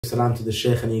salam to the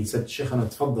Shaykh and he said, Shaykh, ana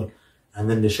tafaddal. And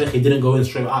then the Shaykh, he didn't go in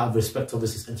straight out of respect,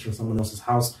 obviously entering someone else's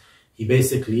house. He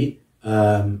basically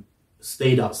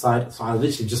stayed outside, so I was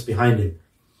literally just behind him.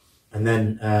 And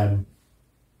then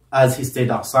as he stayed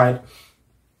outside,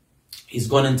 he's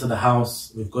gone into the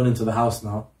house. We've gone into the house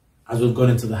now. As we've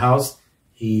gone into the house,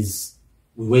 we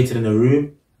waited in a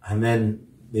room, and then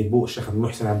they brought Shaykh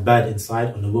Muhyideen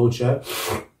inside on a wheelchair.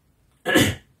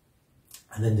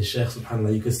 And then the Shaykh,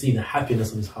 subhanAllah, you could see the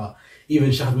happiness on his heart.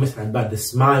 Even Shaykh Muhyideen, the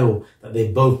smile that they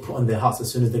both put on their hearts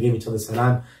as soon as they gave each other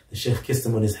salam. The Shaykh kissed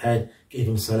him on his head, gave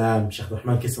him salam. Shaykh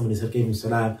Abdurrahman kissed him on his head, gave him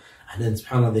salam. And then,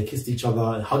 subhanAllah, they kissed each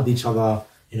other, hugged each other,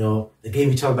 you know. They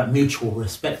gave each other that mutual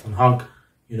respect and hug,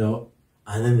 you know.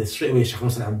 And then straight away, Shaykh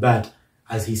Muhyideen,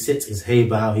 as he sits, his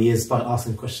hayba, how he is, started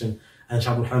asking questions. And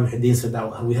Shaykh Abdurrahman Muhyideen said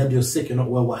that, we heard you're sick, you're not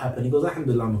well, what happened? He goes,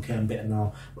 alhamdulillah, I'm okay, I'm better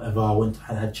now. Whatever, I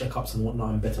had checkups and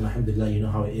whatnot, I'm better, and alhamdulillah, you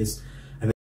know how it is.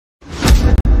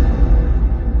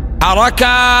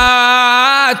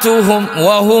 حركاتهم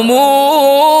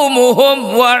وهمومهم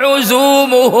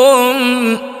وعزومهم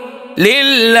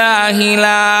لله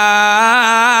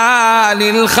لا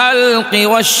للخلق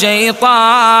والشيطان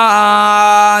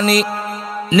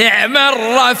نعم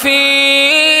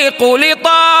الرفيق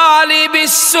لطالب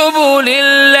السبل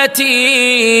التي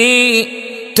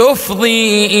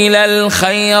تفضي إلى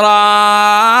الخيرات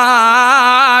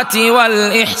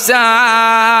والإحسان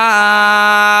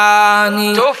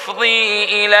تفضي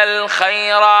إلى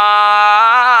الخيرات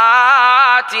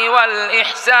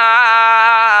والإحسان.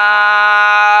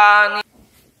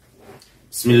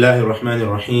 بسم الله الرحمن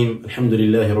الرحيم. الحمد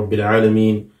لله رب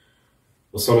العالمين،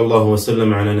 وصلى الله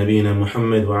وسلم على نبينا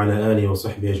محمد وعلى آله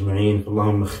وصحبه أجمعين.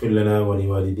 فاللهم اغفر لنا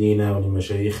ولوالدينا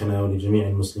ولمشايخنا ولجميع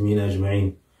المسلمين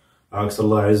أجمعين. I ask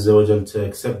Allah Azza wa Jal to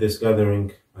accept this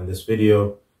gathering and this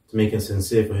video, to make it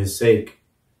sincere for His sake,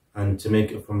 and to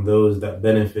make it from those that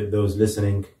benefit those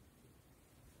listening.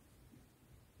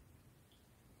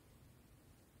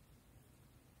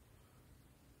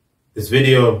 This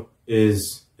video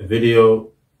is a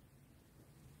video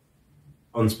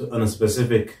on a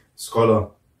specific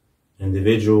scholar,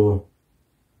 individual,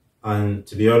 and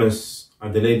to be honest, I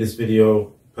delayed this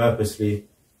video purposely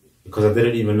because I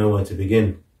didn't even know where to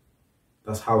begin.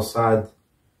 That's how sad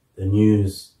the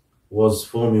news was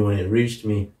for me when it reached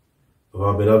me of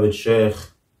our beloved Shaykh,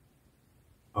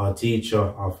 our teacher,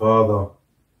 our father,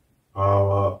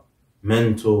 our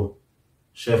mentor,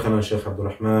 Shaykhana Shaykh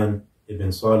Abdurrahman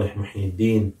ibn Salih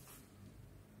Muhyideen.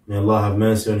 May Allah have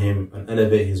mercy on him and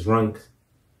elevate his rank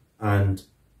and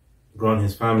grant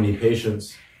his family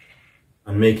patience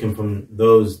and make him from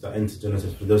those that enter Jannah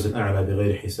for those in A'la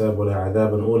bighayri hisab wa la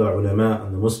adab, and all our ulama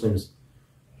and the Muslims.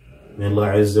 May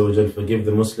Allah Azza wa Jal forgive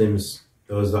the Muslims,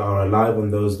 those that are alive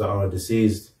and those that are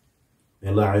deceased.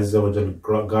 May Allah Azza wa Jal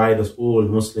guide us all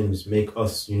Muslims, make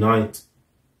us unite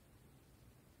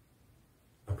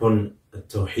upon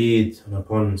tawheed and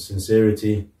upon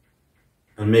sincerity,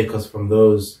 and make us from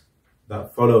those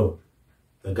that follow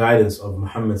the guidance of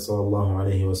Muhammad sallallahu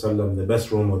alayhi wa sallam, the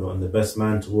best role model and the best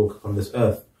man to walk upon this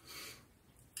earth.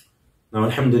 Now,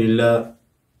 alhamdulillah,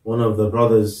 one of the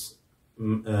brothers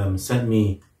sent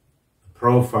me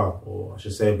profile, or I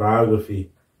should say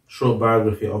biography, short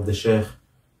biography of the Shaykh.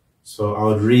 So I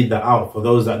would read that out for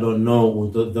those that don't know,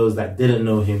 or those that didn't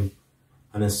know him.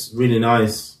 And it's really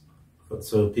nice,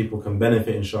 so people can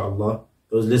benefit, inshallah.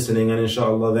 Those listening, and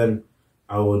inshallah then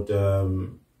I would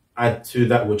add to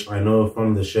that which I know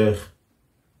from the Shaykh.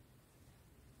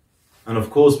 And of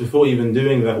course, before even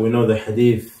doing that, we know the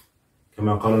hadith,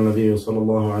 كما قال النبي صلى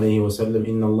الله عليه وسلم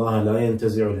إن الله لا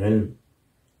ينتزع العلم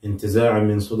انتزاعا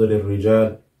من صدر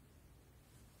الرجال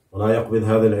ولا يقبض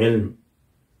هذا العلم،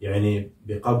 يعني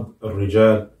بقبض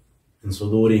الرجال من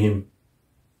صدورهم،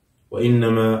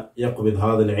 وإنما يقبض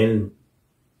هذا العلم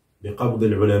بقبض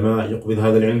العلماء، يقبض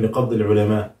هذا العلم بقبض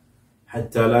العلماء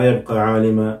حتى لا يبقى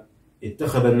عالما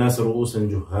اتخذ الناس رؤوسا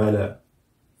جهالا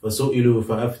فسئلوا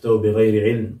فأفتوا بغير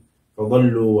علم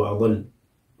فضلوا وأضل،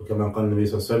 وكما قال النبي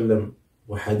صلى الله عليه وسلم.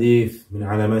 وحديث من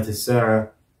علامات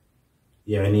الساعة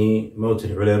يعني موت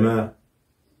العلماء،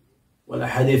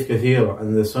 والأحاديث كثيرة,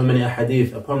 and there's so many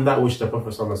ahadith upon that which the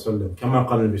Prophet صلى الله عليه وسلم كما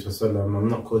قال النبي صلى الله عليه وسلم. I'm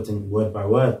not quoting word by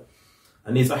word,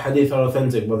 and these ahadith are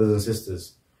authentic, brothers and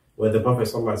sisters, where the Prophet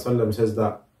صلى الله عليه وسلم says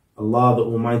that Allah the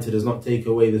Almighty does not take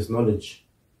away this knowledge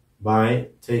by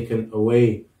taking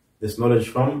away this knowledge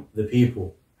from the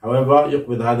people. However,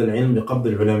 يقبض هذا العلم بقبض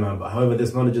العلماء, but however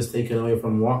this knowledge is taken away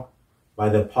from what? By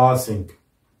the passing,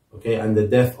 okay, and the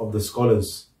death of the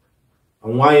scholars.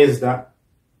 And why is that?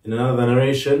 In another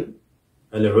narration,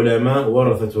 العلماء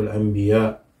ورثة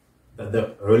الأنبياء, that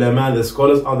the ulama, the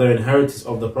scholars, are the inheritors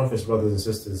of the prophets, brothers and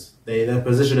sisters. Their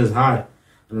position is high.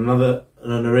 And another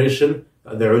narration,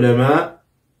 that the ulama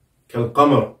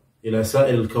كالقمر إلى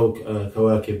سائر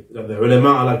الكواكب, that the ulama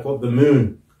are like what, the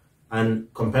moon,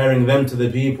 and comparing them to the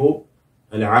people,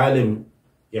 العالم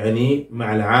يعني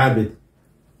مع العابد,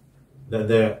 that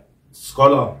the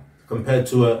scholar compared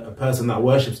to a person that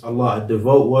worships Allah, a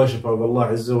devout worshipper of Allah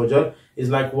Azza wa Jal, is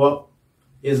like what?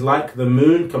 Is like the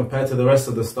moon compared to the rest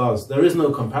of the stars. There is no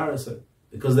comparison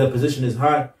because their position is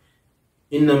high.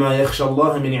 إِنَّمَا يَخْشَى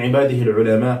اللَّهَ مِنْ عِبَادِهِ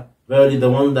الْعُلَمَاء. Verily the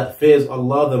one that fears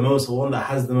Allah the most, the one that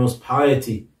has the most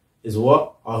piety, is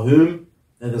what? Are whom?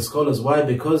 They're the scholars. Why?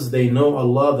 Because they know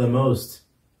Allah the most.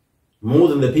 More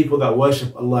than the people that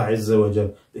worship Allah Azza wa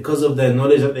Jal. Because of their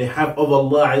knowledge that they have of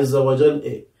Allah Azza wa Jal,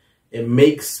 it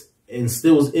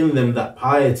instills in them that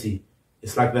piety.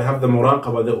 It's like they have the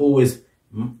muraqabah. They're always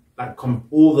like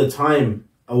all the time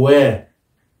aware.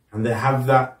 And they have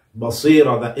that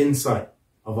basira, that insight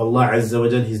of Allah Azza wa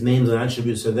Jal, His names and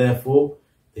attributes. So therefore,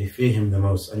 they fear Him the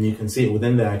most. And you can see it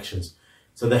within their actions.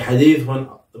 So the hadith, when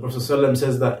the Prophet ﷺ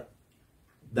says that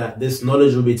this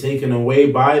knowledge will be taken away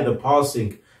by the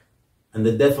passing and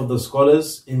the death of the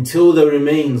scholars, until there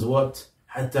remains what?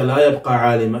 حَتَّى لَا يَبْقَى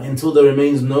عَالِمًا, until there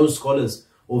remains no scholars,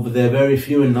 or they're very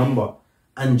few in number.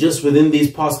 And just within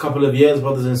these past couple of years,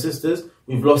 brothers and sisters,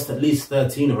 we've lost at least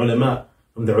 13 ulama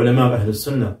from the ulama of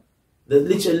Sunnah.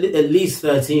 Literally at least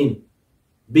 13,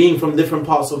 being from different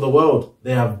parts of the world.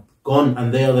 They have gone,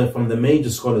 and they are from the major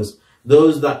scholars.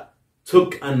 Those that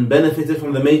took and benefited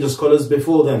from the major scholars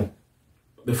before them,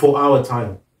 before our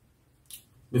time,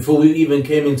 before we even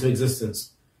came into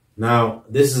existence. Now,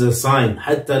 this is a sign.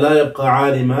 حَتَّى لَا يَبْقَى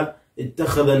عَالِمًا اتَّخَذَ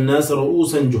النَّاسَ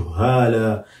رُؤُوسًا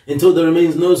جُهَّالًا. Until there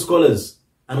remains no scholars.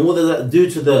 And what does that do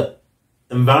to the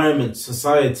environment,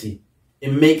 society?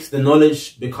 It makes the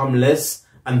knowledge become less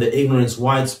and the ignorance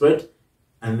widespread.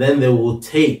 And then they will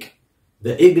take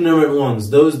the ignorant ones,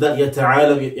 those that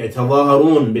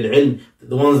يَتَظَاهَرُونَ بِالْعِلْمِ,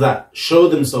 the ones that show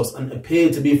themselves and appear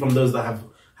to be from those that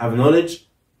have knowledge.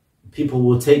 People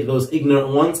will take those ignorant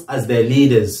ones as their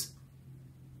leaders.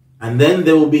 And then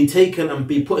they will be taken and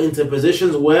be put into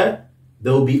positions where they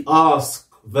will be asked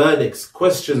verdicts,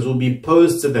 questions will be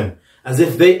posed to them as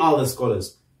if they are the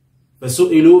scholars.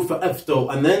 فَسُئِلُوا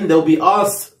فَأَفْتَوْا. And then they'll be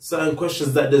asked certain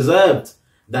questions that deserved,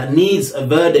 that needs a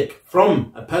verdict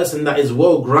from a person that is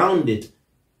well grounded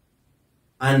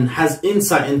and has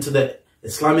insight into the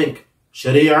Islamic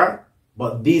Sharia,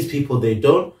 but these people, they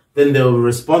don't. Then they will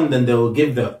respond and they will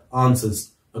give the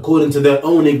answers according to their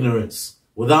own ignorance,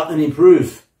 without any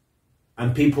proof.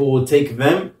 And people will take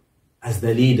them as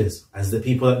their leaders, as the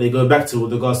people that they go back to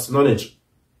with regards to knowledge.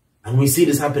 And we see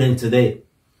this happening today.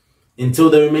 Until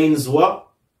there remains what?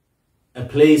 A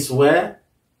place where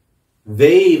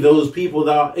those people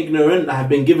that are ignorant, that have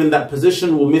been given that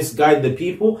position, will misguide the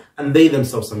people, and they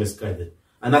themselves are misguided.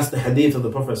 And that's the hadith of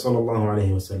the Prophet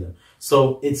ﷺ.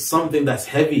 So it's something that's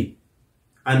heavy.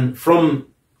 And from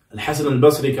Al-Hasan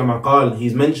al-Basri, kama qal,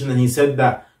 he's mentioned and he said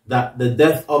that the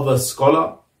death of a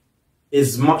scholar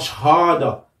is much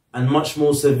harder and much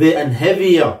more severe and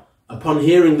heavier upon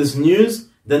hearing this news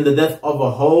than the death of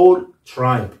a whole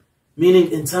tribe.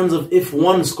 Meaning, in terms of if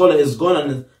one scholar is gone,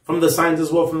 and from the signs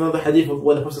as well, from another hadith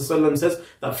where the Prophet ﷺ says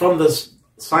that from the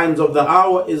signs of the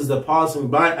hour is the passing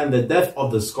by and the death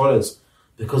of the scholars.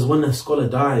 Because when a scholar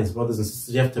dies, brothers and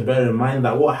sisters, you have to bear in mind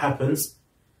that what happens,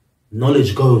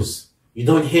 knowledge goes. You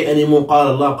don't hear anymore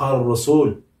قال الله قال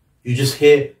الرسول. You just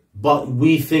hear, but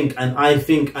we think and I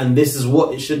think and this is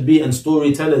what it should be, and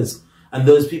storytellers. And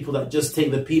those people that just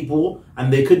take the people,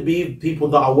 and they could be people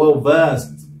that are well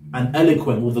versed and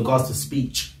eloquent with regards to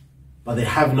speech, but they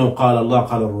have no قال الله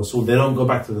قال الرسول. They don't go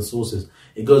back to the sources.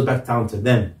 It goes back down to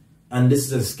them. And this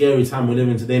is a scary time we live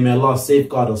in today. May Allah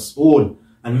safeguard us all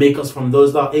and make us from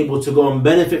those that are able to go and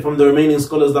benefit from the remaining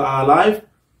scholars that are alive,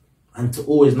 and to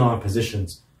always know our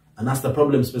positions. And that's the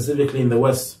problem specifically in the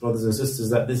West, brothers and sisters,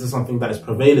 that this is something that is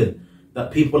prevalent,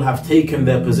 that people have taken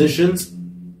their positions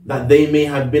that they may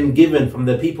have been given from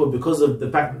the people because of the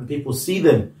fact that the people see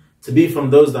them to be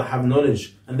from those that have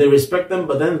knowledge, and they respect them,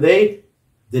 but then they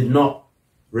did not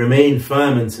remain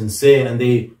firm and sincere, and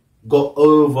they got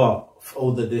over,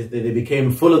 or they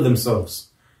became full of themselves.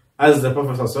 As the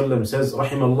Prophet ﷺ says,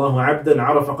 رَحِمَ اللَّهُ عَبْدًا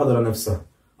عَرَفَ قَدْرَ نَفْسَهُ.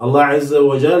 Allah Azza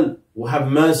wa Jal will have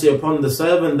mercy upon the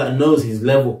servant that knows his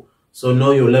level. So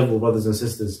know your level, brothers and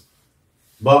sisters.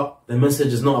 But the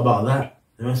message is not about that.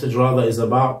 The message rather is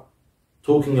about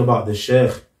talking about the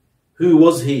Shaykh. Who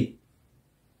was he?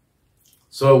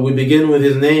 So we begin with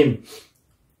his name.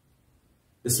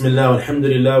 Bismillah,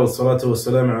 alhamdulilah, wa salatu wa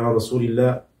salam ala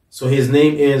rasulillah. So his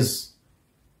name is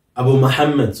Abu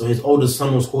Muhammad, so his oldest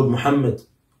son was called Muhammad.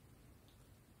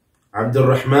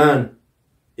 Abdurrahman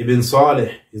ibn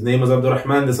Salih, his name was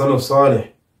Abdurrahman, the son of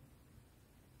Salih.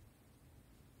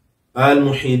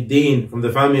 Muhyideen, from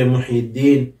the family of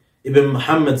Muhyideen. Ibn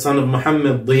Muhammad, son of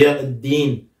Muhammad.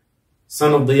 Diyauddin,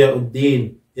 son of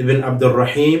Diyauddin. Ibn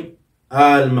Abdurrahim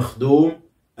al-Makhdum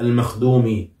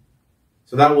al-Makhdumi.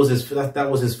 So that was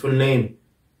his full name.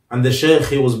 And the Shaykh,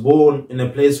 he was born in a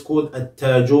place called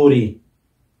At-Tajuri,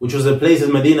 which was a place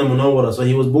in Madinah Munawwara. So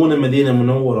he was born in Madinah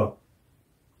Munawwara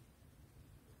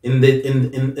on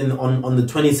the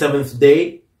 27th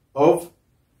day of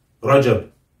Rajab.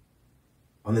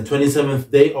 On the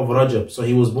 27th day of Rajab. So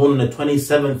he was born on the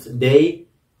 27th day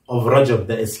of Rajab,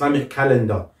 the Islamic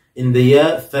calendar, in the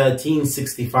year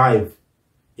 1365.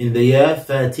 In the year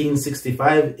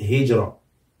 1365 Hijrah.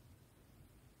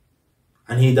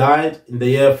 And he died in the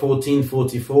year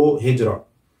 1444 Hijrah.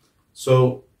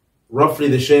 So roughly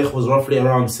the Shaykh was roughly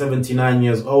around 79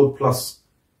 years old plus,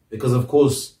 because of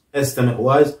course estimate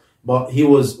wise, but he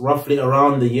was roughly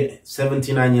around the year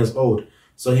 79 years old.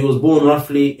 So he was born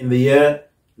roughly in the year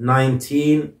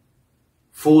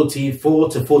 1944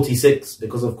 to 46,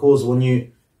 because of course when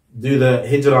you do the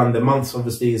Hijrah and the months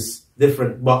obviously is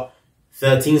different, but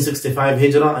 1365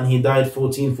 Hijrah and he died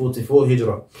 1444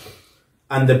 Hijrah.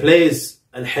 And the place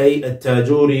Al-Hay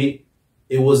Al-Tajuri,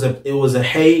 it was a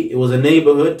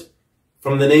neighborhood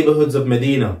from the neighborhoods of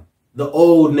Medina, the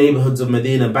old neighborhoods of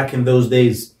Medina back in those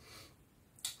days.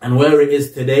 And where it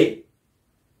is today,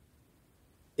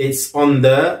 it's on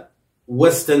the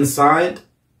western side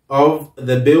of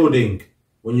the building.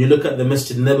 When you look at the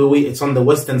Masjid Nabawi, it's on the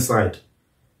western side,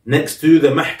 next to the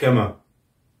Mahkamah,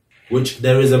 which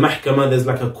there is a Mahkamah, there's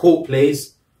like a court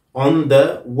place on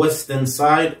the western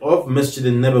side of Masjid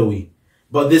Nabawi.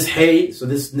 But this so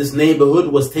this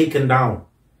neighborhood was taken down.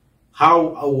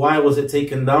 Why was it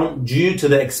taken down? Due to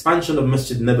the expansion of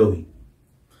Masjid Nabawi.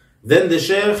 Then the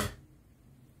Shaykh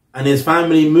and his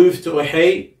family moved to a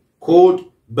hay called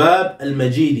Bab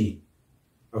al-Majidi,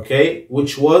 okay,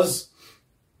 which was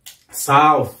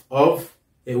north of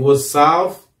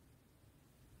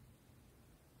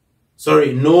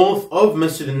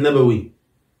Masjid al-Nabawi.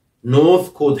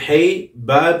 North, called Hay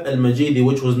Bab al-Majidi,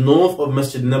 which was north of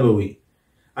Masjid al-Nabawi.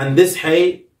 And this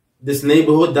Hay, this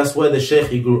neighborhood, that's where the Shaykh,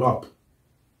 he grew up.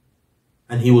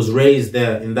 And he was raised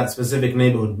there in that specific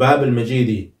neighborhood, Bab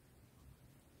al-Majidi.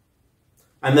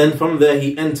 And then from there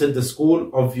he entered the school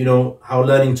of, how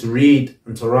learning to read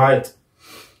and to write.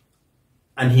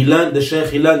 And the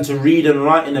Shaykh learned to read and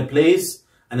write in a place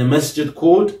and a masjid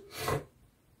called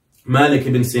Malik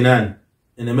ibn Sinan.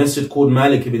 In a masjid called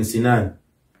Malik ibn Sinan,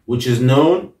 which is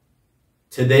known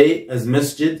today as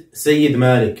Masjid Sayyid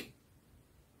Malik.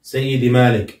 Sayyidi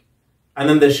Malik. And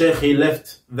then the Shaykh, he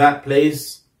left that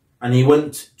place and he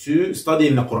went to study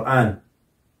in the Quran.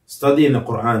 Studying the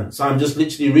Quran. So I'm just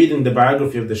literally reading the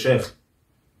biography of the Shaykh.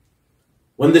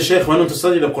 When the Shaykh went on to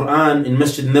study the Quran in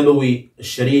Masjid Nabawi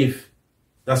al-Sharif,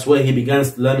 that's where he began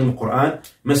learning the Quran,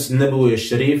 Masjid Nabawi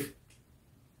al-Sharif.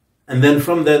 And then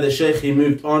from there the Shaykh, he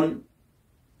moved on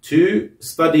to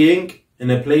studying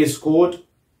in a place called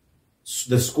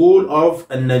the School of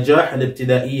Al-Najah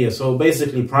al-Ibtidaiya. So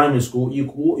basically primary school,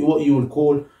 what you would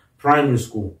call primary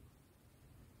school.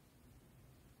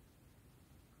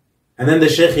 And then the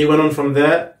Shaykh, he went on from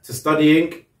there to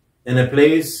studying in a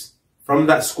place from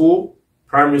that school,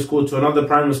 primary school, to another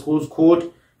primary school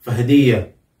called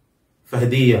Fahdiyya.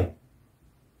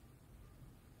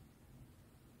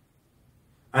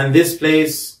 And this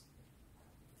place,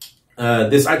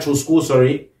 this actual school,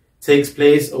 takes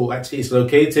place, or actually it's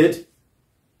located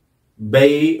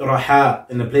Bay Raha,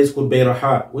 in a place called Bay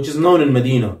Raha, which is known in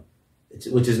Medina.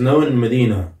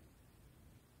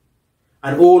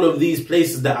 And all of these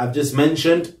places that I've just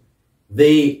mentioned,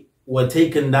 they were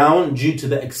taken down due to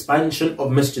the expansion of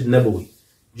Masjid Nabawi.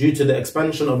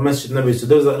 So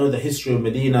those that know the history of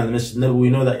Medina and Masjid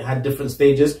Nabawi know that it had different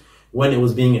stages when it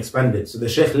was being expanded. So the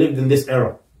Shaykh lived in this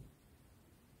era.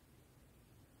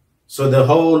 So the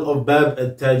whole of Bab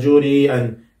al-Tajuri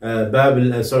and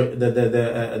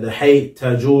the Hay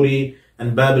Tajuri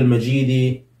and Bab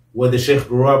al-Majidi, where the Shaykh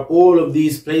grew up, all of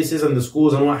these places and the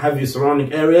schools and what have you,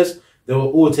 surrounding areas, they were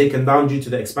all taken down due to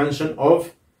the expansion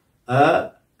of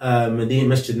Madinah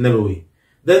Masjid Nabawi.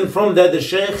 Then from there the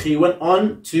Shaykh, he went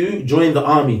on to join the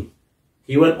army.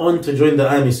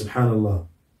 Subhanallah.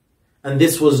 And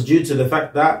this was due to the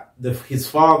fact that his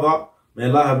father, may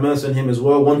Allah have mercy on him as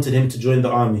well, wanted him to join the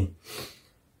army.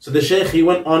 So the Shaykh, he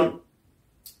went on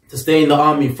to stay in the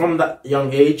army from that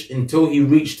young age until he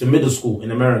reached to middle school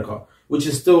in America, which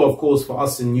is still, of course, for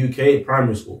us in UK,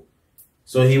 primary school.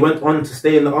 So he went on to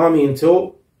stay in the army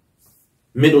until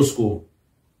middle school.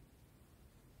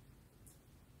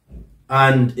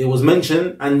 And it was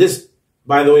mentioned, and this,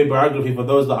 by the way, biography, for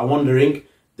those that are wondering,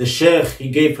 the Shaykh, he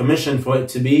gave permission for it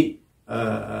to be,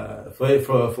 for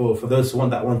those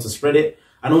that want to spread it.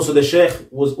 And also the Shaykh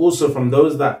was also from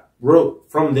those that wrote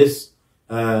from this,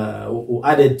 or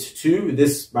added to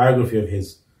this biography of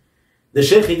his. The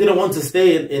Shaykh, he didn't want to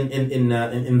stay in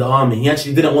the army. He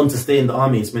actually didn't want to stay in the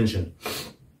army, it's mentioned.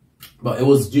 But it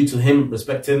was due to him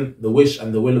respecting the wish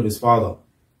and the will of his father.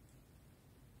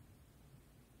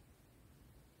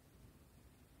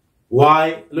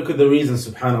 Why? Look at the reason,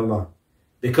 subhanAllah.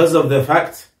 Because of the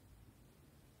fact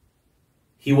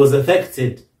he was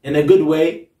affected in a good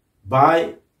way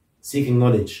by seeking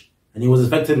knowledge. And he was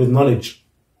affected with knowledge.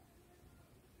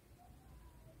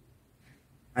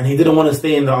 And he didn't want to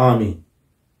stay in the army.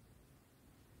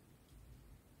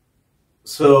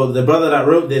 So the brother that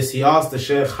wrote this, he asked the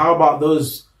Shaykh, how about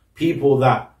those people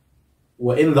that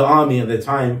were in the army at the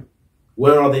time?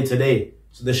 Where are they today?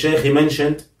 So the Shaykh, he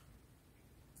mentioned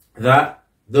that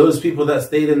those people that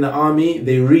stayed in the army,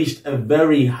 they reached a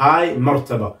very high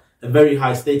martaba, a very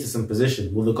high status and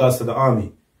position with regards to the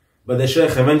army. But the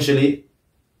Shaykh eventually,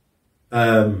 he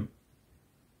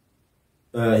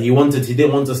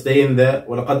didn't want to stay in there.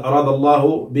 وَلَقَدْ أَرَادَ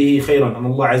اللَّهُ بِهِ خَيْرًا, and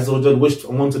Allah Azza wa Jal wished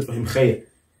and wanted for him khayr.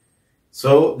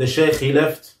 So the Shaykh, he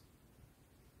left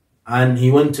and he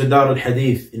went to Dar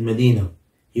al-Hadith in Medina.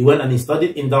 He went and he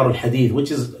studied in Dar al-Hadith,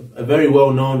 which is a very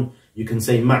well-known, you can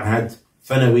say, ma'had,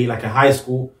 Thanawi, like a high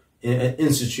school, an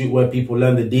institute where people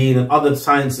learn the deen and other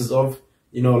sciences of,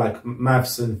 you know, like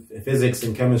maths and physics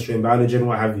and chemistry and biology and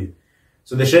what have you.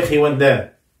 So the Shaykh, he went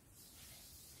there.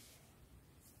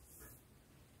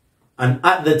 And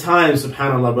at the time,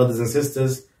 subhanAllah, brothers and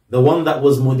sisters, the one that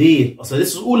was mudir, so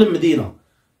this is all in Medina,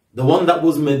 the one that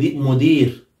was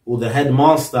mudir, or the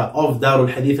headmaster of Dar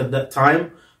al-Hadith at that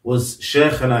time, was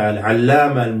Shaykhana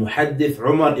al-Allama al-Muhaddith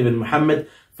Umar ibn Muhammad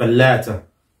Fallata.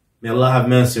 May Allah have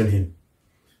mercy on him.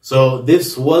 So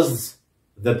this was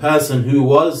the person who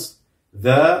was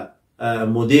the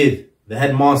mudir, the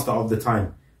headmaster of the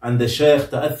time. And the Shaykh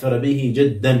ta'athara bihi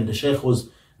jiddan. The Shaykh was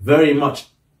very much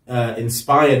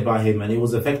inspired by him, and he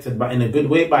was affected by, in a good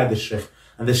way, by the Shaykh.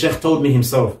 And the Shaykh told me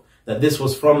himself that this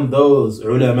was from those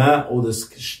ulama, or the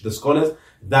scholars,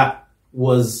 that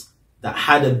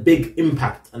had a big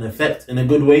impact and effect in a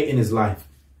good way in his life.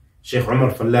 Shaykh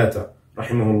Umar Fallata,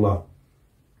 rahimahullah.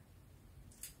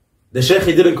 The Shaykh,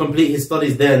 he didn't complete his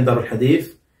studies there in Dar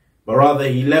al-Hadith, but rather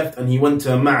he left and he went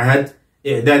to a ma'had,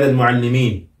 i'dad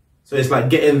al-mu'allimin. So it's like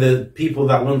getting the people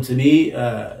that want to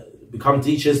become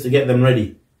teachers, to get them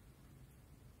ready.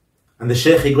 And the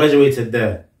Shaykh, he graduated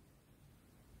there.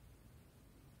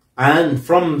 And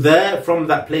from there, from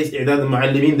that place, i'dad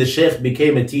al-mu'allimin, the Shaykh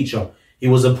became a teacher. He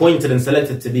was appointed and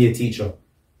selected to be a teacher.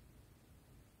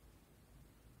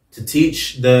 To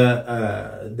teach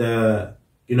the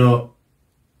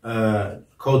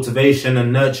cultivation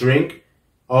and nurturing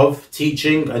of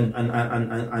teaching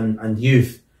and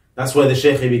youth. That's where the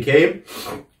Shaykh, he became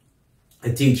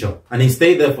a teacher. And he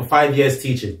stayed there for 5 years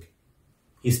teaching.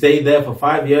 He stayed there for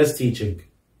 5 years teaching.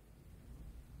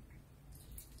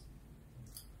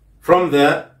 From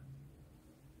there,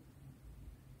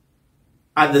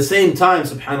 at the same time,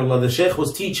 subhanAllah, the Shaykh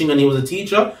was teaching and he was a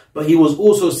teacher, but he was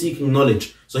also seeking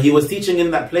knowledge. So he was teaching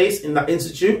in that place, in that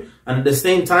institute, and at the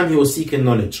same time he was seeking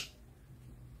knowledge.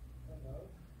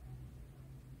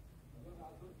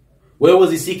 Where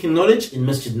was he seeking knowledge? In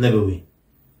Masjid Nabawi.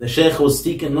 The Shaykh was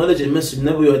seeking knowledge in Masjid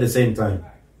Nabawi at the same time.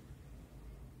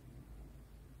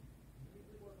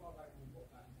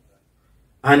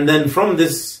 And then from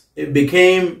this, it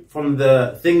became from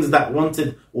the things that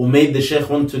wanted or made the Shaykh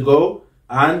want to go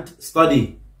and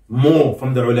study more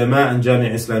from the ulama and Jami'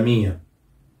 Islamiyya.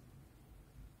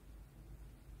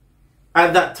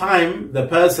 At that time, the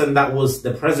person that was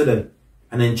the president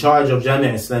and in charge of Jami'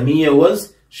 Islamiyya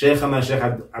was Shaykh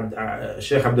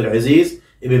Abdul Aziz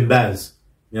ibn Baz.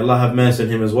 May Allah have mercy on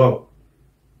him as well.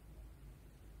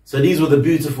 So these were the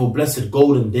beautiful, blessed,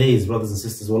 golden days, brothers and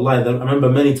sisters. Wallahi, I remember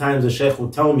many times the Shaykh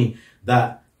would tell me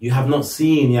that you have not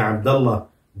seen, Ya Abdullah,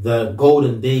 the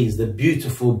golden days, the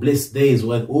beautiful, bliss days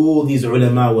when all these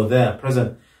ulama were there,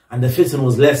 present, and the fitn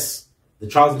was less. The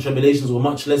trials and tribulations were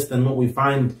much less than what we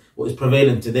find, what is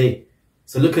prevalent today.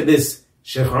 So look at this.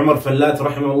 Shaykh Umar Fallat,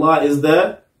 rahimahullah, is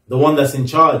the one that's in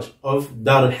charge of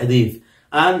Dar al-Hadith.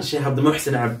 And Shaykh Abdul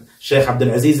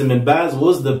Aziz ibn Baz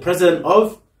was the president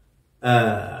of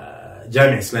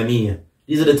Jami' Islamiyya.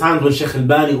 These are the times when Shaykh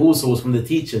al-Bani also was from the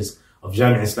teachers of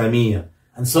Jami' Islamiyya.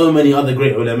 And so many other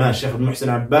great ulama, Shaykh al-Muhsin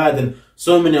Abbad and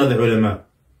so many other ulama.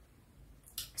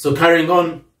 So carrying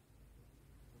on,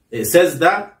 it says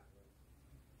that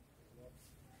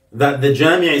that the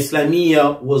Jamia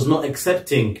Islamiyya was not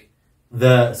accepting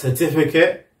the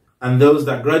certificate and those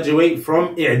that graduate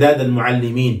from I'dad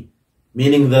al-Muallimin,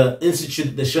 meaning the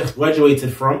institute the Shaykh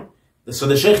graduated from. So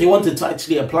the Shaykh, he wanted to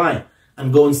actually apply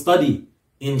and go and study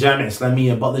in Jamia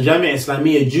Islamiyya, but the Jamia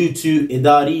Islamiyya, due to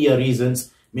idariya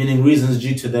reasons, meaning reasons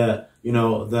due to the,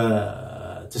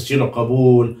 the tasjil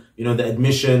al-qabul, the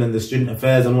admission and the student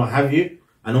affairs and what have you,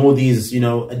 and all these,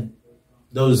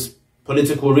 those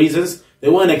political reasons, they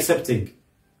weren't accepting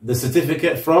the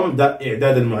certificate from that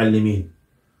I'dad al-Muallimin.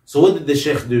 So what did the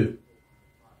Shaykh do?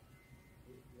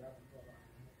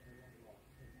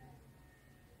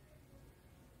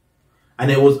 And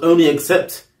it was only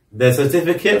accept the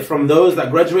certificate from those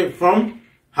that graduate from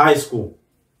high school.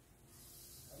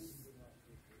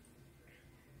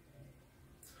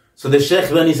 So the Shaykh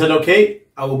then he said, okay,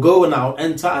 I will go and I'll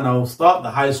enter and I will start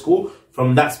the high school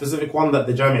from that specific one that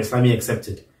the Jamia Islamiyya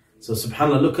accepted. So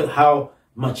subhanAllah, look at how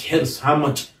much hirs, how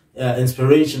much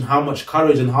inspiration, how much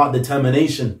courage and heart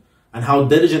determination, and how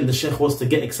diligent the Shaykh was to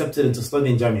get accepted and to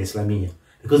study in Jamia Islamiyya.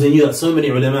 Because he knew that so many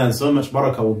ulama and so much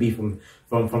barakah would be from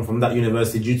that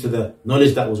university due to the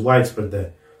knowledge that was widespread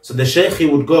there. So the Shaykh, he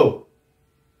would go.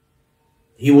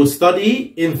 He would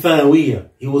study in Thanawiyya.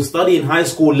 He would study in high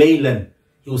school laylan.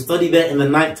 He would study there in the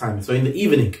night time, so in the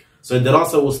evening. So the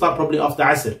Darasa will start probably after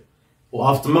Asr or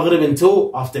after Maghrib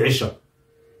until after Isha.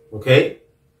 Okay?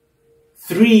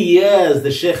 3 years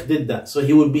the Shaykh did that. So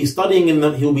he would be studying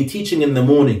he will be teaching in the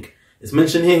morning. It's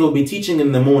mentioned here, he will be teaching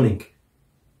in the morning.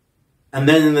 And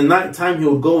then in the night time, he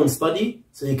will go and study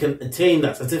so he can attain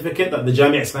that certificate that the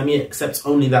Jamia Islamiyya accepts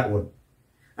only that one.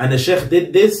 And the Shaykh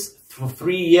did this for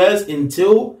 3 years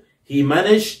until he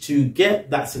managed to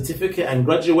get that certificate and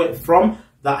graduate from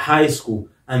that high school.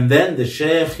 And then the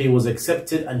Shaykh, he was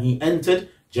accepted and he entered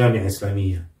Jamia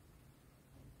Islamiyya.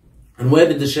 And where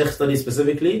did the Shaykh study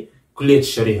specifically? Kulliyat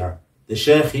Sharia. The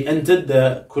Shaykh, he entered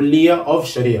the Kulliyah of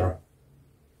Sharia.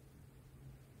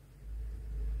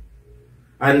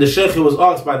 And the Shaykh, he was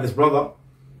asked by this brother,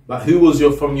 but who was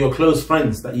from your close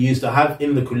friends that you used to have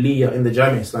in the Kulliyah, in the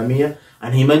Jamia Islamiyya?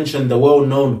 And he mentioned the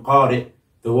well-known Qari,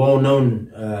 the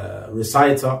well-known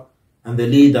reciter and the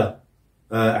leader,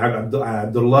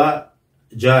 Abdullah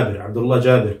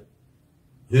Jabir,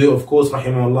 who of course,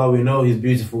 rahimahullah, we know his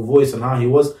beautiful voice and how he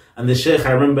was. And the Shaykh,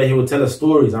 I remember he would tell us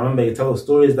stories. I remember he tell us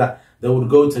stories that they would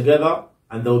go together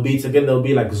and they'll be together, they'll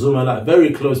be like Zumala,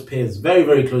 very close peers, very,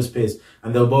 very close peers.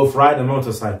 And they'll both ride a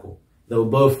motorcycle. They'll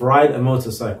both ride a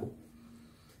motorcycle.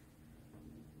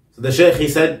 So the Shaykh, he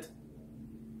said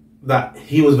that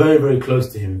he was very, very close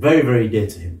to him, very, very dear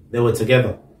to him. They were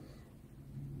together.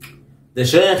 The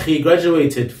Shaykh, he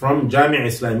graduated from Jamia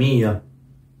Islamiyya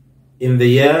in the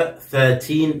year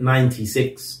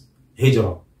 1396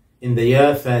 Hijrah. In the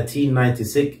year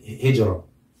 1396 Hijrah.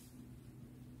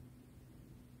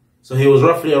 So he was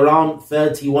roughly around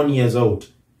 31 years old.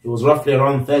 He was roughly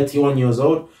around 31 years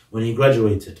old when he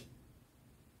graduated.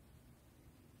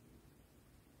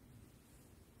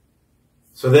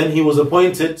 So then he was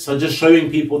appointed, so just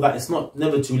showing people that it's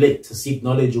never too late to seek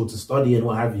knowledge or to study and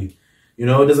what have you. It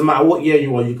doesn't matter what year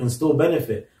you are, you can still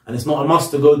benefit. And it's not a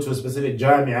must to go to a specific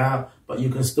jamia, but you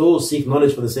can still seek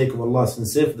knowledge for the sake of Allah,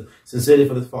 sincerely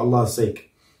for Allah's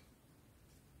sake.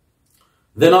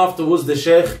 Then afterwards, the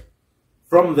Shaykh,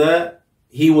 from there,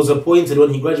 he was appointed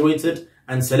when he graduated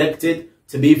and selected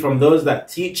to be from those that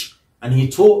teach. And he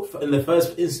taught in the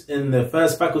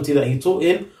first faculty that he taught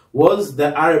in was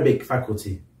the Arabic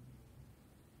faculty.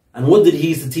 And what did he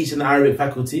used to teach in the Arabic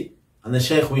faculty? And the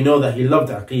Shaykh, we know that he loved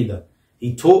Aqidah.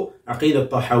 He taught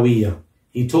Aqidah al-Tahawiyya.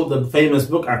 He taught the famous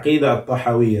book Aqidah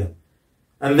al-Tahawiyya.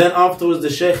 And then afterwards the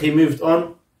Shaykh, he moved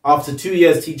on after 2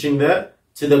 years teaching there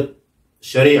to the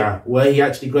Sharia, where he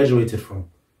actually graduated from.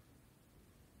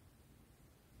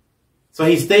 So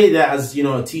he stayed there as,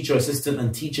 a teacher assistant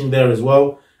and teaching there as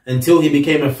well until he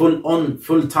became a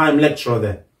full-time lecturer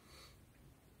there.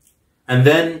 And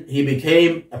then he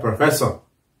became a professor.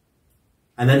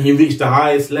 And then he reached the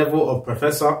highest level of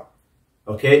professor.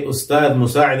 Okay, Ustad,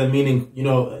 Musa'ida, meaning,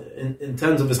 in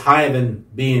terms of it's higher than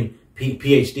being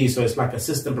PhD. So it's like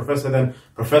assistant professor, then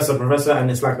professor, and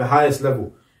it's like the highest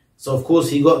level. So of course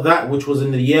he got that, which was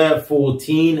in the year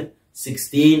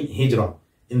 1416 Hijrah.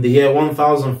 In the year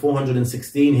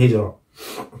 1416 Hijrah.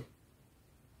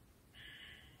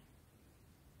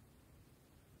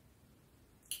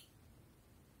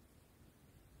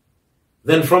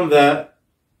 Then from there,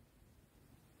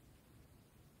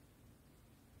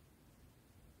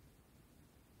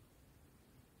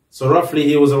 so roughly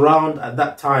he was around at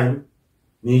that time,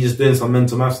 me just doing some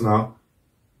mental maths now.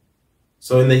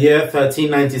 So in the year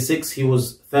 1396, he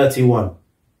was 31.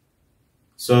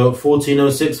 So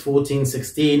 1406,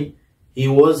 1416, he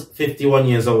was 51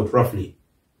 years old, roughly.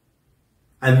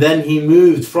 And then he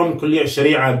moved from Kulliyat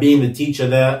Sharia, being the teacher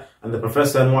there and the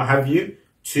professor and what have you,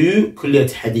 to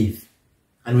Kulliyat Hadith.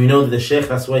 And we know that the Shaykh,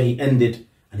 that's where he ended,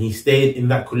 and he stayed in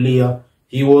that Kulliyah.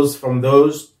 He was from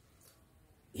the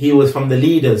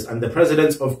leaders and the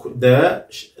presidents of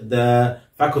the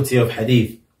faculty of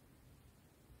Hadith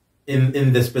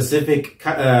in the specific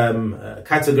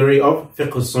category of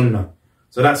Fiqh al-Sunnah.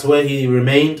 So that's where he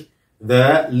remained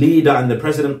the leader and the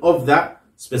president of that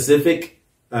specific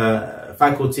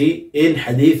faculty in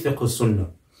Hadith Fiqh al-Sunnah.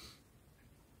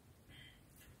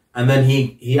 And then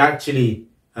he actually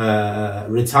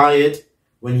retired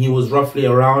when he was roughly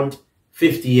around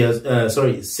 60 years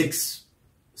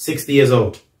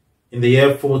old, in the year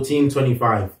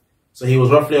 1425. So he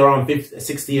was roughly around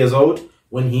 60 years old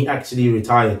when he actually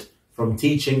retired from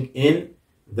teaching in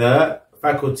the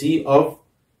faculty of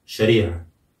Sharia.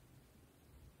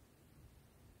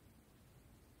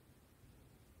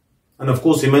 And of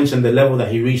course, we mentioned the level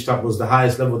that he reached up was the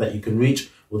highest level that you can reach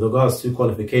with regards to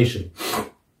qualification.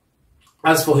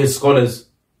 As for his scholars,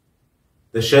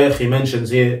 the Shaykh, he mentions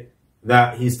here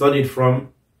that he studied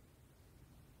from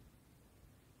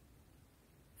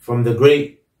the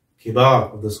great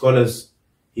kibar of the scholars.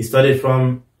 He studied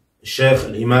from Shaykh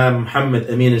al-Imam Muhammad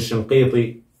Amin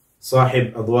al-Shinqiti,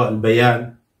 Sahib Adwa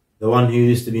al-Bayan, the one who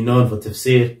used to be known for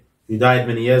tafsir, who died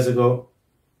many years ago.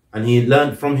 And he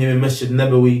learned from him in Masjid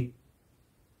Nabawi.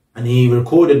 And he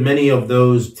recorded many of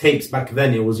those tapes back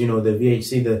then. It was, the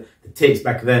VHC, the tapes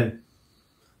back then.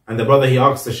 And the brother, he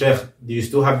asked the Shaykh, do you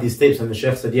still have these tapes? And the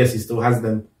Shaykh said, yes, he still has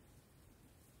them.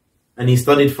 And he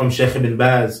studied from Shaykh ibn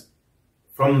Baz.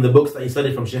 From the books that he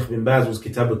studied from Shaykh ibn Baz was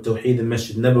Kitab al-Tawheed and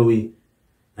Masjid Nabawi.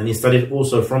 And he studied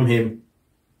also from him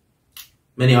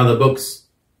many other books.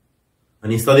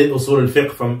 And he studied Usul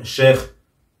al-Fiqh from Shaykh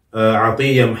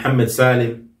Atiyya Muhammad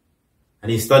Salim.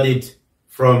 And he studied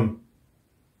from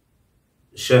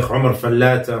Shaykh Umar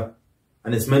Fallata.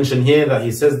 And it's mentioned here that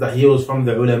he says that he was from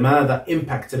the ulama that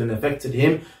impacted and affected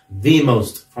him the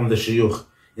most from the shuyukh,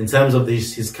 in terms of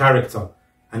his character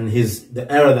and the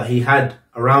era that he had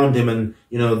around him, and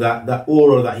that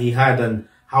aura that he had and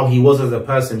how he was as a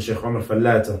person, Shaykh Umar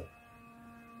Fallata.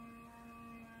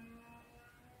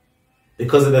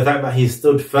 Because of the fact that he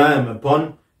stood firm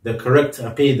upon the correct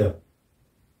aqidah,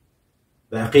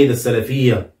 the aqidah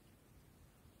salafiyya,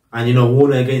 and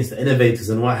warning against the innovators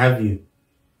and what have you.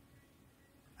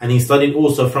 And he studied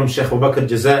also from Shaykh Abu Bakr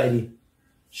Jazairi.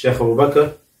 Shaykh Abu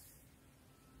Bakr,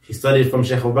 he studied from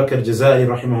Shaykh Abu Bakr Jazairi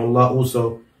rahimahullah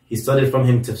also. He studied from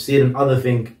him tafsir and other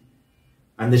things.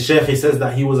 And the Shaykh, he says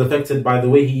that he was affected by the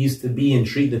way he used to be and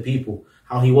treat the people,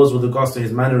 how he was with regards to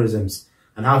his mannerisms,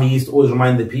 and how he used to always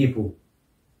remind the people.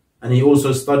 And he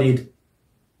also studied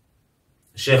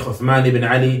Shaykh Uthman ibn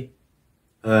Ali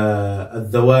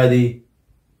al-Dawadi.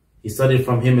 He studied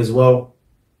from him as well.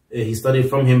 He studied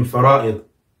from him fara'id.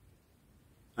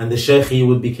 And the Shaykh, he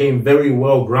became very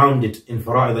well grounded in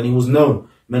fara'id, and he was known.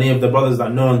 Many of the brothers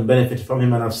that know and benefited from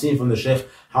him, and I've seen from the Shaykh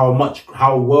how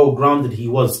well grounded he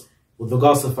was with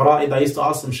regards to fara'id. I used to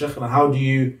ask him, Shaykh, how do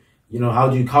you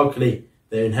calculate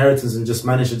the inheritance and just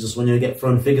manage it just when you get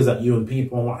thrown figures at you and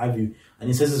people and what have you? And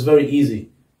he says it's very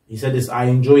easy. He said this, I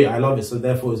enjoy it, I love it, so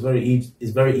therefore it's very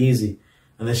easy.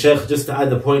 And the Shaykh, just to add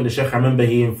the point, the Shaykh, I remember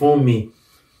he informed me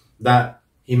that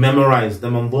he memorized the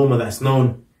manzuma that's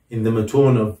known in the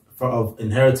matun of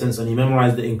inheritance, and he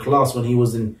memorized it in class when he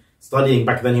was studying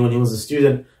back then, when he was a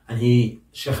student. And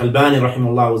Shaykh Albani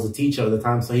rahimahullah was the teacher at the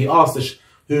time, so he asked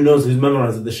who knows who's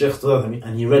memorized it. The Shaykh stood up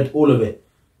and he read all of it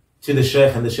to the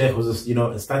Shaykh, and the Shaykh was just,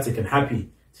 ecstatic and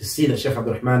happy to see that Shaykh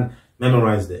Abdurrahman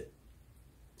memorized it.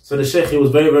 So the Shaykh, he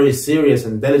was very, very serious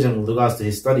and diligent with regards to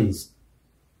his studies,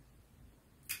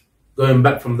 going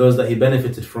back from those that he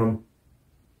benefited from.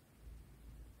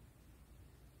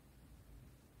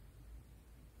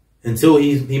 Until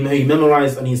he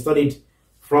memorized and he studied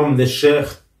from the Shaykh,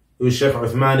 who is Shaykh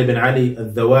Uthman ibn Ali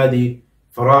al-Dawadi,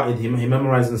 fara'id. He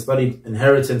memorized and studied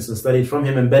inheritance and studied from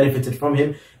him and benefited from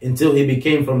him until he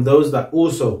became from those that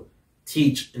also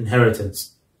teach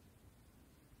inheritance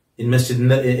in Masjid in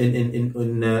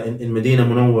Madinah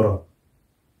Munawwara.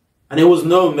 And it was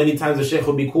known many times the Shaykh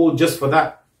would be called just for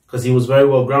that, because he was very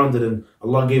well grounded, and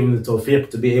Allah gave him the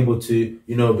tawfiq to be able to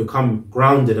become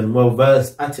grounded and well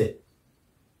versed at it.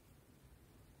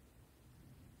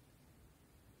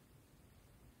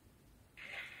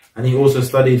 And he also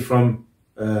studied from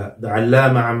the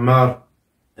Allama Ammar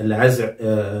al-Az'ar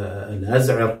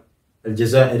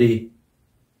al-Jazairi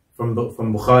from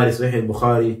Bukhari, Sahih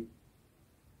al-Bukhari.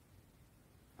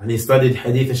 And he studied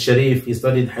Hadith al-Sharif. He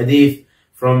studied Hadith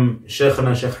from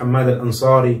Shaykhana Shaykh Hamad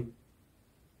al-Ansari,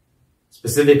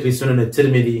 specifically Sunan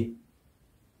al-Tirmidhi,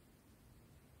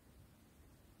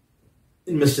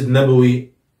 in Masjid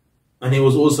Nabawi, and he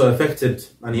was also affected,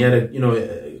 and he had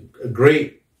a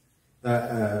great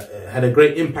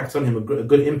impact on him, a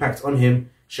good impact on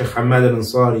him, Shaykh Hamad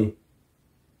al-Ansari,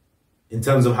 in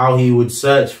terms of how he would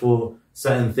search for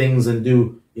certain things and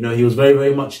do, he was very,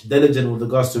 very much diligent with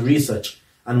regards to research.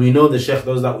 And we know the Shaykh,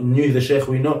 those that knew the Shaykh,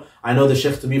 I know the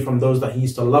Shaykh to be from those that he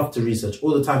used to love to research.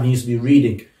 All the time he used to be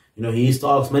reading. He used to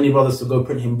ask many brothers to go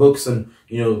print him books and,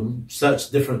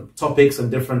 search different topics and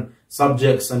different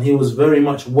subjects. And he was very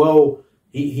much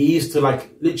he used to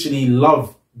literally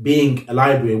love being a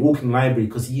library, a walking library,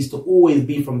 because he used to always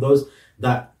be from those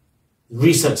that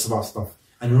research about stuff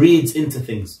and reads into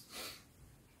things.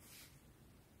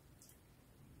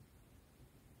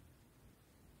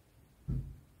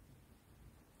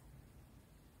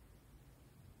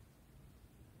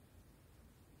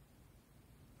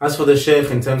 As for the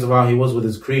Shaykh, in terms of how he was with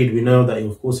his creed, we know that,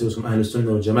 of course, he was from Ahlul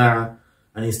Sunnah wal Jama'ah,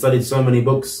 and he studied so many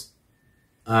books,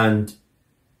 and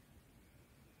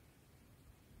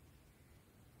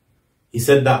he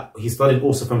said that he studied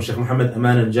also from Shaykh Muhammad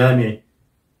Aman al-Jami'.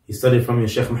 He studied from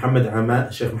Shaykh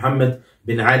Muhammad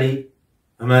bin Ali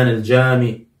Aman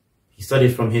al-Jami'. He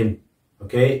studied from him.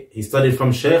 Okay? He studied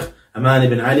from Shaykh Aman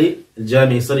bin Ali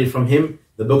al-Jami'. He studied from him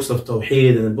the books of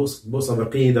Tawheed and the books of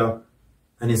Aqidah.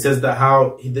 And he says that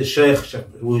how the Shaykh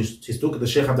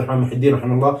Abdurrahman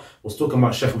Muhyideen was talking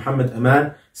about Shaykh Muhammad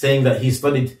Aman, saying that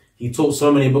he taught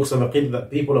so many books of Aqidah that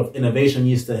people of innovation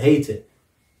used to hate it.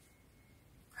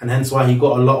 And hence why he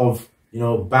got a lot of,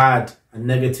 bad and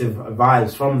negative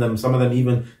vibes from them. Some of them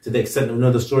even to the extent of,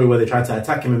 the story where they tried to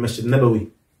attack him in Masjid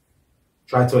Nabawi.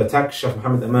 Tried to attack Shaykh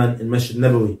Muhammad Aman in Masjid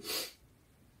Nabawi.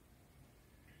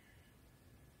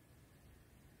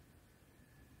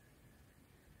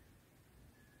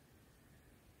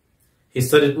 He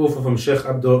studied also from Shaykh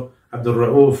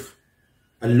Abdurra'uf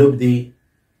al-Lubdi.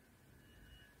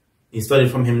 He studied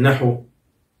from him Nahu.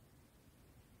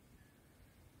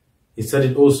 He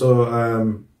studied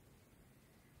also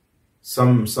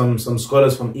some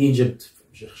scholars from Egypt,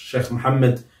 Shaykh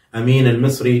Muhammad Amin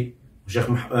al-Misri, Shaykh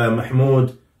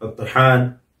Mahmoud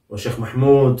al-Tihan, Shaykh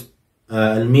Mahmoud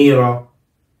al-Mira,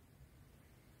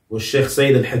 Shaykh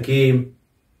Sayyid al-Hakim.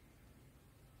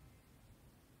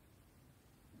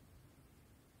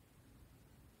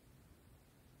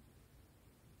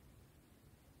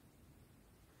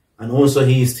 And also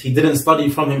he didn't study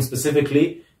from him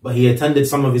specifically, but he attended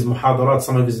some of his muhadarat,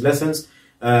 some of his lessons.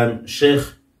 Shaykh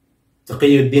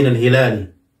Taqiyuddin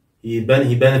al-Hilali, he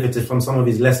benefited from some of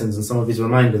his lessons and some of his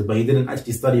reminders, but he didn't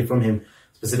actually study from him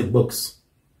specific books.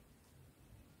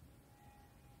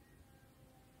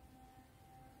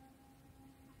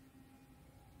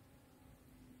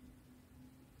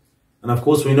 And of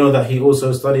course we know that he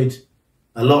also studied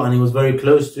a lot, and he was very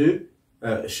close to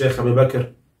Shaykh Abu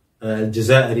Bakr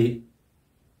al-Jazairi,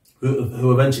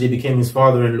 who eventually became his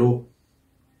father-in-law.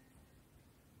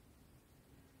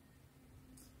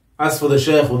 As for the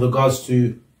Shaykh, with regards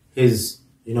to his,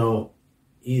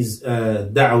 his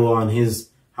da'wah and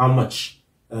his how much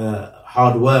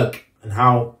hard work and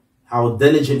how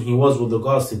diligent he was with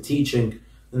regards to teaching,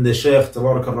 and the Shaykh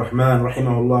Tabarak al-Rahman,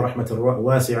 rahimahullah, rahmatan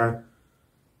wasi'ah,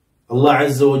 Allah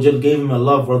Azza wa Jal gave him a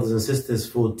love, brothers and sisters,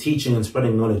 for teaching and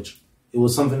spreading knowledge. It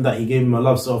was something that he gave him a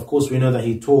love. So of course we know that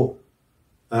he taught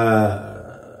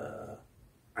and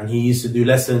he used to do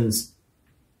lessons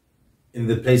in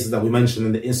the places that we mentioned,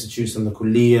 in the institutes and the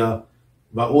kulliyah,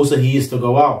 but also he used to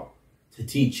go out to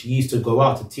teach.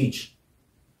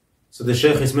 So the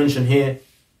Shaykh is mentioned here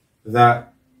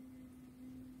that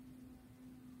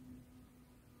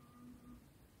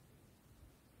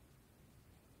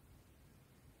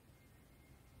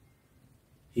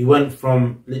he went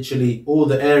from literally all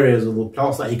the areas of the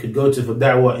place that he could go to for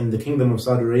da'wah in the Kingdom of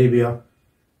Saudi Arabia.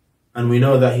 And we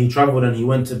know that he traveled and he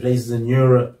went to places in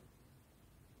Europe.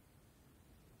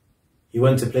 He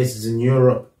went to places in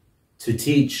Europe to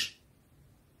teach.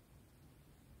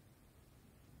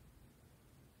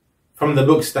 From the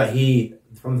books that he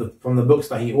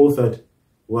authored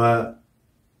were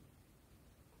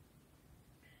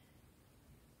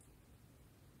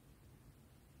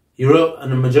he wrote,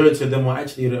 and the majority of them were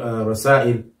actually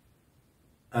Rasail.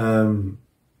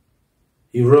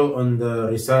 He wrote on the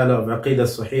Risala of Aqidah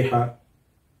Sahiha.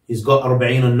 He's got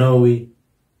Arba'in al-Nawawi,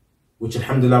 which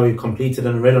alhamdulillah we completed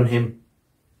and read on him.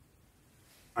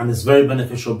 And it's very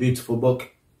beneficial, beautiful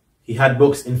book. He had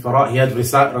books in Fara'id, he had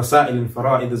Rasail in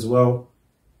Fara'id as well.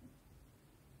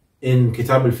 In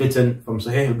Kitab al-Fitan from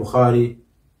Sahih al-Bukhari.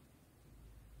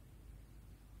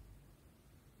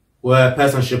 where a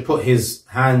person should put his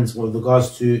hands with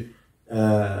regards to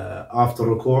after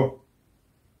ruku'.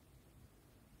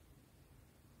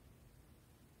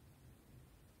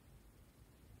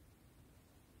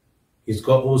 He's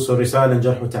got also Risala and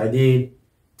Jarh wa Ta'deel,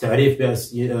 Ta'rif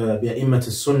بأئمة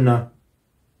السنة,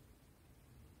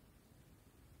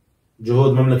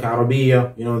 Juhud Mamlaka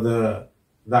Arabiya, you know,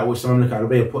 that which the Mamlaka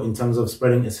Arabiya put in terms of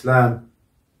spreading Islam.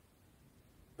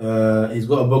 He's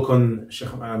got a book on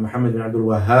Shaykh Muhammad bin Abdul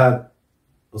Wahhab,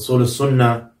 Usul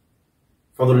al-Sunnah,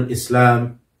 Fadl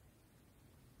al-Islam,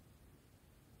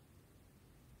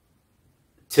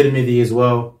 Tirmidhi as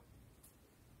well.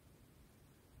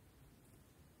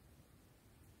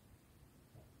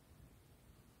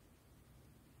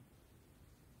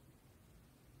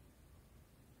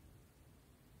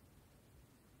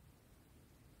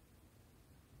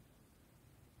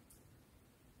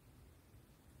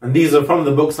 And these are from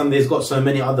the books, and he's got so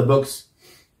many other books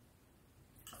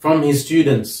from his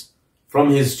students. From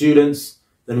his students,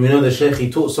 then we know the Shaykh, he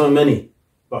taught so many.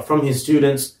 But from his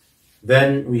students,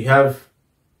 then we have,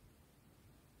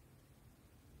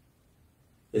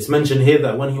 it's mentioned here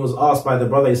that when he was asked by the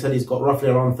brother, he said he's got roughly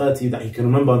around 30 that he can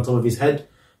remember on top of his head.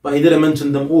 But he didn't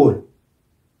mention them all.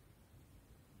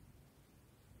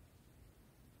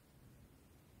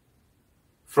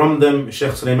 From them,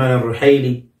 Shaykh Sulaiman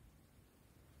al-Ruhaili.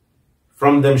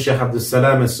 From them, Shaykh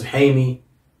Abdulsalam al-Suhaimi.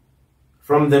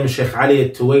 From them, Shaykh Ali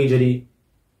al-Tuwajiri.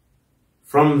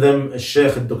 From them,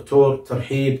 Shaykh al-Dr.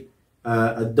 Tarheed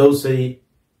al-Dawsari,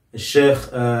 Shaykh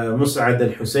Mus'ad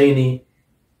al-Husayni.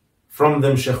 From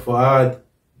them, Shaykh Fuad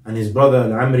and his brother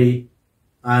al-Amri,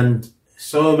 and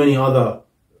so many other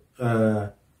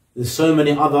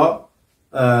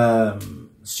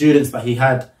students that he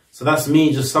had. So that's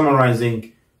me just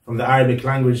summarizing from the Arabic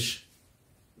language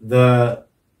the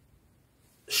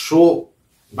short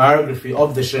biography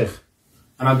of the Shaykh.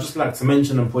 And I'd just like to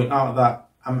mention and point out that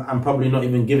I'm probably not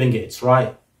even giving it its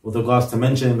right with regards to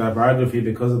mentioning that biography,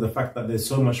 because of the fact that there's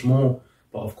so much more.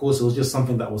 But of course, it was just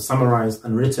something that was summarized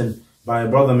and written by a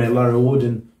brother. May Allah reward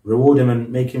him and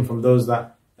make him from those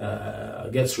that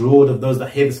gets reward of those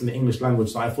that hear this in the English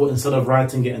language. So I thought, instead of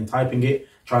writing it and typing it,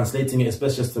 translating it, it's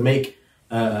best just to make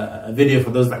a video for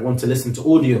those that want to listen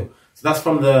to audio. So that's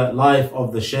from the life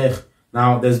of the Shaykh.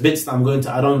 Now, there's bits that I'm going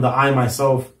to add on that I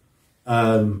myself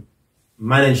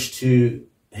managed to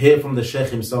hear from the Shaykh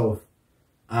himself.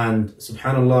 And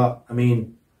subhanallah, I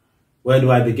mean, where do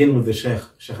I begin with the Shaykh?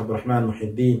 Shaykh Abdurrahman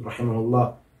Muhyideen,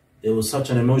 rahimahullah. It was such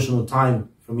an emotional time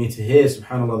for me to hear,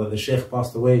 subhanallah, that the Shaykh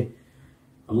passed away.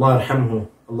 Allah arhamhu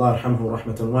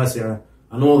rahmatan wasi'ah.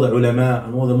 And all the ulama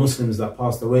and all the Muslims that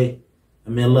passed away.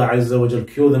 And may Allah Azza wa Jal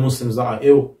cure the Muslims that are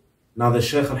ill. Now the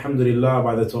Shaykh, alhamdulillah,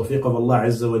 by the tawfiq of Allah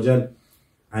Azza wa Jal,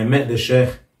 I met the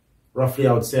Shaykh, roughly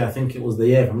I would say, I think it was the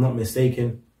year, if I'm not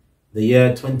mistaken, the year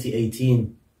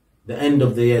 2018. The end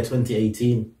of the year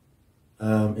 2018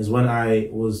 is when I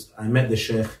met the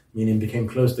Shaykh, meaning became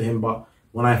close to him. But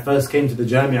when I first came to the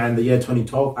Jamia in the year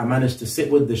 2012, I managed to sit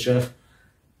with the Shaykh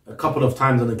a couple of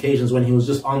times on occasions when he was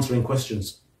just answering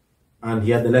questions. And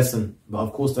he had the lesson. But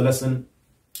of course the lesson,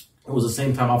 it was the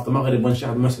same time after Maghrib when Shaykh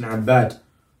Abdurrahman Abbad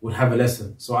would have a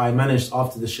lesson. So I managed,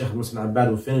 after the Shaykh Abdurrahman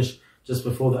Abbad would finish, just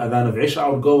before the adhan of Isha, I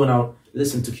would go and I would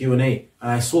listen to Q&A.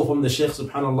 And I saw from the Shaykh,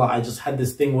 subhanAllah, I just had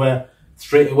this thing where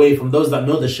straight away, from those that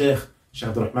know the Shaykh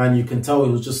Abdurrahman, you can tell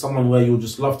he was just someone where you would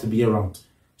just love to be around.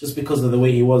 Just because of the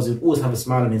way he was, he would always have a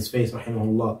smile on his face,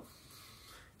 rahimahullah.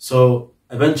 So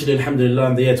eventually, alhamdulillah,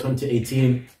 in the year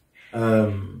 2018,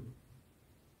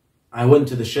 I went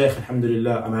to the Shaykh,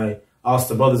 alhamdulillah, and I asked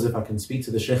the brothers if I can speak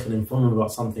to the Shaykh and inform him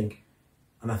about something.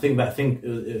 And I think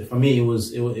for me, it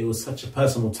was such a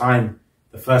personal time.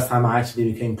 The first time I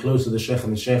actually became close to the Shaykh,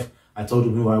 and the Shaykh, I told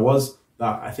him who I was,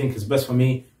 that I think it's best for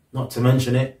me not to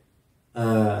mention it,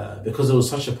 because it was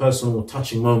such a personal,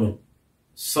 touching moment.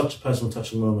 Such a personal,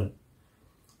 touching moment.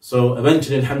 So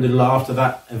eventually, alhamdulillah, after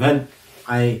that event,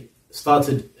 I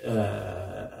started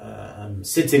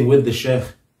sitting with the Shaykh,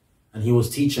 and he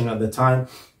was teaching at the time.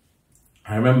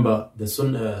 I remember the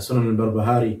Sunan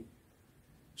al-Barbahari,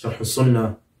 Sharh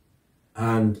al-Sunnah,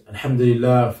 and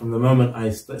alhamdulillah, from the moment I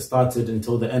started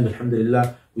until the end,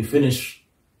 alhamdulillah, we finished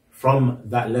from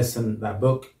that lesson, that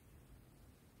book.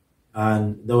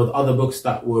 And there were other books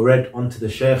that were read onto the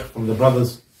Shaykh from the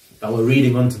brothers that were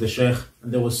reading onto the Shaykh.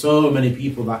 And there were so many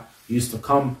people that used to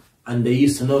come and they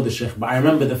used to know the Shaykh. But I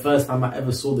remember the first time I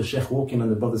ever saw the Shaykh walking, and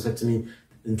the brother said to me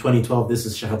in 2012, this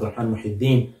is Shaykh Abdurrahman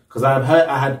Muhyideen. Because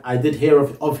I did hear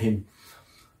of him.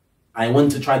 I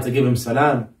went to try to give him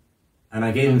salam, and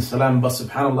I gave him salam, but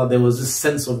subhanAllah, there was this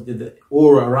sense of the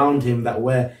aura around him that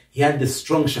where he had this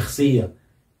strong shakhsiyah.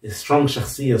 his strong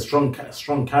shakhsiyah,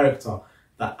 strong character,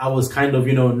 that I was kind of,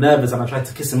 nervous, and I tried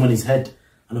to kiss him on his head.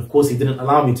 And of course, he didn't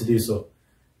allow me to do so.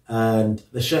 And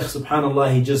the Shaykh,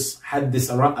 subhanAllah, he just had this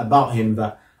about him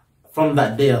that from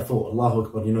that day I thought, Allahu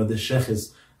Akbar, this Shaykh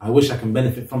I wish I can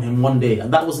benefit from him one day.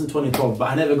 And that was in 2012, but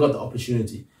I never got the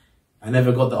opportunity. I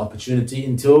never got the opportunity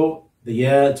until the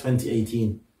year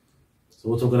 2018. So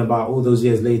we're talking about all those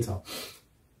years later.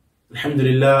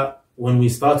 Alhamdulillah, when we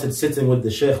started sitting with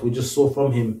the Shaykh, we just saw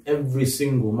from him every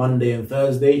single Monday and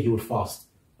Thursday, he would fast.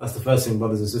 That's the first thing,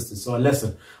 brothers and sisters. So a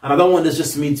lesson. And I don't want this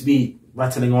just me to be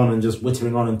rattling on and just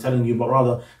wittering on and telling you, but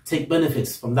rather take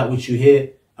benefits from that which you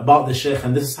hear about the Shaykh.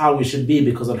 And this is how we should be,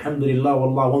 because alhamdulillah,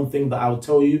 wallah, one thing that I would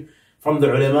tell you from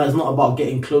the ulama is not about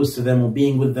getting close to them or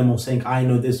being with them or saying, I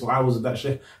know this or I was with that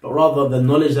Shaykh, but rather the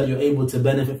knowledge that you're able to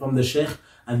benefit from the Shaykh,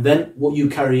 and then what you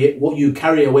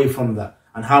carry away from that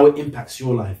and how it impacts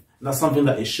your life. And that's something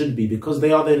that it should be, because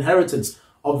they are the inheritance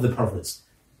of the Prophets.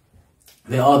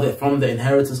 They are from the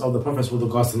inheritance of the Prophets with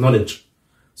regards to knowledge.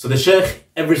 So the Shaykh,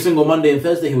 every single Monday and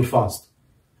Thursday, he would fast.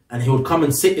 And he would come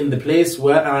and sit in the place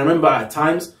where, and I remember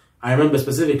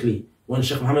specifically, when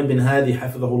Shaykh Muhammad bin Hadi,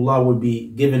 hafidhahullah, would be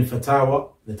given fatwa,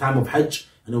 the time of Hajj,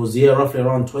 and it was the year roughly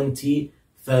around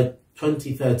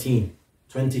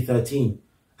 2013.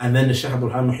 And then the Shaykh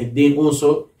Abdurrahman Muhyideen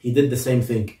also, he did the same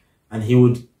thing. And he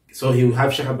would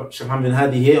have Shaykh Muhammad bin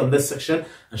Hadi here on this section,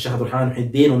 and Shaykh Abdurrahman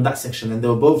Muhyideen on that section, and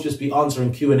they'll both just be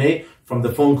answering Q&A from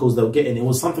the phone calls they'll get in. It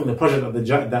was something, the project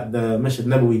that the Masjid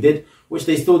Nabawi did, which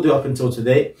they still do up until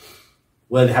today,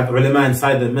 where they have ulama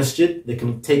inside the masjid, they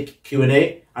can take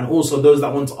Q&A, and also those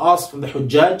that want to ask from the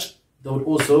Hujjaj, they would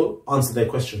also answer their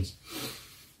questions.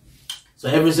 So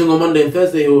every single Monday and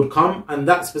Thursday he would come, and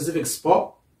that specific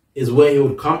spot is where he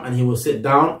would come, and he would sit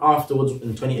down afterwards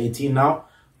in 2018 now,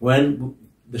 when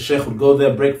the Shaykh would go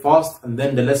there, break fast, and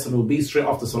then the lesson would be straight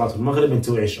after Salatul Maghrib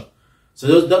until Isha.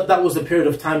 So that was a period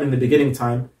of time in the beginning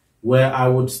time where I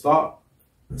would start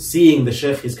seeing the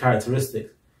Shaykh, his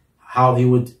characteristics, how he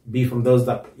would be from those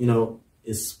that,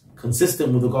 is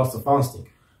consistent with regards to fasting,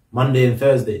 Monday and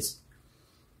Thursdays.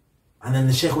 And then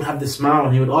the Shaykh would have this smile,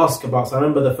 and he would ask about, so I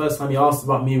remember the first time he asked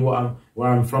about me, where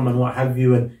I'm from and what have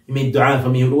you, and he made dua for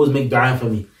me. He would always make dua for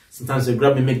me. Sometimes he'd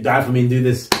grab me, make dua for me and do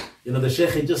this. The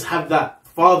Shaykh, he'd just have that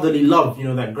fatherly love,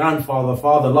 that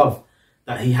father love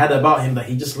that he had about him, that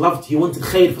he just loved. He wanted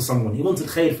khair for someone. He wanted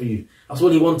khair for you. That's all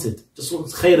he wanted. Just want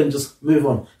khair and just move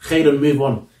on. Khair and move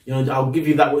on. I'll give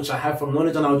you that which I have from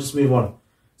knowledge, and I'll just move on.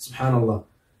 Subhanallah.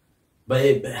 But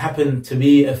it happened to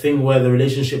be a thing where the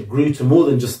relationship grew to more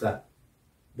than just that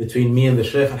between me and the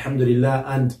Shaykh, alhamdulillah.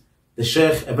 And the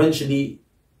Shaykh, eventually,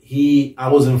 I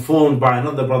was informed by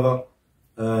another brother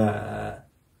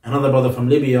from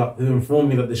Libya, who informed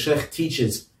me that the Shaykh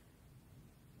teaches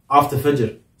after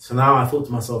Fajr. So now I thought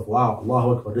to myself, wow,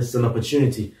 Allahu Akbar, this is an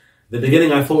opportunity. The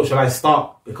beginning I thought, shall I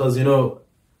start? Because,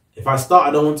 if I start,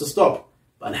 I don't want to stop.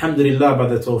 But alhamdulillah, by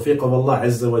the tawfiq of Allah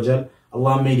Azza wa Jal,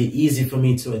 Allah made it easy for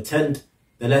me to attend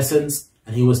the lessons.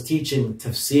 And he was teaching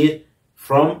tafsir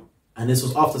and this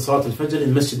was after Salat al-Fajr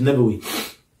in Masjid Nabawi,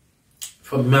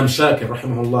 from Imam Shakir,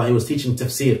 rahimahullah. He was teaching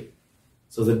tafsir.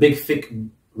 So the big, thick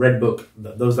red book,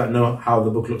 those that know how the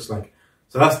book looks like.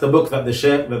 So that's the book that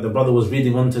the brother was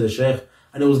reading on to the Shaykh.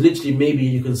 And it was literally, maybe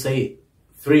you can say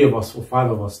 3 of us or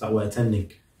 5 of us that were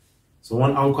attending. So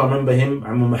one uncle, I remember him,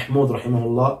 Amma Mahmoud,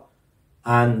 rahimahullah.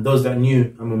 And those that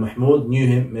knew Amma Mahmoud knew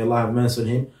him, may Allah have mercy on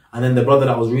him. And then the brother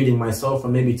that was reading, myself,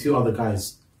 and maybe 2 other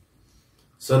guys.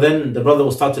 So then the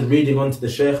brother started reading on to the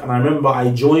Shaykh. And I remember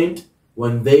I joined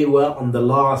when they were on the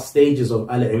last stages of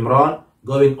Al-Imran,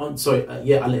 going on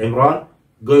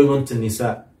to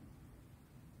Nisa.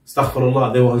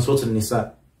 Astaghfirullah, they were on Surah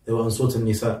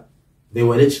Nisa. They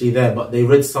were literally there, but they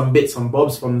read some bits and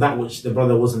bobs from that which the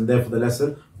brother wasn't there for the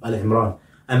lesson, Al-Imran.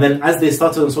 And then as they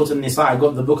started on Surah Nisa, I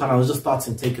got the book and I was just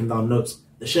taking down notes.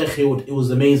 The Shaykh, it was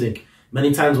amazing.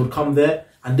 Many times would come there,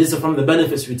 and this is from the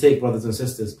benefits we take, brothers and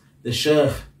sisters. The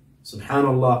Shaykh,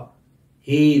 subhanallah,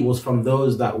 he was from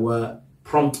those that were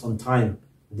prompt on time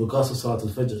with regards to Salat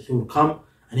al-Fajr. He would come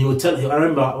and he would tell, I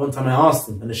remember one time I asked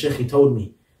him, and the Shaykh, he told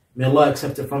me, may Allah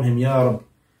accept it from him, Ya Rab,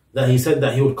 that he said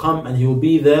that he would come and he would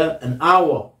be there an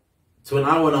hour to an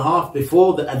hour and a half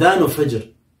before the adhan of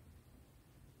Fajr.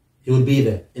 He would be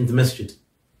there in the masjid,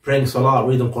 praying salah,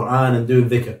 reading Quran and doing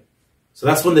dhikr. So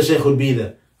that's when the Shaykh would be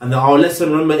there. And our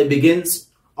lesson, remember, it begins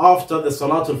after the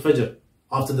Salatul Fajr.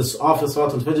 After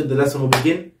Salatul Fajr, the lesson will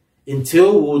begin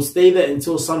until, we would stay there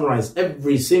until sunrise,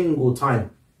 every single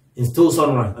time, until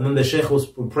sunrise. And then the Shaykh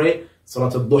would pray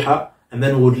Salatul Duha, and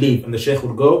then we would leave, and the Shaykh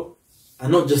would go.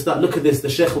 And not just that, look at this, the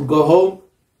Shaykh would go home,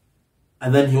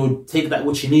 and then he would take that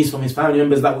which he needs from his family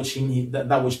members, that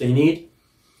which they need,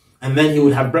 and then he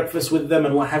would have breakfast with them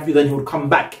and what have you. Then he would come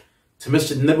back to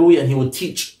Masjid Nabawi and he would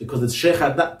teach, because the Shaykh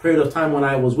at that period of time when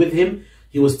I was with him,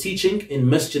 he was teaching in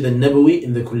Masjid al-Nabawi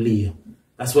in the Kulliyah.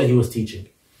 That's where he was teaching.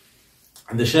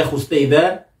 And the Shaykh would stay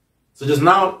there. So just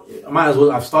now, I might as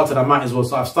well.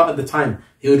 So I've started the time.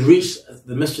 He would reach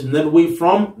the Masjid Nabawi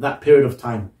from that period of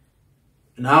time.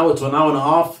 An hour to an hour and a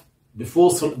half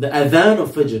before the adhan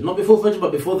of Fajr. Not before Fajr,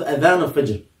 but before the adhan of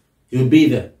Fajr. He would be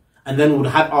there. And then we would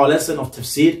have our lesson of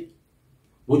tafsir,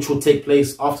 which would take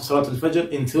place after Salat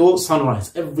al-Fajr until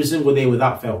sunrise, every single day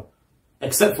without fail.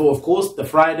 Except for, of course, the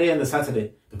Friday and the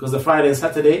Saturday. Because the Friday and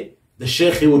Saturday, the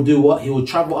Shaykh, he would do what? He would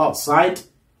travel outside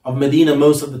of Medina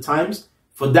most of the times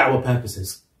for da'wah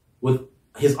purposes. With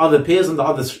his other peers and the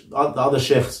other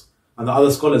Shaykhs and the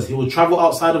other scholars. He would travel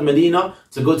outside of Medina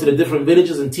to go to the different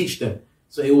villages and teach them.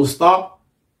 So he will start,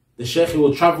 the Shaykh, he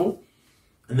will travel,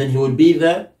 and then he would be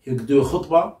there, he would do a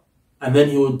khutbah, and then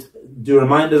he would do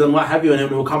reminders and what have you, and then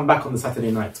he will come back on the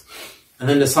Saturday night. And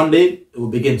then the Sunday, it will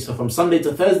begin. So from Sunday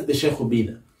to Thursday, the Shaykh will be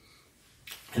there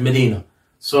in Medina.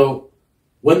 So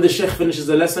when the Shaykh finishes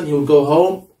the lesson, he will go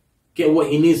home, get what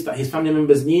he needs that his family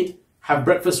members need, have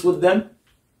breakfast with them,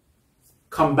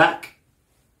 come back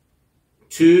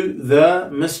to the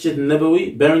Masjid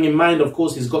Nabawi, bearing in mind, of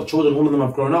course, he's got children, all of them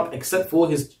have grown up, except for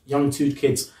his young two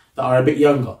kids that are a bit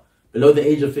younger, below the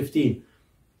age of 15.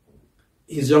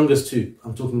 His youngest two,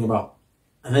 I'm talking about.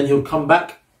 And then he would come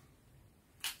back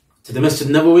to the Masjid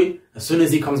Nabawi. As soon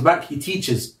as he comes back, he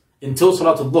teaches until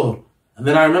Salat al-Dhuhr. And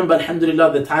then I remember,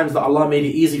 alhamdulillah, the times that Allah made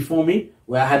it easy for me,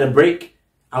 where I had a break,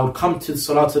 I would come to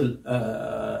Salat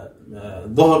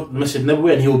al-Dhuhr, Masjid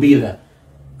Nabawi, and he will be there.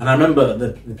 And I remember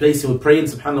the place he would pray in,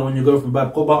 subhanAllah, when you go from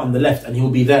Bab Quba on the left, and he will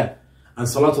be there. And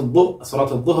Salat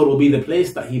al-Dhuhr will be the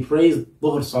place that he prays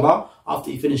Dhuhr Salah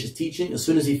after he finishes teaching. As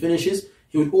soon as he finishes,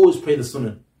 he would always pray the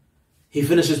Sunnah. He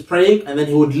finishes praying, and then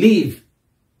he would leave.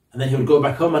 And then he would go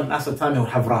back home, and that's the time he would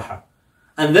have raha.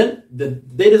 And then the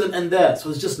day doesn't end there. So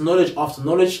it's just knowledge after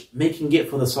knowledge, making it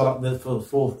for the Salah,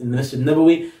 for in the Masjid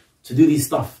Nabawi, to do these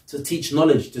stuff, to teach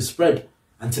knowledge, to spread,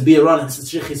 and to be around. And the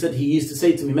Shaykh, he said, he used to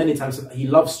say to me many times that he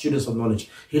loves students of knowledge.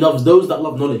 He loves those that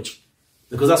love knowledge.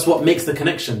 Because that's what makes the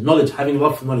connection, knowledge, having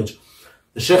love for knowledge.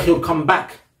 The Shaykh, he would come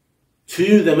back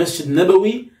to the Masjid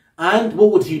Nabawi, and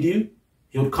what would he do?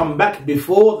 He would come back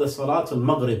before the Salat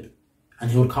al-Maghrib, and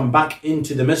he would come back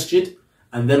into the masjid.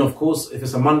 And then, of course, if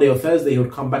it's a Monday or Thursday, he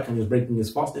would come back and he was breaking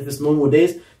his fast. If it's normal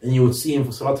days, then you would see him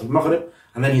for Salat al-Maghrib.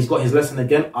 And then he's got his lesson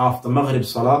again after Maghrib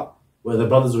Salah, where the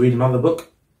brothers read another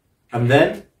book. And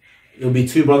then there'll be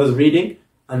two brothers reading.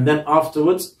 And then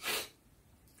afterwards,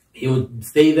 he would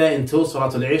stay there until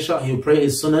Salat al-Isha. He would pray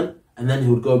his Sunan, and then he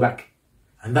would go back.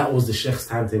 And that was the Shaykh's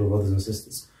timetable, brothers and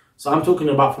sisters. So I'm talking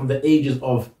about from the ages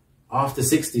of after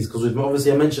 60s, because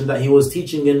obviously I mentioned that he was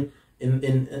teaching in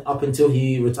up until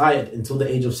he retired, until the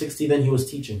age of 60, then he was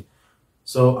teaching.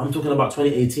 So I'm talking about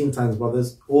 2018 times,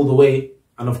 brothers, all the way.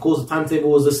 And of course the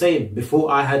timetable was the same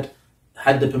before I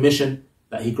had the permission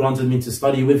that he granted me to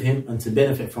study with him and to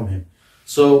benefit from him.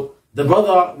 So the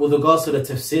brother, with regards to the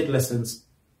tafsir lessons,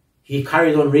 he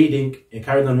carried on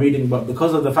reading, but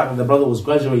because of the fact that the brother was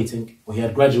graduating, or he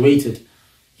had graduated,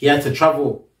 he had to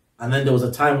travel. And then there was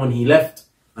a time when he left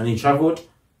and he traveled.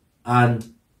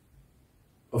 And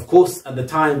of course, at the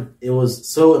time, it was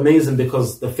so amazing,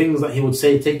 because the things that he would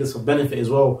say, take this for benefit as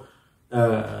well,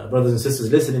 brothers and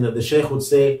sisters listening, that the Shaykh would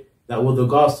say that with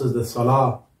regards to the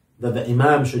Salah, that the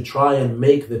Imam should try and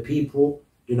make the people,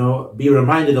 be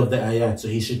reminded of the ayat. So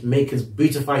he should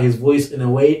beautify his voice in a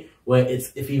way where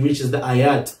if he reaches the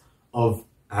ayat of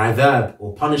adhab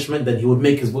or punishment, then he would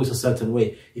make his voice a certain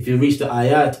way. If he reached the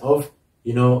ayat of,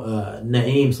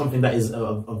 na'im, something that is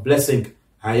of blessing,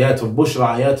 ayat of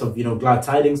bushra, ayat of, glad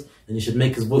tidings, then he should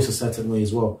make his voice a certain way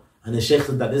as well. And the Shaykh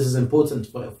said that this is important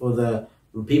for the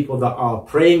people that are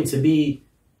praying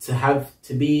to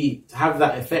have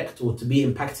that effect, or to be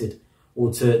impacted,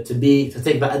 or to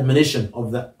take that admonition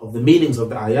of the meanings of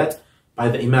the ayat by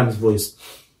the Imam's voice.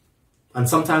 And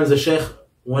sometimes the Shaykh,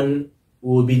 when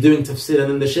we would be doing tafsir,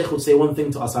 and then the Shaykh would say one thing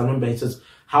to us. I remember he says,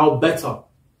 how better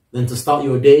than to start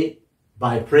your day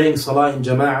by praying salah in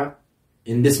jama'ah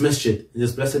in this masjid, in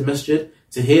this blessed masjid,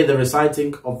 to hear the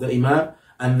reciting of the Imam,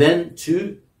 and then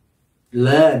to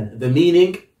learn the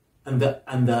meaning and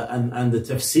the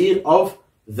tafsir of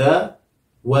the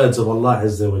words of Allah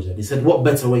Azza wa Jal. He said, what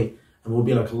better way? And we'll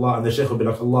be like Allah, and the Shaykh will be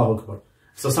like Allahu Akbar.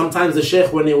 So sometimes the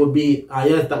Shaykh, when it would be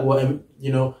ayat that were,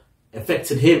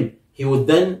 affected him, he would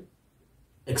then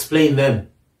explain them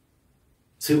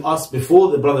to us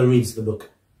before the brother reads the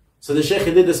book. So the Shaykh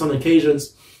did this on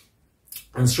occasions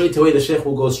And straight away the Shaykh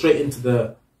will go straight into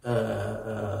the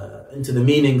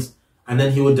meanings, and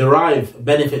then he would derive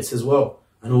benefits as well,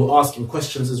 and we'll ask him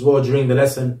questions as well during the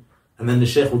lesson, and then the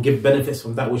Shaykh will give benefits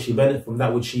from that which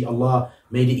Allah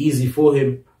made it easy for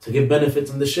him to give benefits.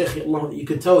 And the Shaykh, Allah, you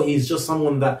could tell he's just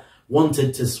someone that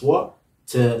wanted to spread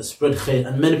khair,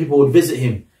 and many people would visit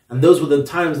him. And those were the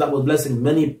times that were blessing.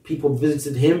 Many people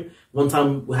visited him. One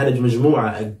time we had a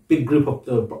majmu'ah, a big group of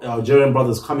the Algerian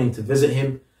brothers coming to visit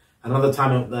him. Another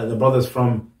time the brothers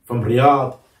from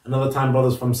Riyadh. Another time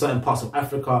brothers from certain parts of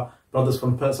Africa. Brothers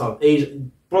from South Asia.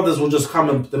 Brothers will just come,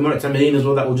 and the Mu'tamideen as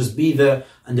well, that will just be there,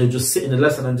 and they'll just sit in the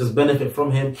lesson and just benefit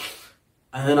from him.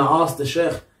 And then I asked the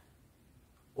Shaykh,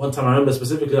 one time I remember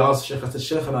specifically, I asked the Shaykh, I said,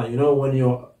 Shaykh, when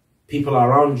your people are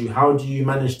around you, how do you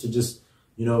manage to just,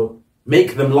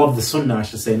 make them love the Sunnah, I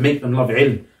should say, make them love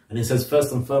ilm? And he says,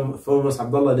 first and foremost,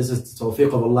 Abdullah, this is the tawfiq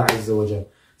of Allah Azza wa Jal.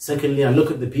 Secondly, I look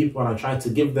at the people and I try to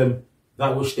give them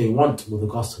that which they want with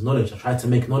regards to knowledge. I try to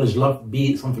make knowledge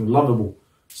be something lovable.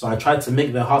 So I try to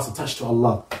make their hearts attached to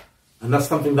Allah. And that's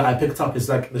something that I picked up. It's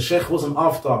like the Shaykh wasn't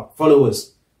after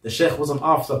followers. The Shaykh wasn't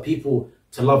after people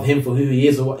to love him for who he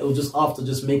is, or what. It was just after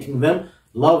just making them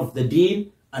love the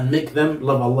deen and make them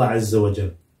love Allah Azza wa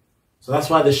Jal. So that's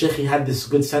why the Shaykh, he had this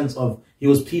good sense of, he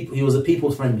was a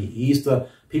people friendly.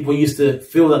 People used to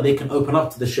feel that they can open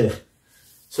up to the Shaykh.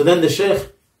 So then the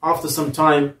Shaykh, after some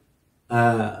time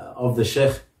of the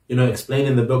Shaykh,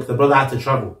 explaining the book, the brother had to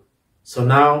travel. So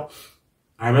now,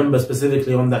 I remember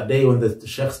specifically on that day when the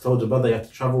Shaykh told the brother he had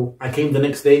to travel, I came the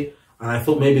next day and I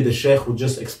thought maybe the Shaykh would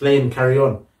just explain and carry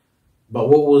on. But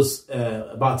what was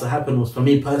about to happen was, for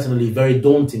me personally, very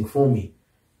daunting for me.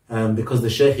 Because the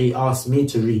Shaykh, he asked me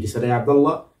to read. He said, "Hey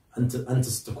Abdullah, أنت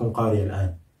ستكون قارئ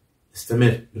الآن.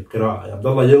 استمر بالقراءة.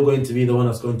 Abdullah, you're going to be the one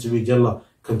that's going to read. Yalla,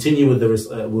 continue with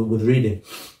reading."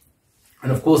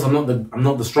 And of course, I'm not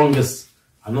the strongest.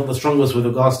 I'm not the strongest with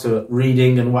regards to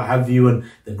reading and what have you, and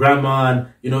the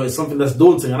grammar, and it's something that's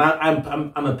daunting. And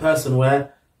I'm a person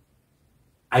where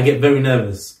I get very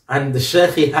nervous. And the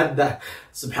Shaykh, he had that,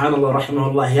 subhanallah,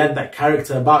 rahimahullah, he had that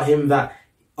character about him that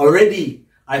already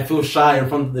I feel shy in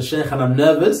front of the Shaykh and I'm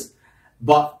nervous.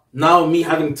 But now me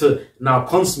having to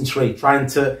concentrate, trying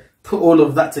to put all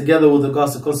of that together with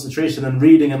regards to concentration and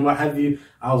reading and what have you,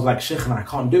 I was like, Shaykh, I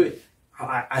can't do it.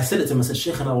 I said it to him, I said,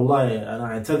 Shaykh, wallahi,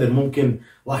 I tell them, mumkin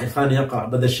واحد ثاني يقرأ.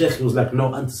 But the Shaykh, he was like,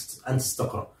 no, أنت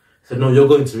تقرأ. He said, no, you're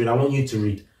going to read, I want you to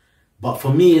read. But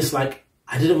for me, it's like,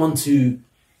 I didn't want to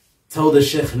tell the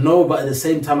Shaykh no, but at the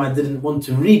same time, I didn't want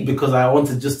to read because I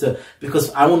wanted just to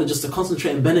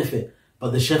concentrate and benefit. But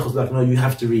the Shaykh was like, no, you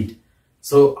have to read.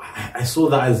 So I saw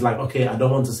that as like, okay, I don't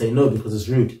want to say no because it's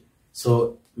rude.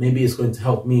 So maybe it's going to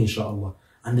help me, inshallah.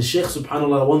 And the Shaykh,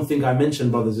 subhanallah, one thing I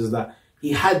mentioned, brothers, is that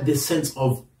he had this sense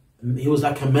of, he was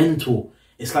like a mentor.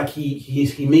 It's like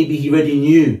he maybe already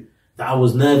knew that I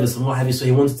was nervous and what have you, so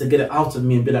he wanted to get it out of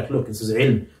me and be like, look, this is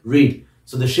ilm, read.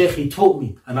 So the Shaykh, he taught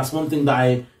me, and that's one thing that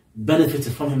I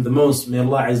benefited from him the most. May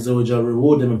Allah Azza wa Jalla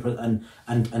reward him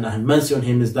and have mercy on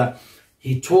him, is that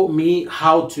he taught me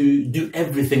how to do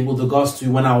everything with regards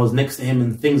to when I was next to him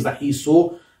and things that he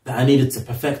saw that I needed to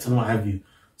perfect and what have you.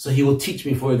 So he will teach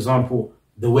me, for example,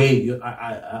 the way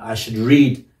I should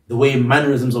read, the way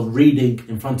mannerisms of reading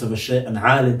in front of an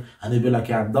alim, and he'll be like,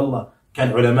 Ya Abdullah,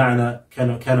 كان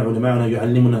علماءنا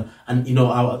يعلمنا, and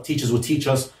our teachers will teach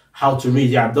us how to read.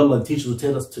 Ya Abdullah, the teachers will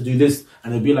tell us to do this,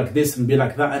 and it'll be like this and be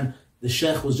like that. And the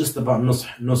Shaykh was just about nush,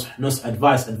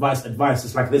 advice.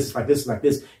 It's like this, it's like this, it's like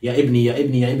this. Ya ibni, ya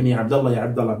ibni, ya ibni, ya Abdullah, ya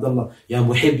Abdullah, Abdullah, ya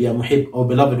muhib, oh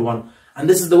beloved one. And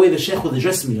this is the way the Shaykh would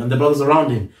address me and the brothers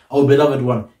around him. Oh beloved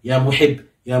one, ya muhib,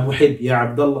 ya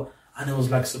Abdullah. And it was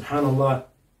like, subhanallah,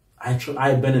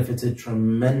 I benefited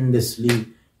tremendously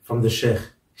from the Shaykh.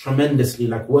 Tremendously,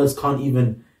 like words can't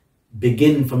even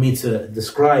begin for me to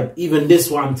describe. Even this,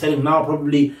 what I'm telling now,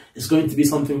 probably is going to be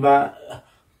something that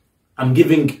I'm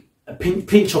giving a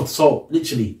pinch of salt,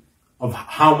 literally, of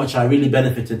how much I really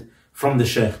benefited from the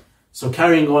Shaykh. So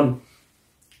carrying on,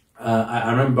 I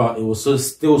remember it was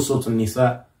still Surah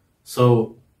An-Nisa,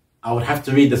 so I would have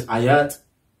to read this ayat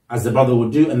as the brother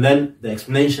would do, and then the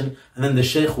explanation, and then the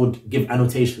Shaykh would give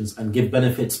annotations and give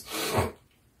benefits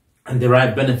and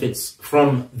derive benefits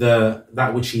from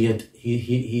that which he had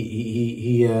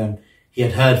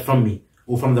heard from me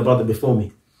or from the brother before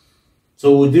me.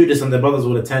 So we'll do this and the brothers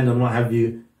will attend and what have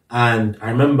you. And I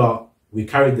remember we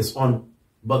carried this on,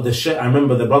 but the Shaykh, I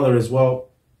remember the brother as well,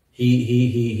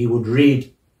 he would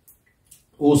read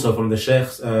also from the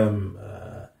Shaykh's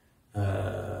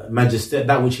Magister,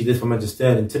 that which he did for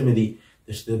Magister in Tirmidhi.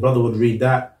 The brother would read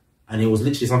that, and it was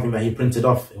literally something that he printed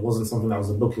off. It wasn't something that was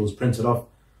a book, it was printed off.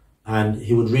 and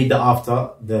he would read that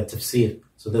after the tafsir.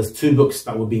 So there's 2 books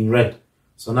that were being read.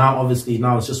 So now, obviously,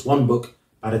 now it's just 1 book.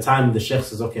 By the time the Shaykh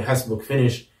says, okay, hasbuk,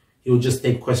 finish, he would just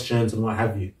take questions and what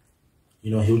have you.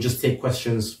 You know, he would just take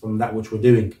questions from that which we're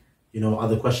doing. You know,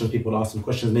 other questions, people ask him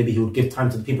questions. Maybe he would give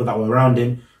time to the people that were around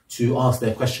him to ask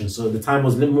their questions. So the time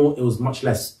was a little more, it was much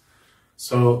less.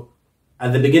 So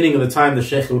at the beginning of the time, the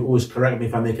Shaykh would always correct me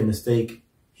if I make a mistake.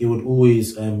 He would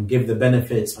always give the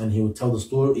benefits, and he would tell the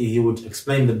story. He would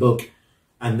explain the book.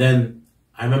 And then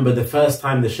I remember the first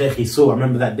time the Shaykh he saw, I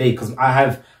remember that day, because I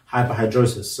have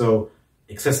hyperhidrosis, so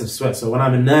excessive sweat. So when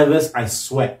I'm nervous, I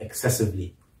sweat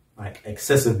excessively, like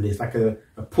excessively. It's like a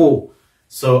pool.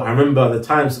 So I remember the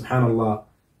time,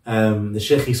 subhanAllah, the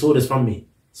Shaykh, he saw this from me.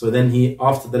 So then he,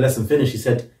 after the lesson finished, he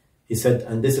said,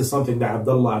 and this is something that,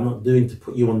 Abdullah, I'm not doing to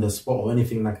put you on the spot or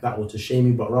anything like that or to shame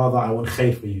you, but rather I want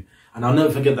khair for you. And I'll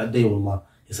never forget that day, wallah.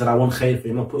 He said, I want khair for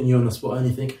you. I'm not putting you on the spot or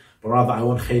anything, but rather I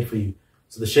want khair for you.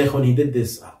 So the Shaykh, when he did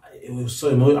this, it was so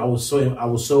emotional. I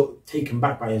was so taken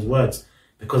back by his words,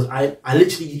 because I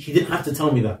literally, he didn't have to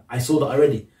tell me that. I saw that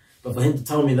already. But for him to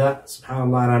tell me that,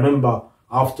 subhanAllah, and I remember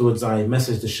afterwards I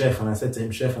messaged the Shaykh and I said to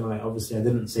him, Shaykh, and I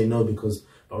didn't say no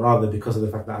but rather because of the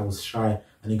fact that I was shy.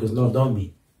 And he goes, no, don't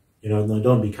be. You know, no,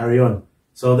 don't be, carry on.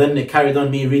 So then it carried on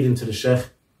me reading to the Shaykh,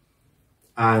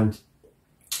 and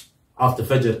after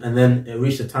Fajr, and then it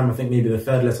reached the time, I think maybe the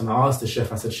 3rd lesson, I asked the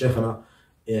Shaykh, I said, Shaykh,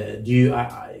 do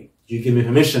you give me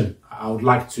permission? I would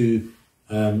like to, you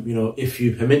know, if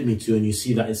you permit me to, and you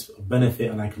see that it's a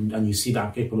benefit, and you see that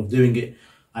I'm capable of doing it,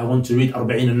 I want to read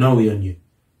Arba'een al-Nawawi on you.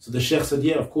 So the Shaykh said,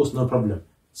 yeah, of course, no problem.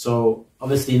 So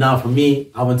obviously now for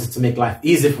me, I wanted to make life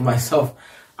easier for myself.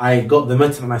 I got the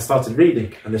matan and I started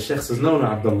reading. And the Shaykh says, no,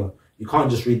 Abdullah, you can't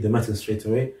just read the matan straight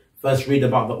away. First read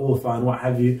about the author and what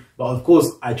have you. But of course,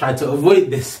 I tried to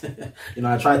avoid this. You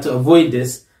know, I tried to avoid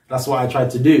this. That's what I tried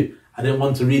to do. I didn't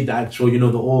want to read the actual, you know,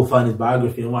 the author and his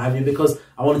biography and what have you, because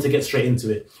I wanted to get straight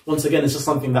into it. Once again, it's just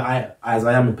something that as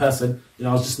I am a person, you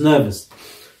know, I was just nervous.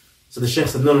 So the Shaykh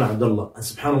said, no, Abdullah. And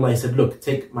subhanAllah, he said, look,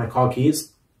 take my car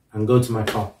keys and go to my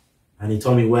car. And he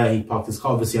told me where he parked his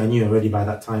car. Obviously, I knew already by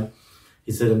that time.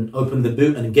 He said, and open the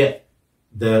boot and get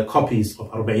the copies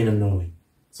of Arba'een al-Nawawi.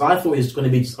 So I thought it was going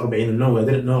to be just Arba'een al-Nawawi. I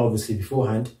didn't know, obviously,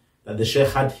 beforehand that the Shaykh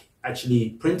had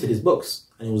actually printed his books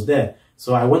and it was there.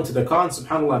 So I went to the car and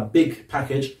subhanAllah, a big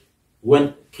package,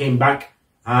 came back,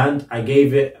 and I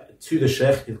gave it to the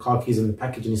Shaykh, his car keys in the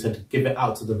package, and he said, give it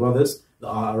out to the brothers that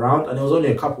are around. And it was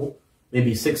only a couple,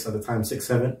 maybe 6 at the time, 6,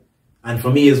 7. And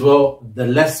for me as well, the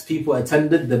less people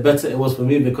attended, the better it was for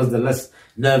me, because the less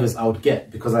nervous I would get,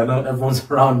 because I know everyone's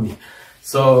around me.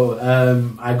 So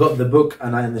I got the book,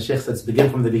 and the Shaykh said to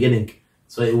begin from the beginning.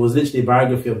 So it was literally a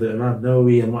biography of the Imam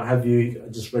Nawawi and what have you. I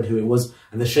just read who it was.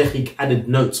 And the Shaykh, he added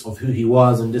notes of who he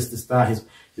was and this, that,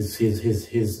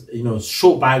 his you know,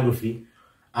 short biography.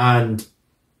 And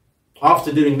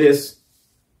after doing this,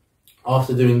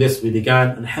 we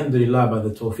began, alhamdulilah, by the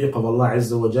tawfiq of Allah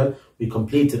Azza wa Jal, we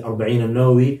completed Arba'een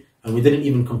al-Nawawi, and we didn't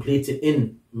even complete it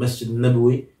in Masjid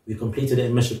al-Nabawi, we completed it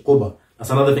in Masjid Quba. That's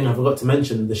another thing I forgot to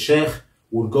mention. The Shaykh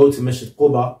would go to Masjid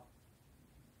Quba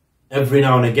every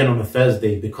now and again on a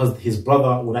Thursday, because his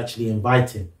brother would actually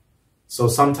invite him. So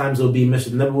sometimes it'll be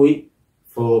Masjid al-Nabawi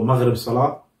for Maghrib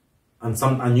Salah,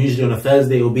 and usually on a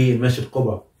Thursday it'll be in Masjid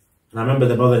Quba. And I remember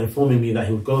the brother informing me that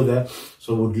he would go there,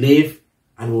 so we would leave,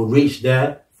 and we'll reach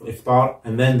there for iftar.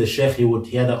 And then the Shaykh,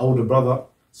 he had an older brother,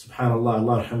 subhanAllah,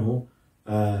 Allah yarhamhu,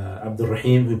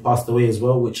 Abdurrahim, who passed away as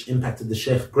well, which impacted the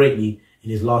Shaykh greatly in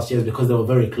his last years, because they were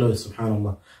very close,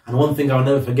 subhanAllah. And one thing I'll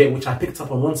never forget, which I picked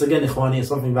up on once again, Ikhwani, is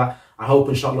something that I hope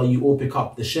inshallah you all pick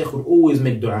up. The Shaykh would always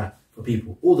make dua for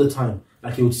people, all the time.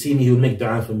 Like he would see me, he would make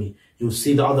dua for me. He would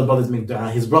see the other brothers make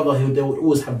dua. His brother, they would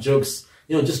always have jokes,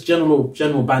 you know, just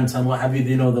general banter and what have you,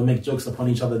 you know, they'll make jokes upon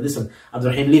each other. Listen,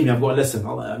 Abdurrahim, leave me, I've got a lesson.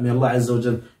 May Allah Azza wa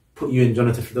Jal put you in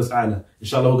Jannah Firdaus A'la.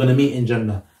 Inshallah, we're going to meet in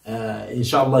Jannah.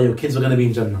 Inshallah, your kids are going to be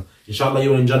in Jannah. Inshallah,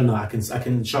 you're in Jannah. I can,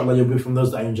 inshallah, you'll be from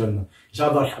those that are in Jannah.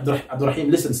 Inshallah,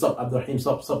 Abdurrahim, listen, stop, Abdurrahim,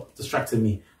 stop distracting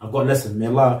me. I've got a lesson. May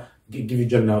Allah give you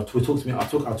Jannah. Talk to me, I'll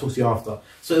talk to you after.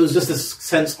 So it was just this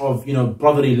sense of, you know,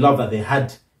 brotherly love that they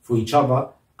had for each other,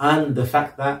 and the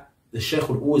fact that the Shaykh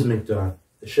would always make dua.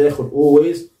 The Shaykh would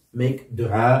always make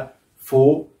dua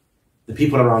for the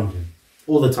people around him,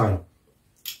 all the time.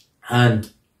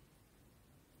 And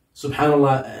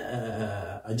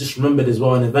subhanAllah, I just remembered as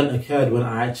well, an event occurred when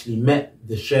I actually met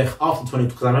the Shaykh after 20,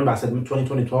 because I remember I said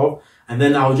 2012, and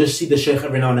then I would just see the Shaykh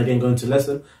every now and again going to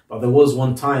lesson. But there was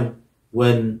one time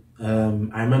when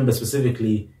I remember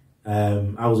specifically,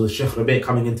 I was with Shaykh Rabi'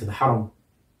 coming into the Haram,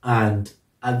 and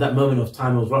at that moment of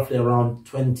time, it was roughly around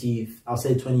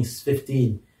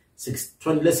 2015,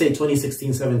 let's say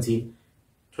 2016, 17,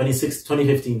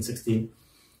 2015, 16,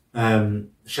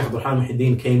 Shaykh Abdurrahman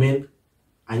Muhyideen came in.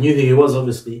 I knew who he was,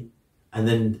 obviously. And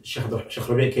then Shaykh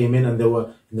Rabi' came in, and they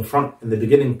were in the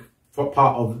beginning part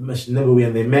of Masjid Nabawi,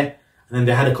 and they met. And then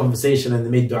they had a conversation, and they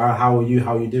made dua, how are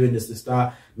you doing, this,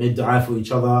 that, made dua for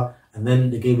each other. And then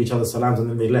they gave each other salams, and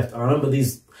then they left. I remember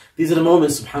these are the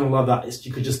moments, subhanAllah, that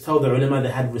you could just tell the ulama, they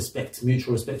had respect,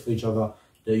 mutual respect for each other.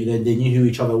 They knew who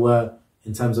each other were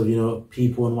in terms of,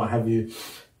 people and what have you.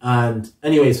 And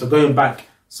anyway, so going back,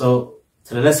 to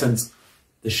the lessons,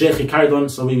 the Shaykh, he carried on.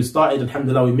 So we started,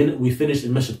 alhamdulillah, we finished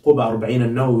in Masjid Quba, Arba'in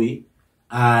al-Nawawi.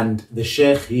 And the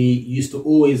Shaykh, he used to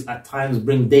always at times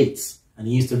bring dates. And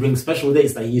he used to bring special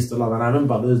dates that he used to love. And I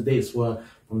remember those dates were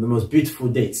from the most beautiful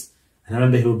dates. And I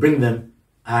remember he would bring them,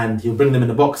 and he would bring them in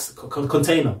a box,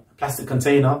 container, a plastic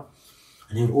container.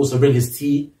 And he would also bring his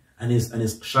tea and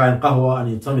his shai and qahwa, and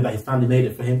he would tell me that his family made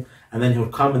it for him. And then he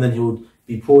would come, and then he would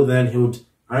be poured. Then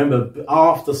I remember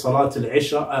after Salat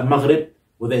al-Isha, Maghrib,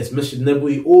 whether it's Masjid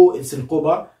Nabawi or it's in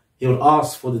Quba, he would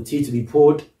ask for the tea to be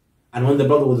poured. And when the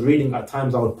brother was reading, at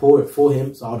times I would pour it for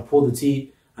him. So I would pour the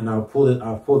tea, and I would pour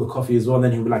the coffee as well. And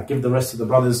then he would give the rest of the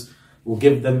brothers. We'll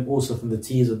give them also from the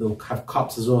teas, that they'll have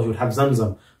cups as well. He would have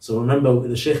zamzam. So remember,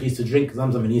 the Shaykh used to drink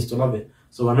zamzam, and he used to love it.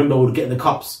 So I remember we would get the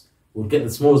cups. We would get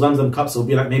the small zamzam cups. It would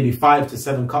be maybe 5 to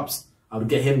 7 cups. I would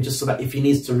get him just so that if he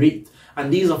needs to read.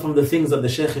 And these are from the things that the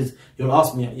Shaykh he would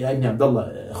ask me, Ya Ibn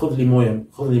Abdullah, khudh li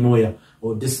moya,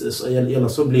 or this, yalla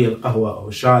subli al-qahwa,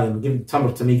 or shai, and give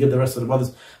tamr to me, give the rest of the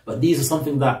brothers. But these are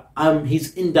something that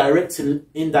he's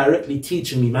indirectly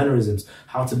teaching me mannerisms,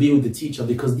 how to be with the teacher,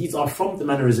 because these are from the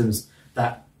mannerisms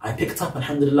that I picked up,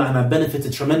 alhamdulillah, and I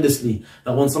benefited tremendously.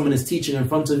 That when someone is teaching in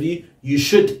front of you, you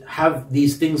should have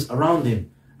these things around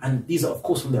him. And these are, of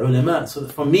course, from the ulama. So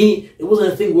for me, it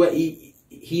wasn't a thing where he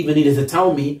even needed to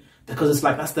tell me, because it's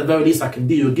that's the very least I can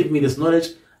do. You give me this knowledge,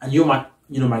 and you're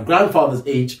my grandfather's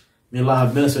age. May Allah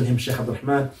have mercy on him, Shaykh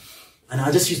Abdurrahman. And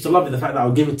I just used to love it, the fact that I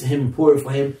would give it to him and pour it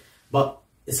for him. But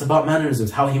it's about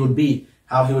mannerisms, how he would be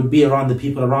around the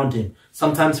people around him.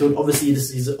 Sometimes he would, obviously,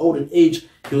 he's an old age,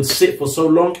 he would sit for so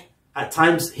long, at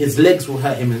times his legs will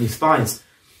hurt him and his thighs.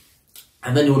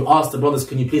 And then he would ask the brothers,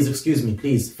 can you please excuse me,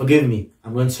 please forgive me,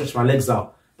 I'm going to stretch my legs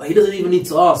out. But he doesn't even need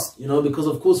to ask, because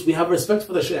of course we have respect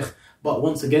for the Shaykh. But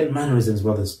once again, mannerisms,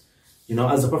 brothers.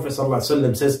 As the Prophet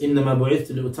ﷺ says, إِنَّمَا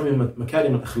بُعِثْتُ لِأُتَمِّمَ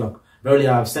مَكَارِمَ الْأَخْلَاقِ. Verily,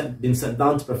 I have been sent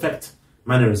down to perfect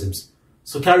mannerisms.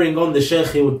 So carrying on, the Shaykh,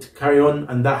 he would carry on,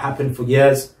 and that happened for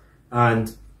years.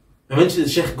 And eventually the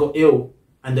Shaykh got ill,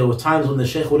 and there were times when the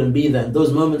Shaykh wouldn't be there. And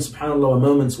those moments, subhanAllah, were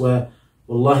moments where,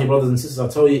 wallahi, brothers and sisters, I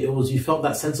tell you, you felt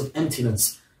that sense of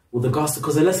emptiness with regards to,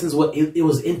 because the lessons were, it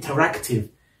was interactive.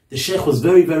 The Shaykh was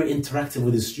very, very interactive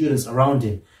with his students around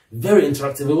him. Very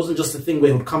interactive. It wasn't just a thing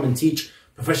where he would come and teach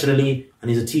professionally, and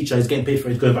he's a teacher, he's getting paid for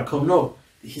it, he's going back home. No,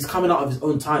 he's coming out of his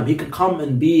own time. He could come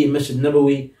and be in Masjid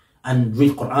Nabawi and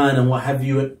read Quran and what have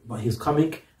you, but he's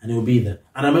coming and he'll be there.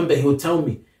 And I remember he would tell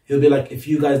me, he'll be like, if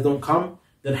you guys don't come,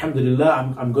 then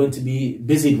alhamdulillah, I'm going to be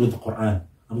busied with the Quran.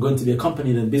 I'm going to be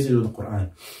accompanied and busy with the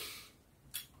Quran.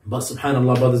 But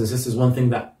subhanAllah, brothers and sisters, one thing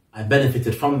that I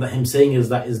benefited from him saying is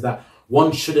that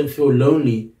one shouldn't feel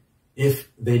lonely if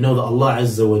they know that Allah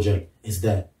Azza wa Jal is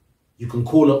there. You can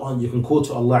call it on, you can call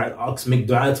to Allah, ask, make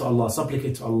dua to Allah,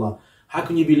 supplicate to Allah. How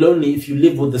can you be lonely if you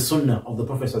live with the sunnah of the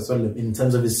Prophet ﷺ in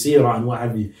terms of his seerah and what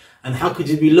have you? And how could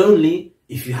you be lonely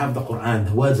if you have the Quran,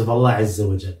 the words of Allah Azza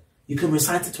wa Jal? You can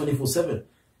recite it 24/7.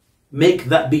 Make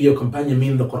that be your companion,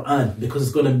 meaning the Quran, because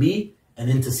it's going to be an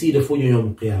interceder for you yawm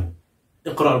al-qiyamah.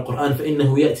 اقرأ القرآن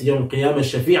فإنه يأتي يوم القيامة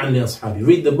شفيعا لأصحابه.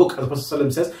 Read the book, as the Prophet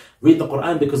ﷺ says, read the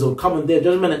Quran, because it will come on their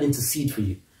judgment and intercede for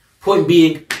you. Point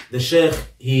being, the Shaykh,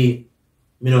 he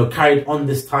carried on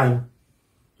this time,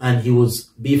 and he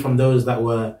was be from those that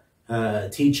were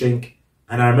teaching.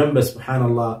 And I remember,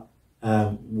 subhanAllah,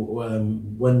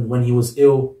 when he was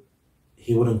ill,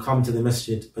 he wouldn't come to the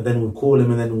masjid, but then we'd call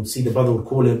him, and then we'd see the brother would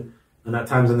call him, and at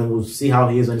times, and then we'd see how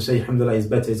he is, and say, alhamdulillah, he's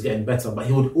better, he's getting better. But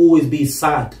he would always be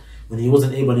sad when he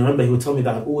wasn't able. And I remember he would tell me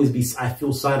that I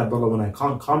feel sad, Abdullah, when I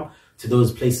can't come to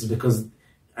those places, because,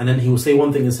 and then he would say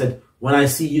one thing and said, when I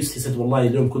see you, he said, wallahi,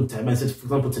 I said, for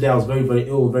example, today I was very, very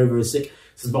ill, very, very sick. He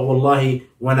says, but wallahi,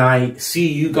 when I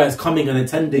see you guys coming and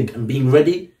attending and being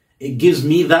ready, it gives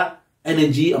me that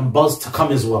energy and buzz to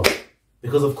come as well.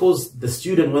 Because of course, the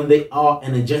student, when they are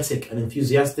energetic and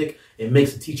enthusiastic, it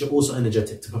makes the teacher also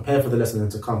energetic to prepare for the lesson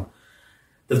and to come.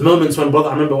 There's moments when,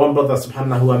 I remember one brother,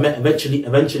 subhanAllah, who I met eventually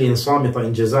in Samita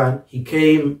in Jazan. He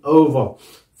came over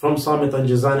from Samita in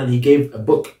Jazan, and he gave a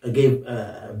book, a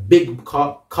big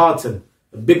carton,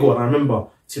 a big one, I remember,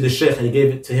 to the Shaykh, and he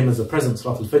gave it to him as a present,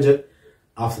 Salat al-Fajr.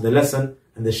 after the lesson,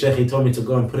 and the Shaykh, he told me to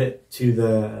go and put it to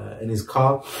in his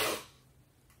car.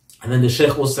 And then the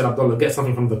Shaykh also said, Abdullah, get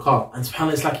something from the car. And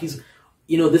subhanAllah, it's like he's,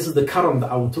 you know, this is the karam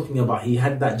that I'm talking about. He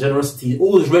had that generosity,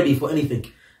 always ready for anything.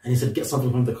 And he said, get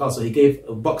something from the car. So he gave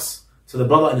a box to the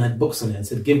brother and had books in it, and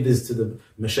said, give this to the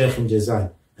Mashaykh in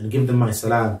Jazan, and give them my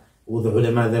salam, all the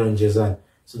ulama there in Jazan.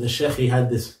 So the Shaykh, he had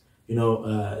this, you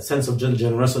know, sense of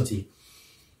generosity.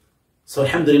 So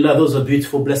alhamdulillah, those are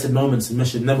beautiful, blessed moments in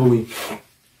Masjid Nabawi.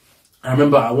 I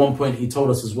remember at one point he told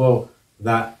us as well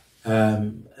that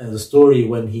the story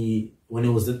when it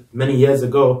was many years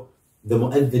ago, the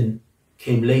mu'adhin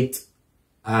came late,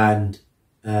 and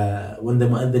when the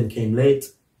mu'adhin came late,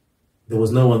 there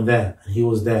was no one there, and he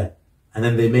was there. And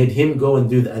then they made him go and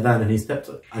do the adhan, and he stepped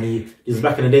up, and this is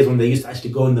back in the days when they used to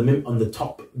actually go on the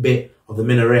top bit of the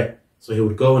minaret. So he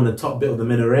would go on the top bit of the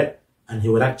minaret, and he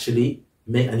would actually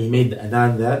he made the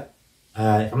adhan there.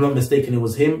 If I'm not mistaken, it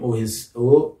was him or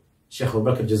Shaykh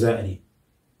Abdurrahman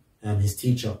Muhyideen, his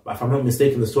teacher. But if I'm not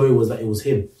mistaken, the story was that it was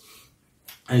him.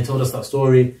 And he told us that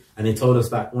story, and he told us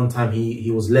that one time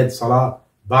he was led salah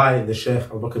by the Shaykh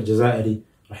Abdurrahman Muhyideen,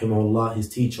 rahimahullah, his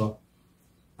teacher.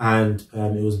 And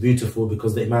it was beautiful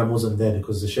because the Imam wasn't there,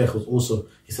 because the Shaykh was also,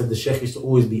 he said the Shaykh used to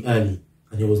always be early,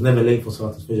 and he was never late for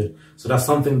Salat al-Fajr. So that's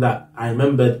something that I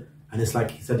remembered, and it's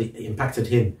like he said it impacted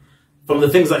him. From the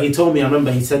things that he told me, I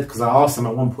remember he said, because I asked him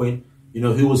at one point, you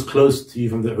know, who was close to you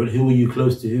who were you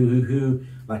close to, who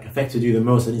like affected you the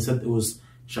most? And he said it was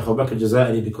Shaykh Abdurrahman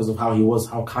Muhyideen, because of how he was,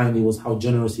 how kind he was, how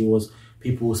generous he was.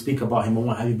 People will speak about him and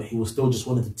what have you, but he was still just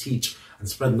wanted to teach and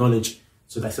spread knowledge.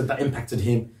 So they said that impacted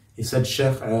him. He said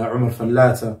Shaykh Umar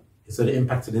Fallata, he said it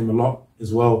impacted him a lot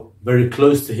as well. Very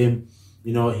close to him,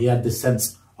 you know, he had this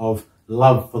sense of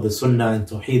love for the Sunnah and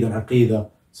Tawheed and Aqidah.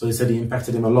 So he said he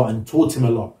impacted him a lot and taught him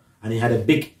a lot, and he had a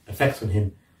big effect on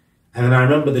him. And then I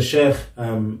remember the Shaykh,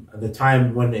 at the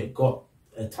time when it got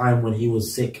a time when he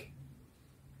was sick,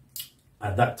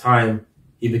 at that time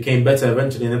he became better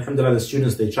eventually, and alhamdulillah, the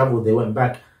students, they traveled, they went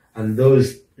back, and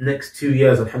those next 2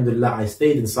 years, alhamdulillah, I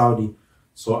stayed in Saudi.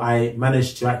 So I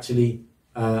managed to actually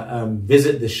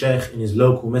visit the Shaykh in his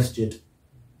local masjid,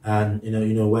 and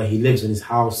you know where he lives in his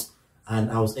house,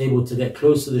 and I was able to get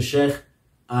close to the Shaykh.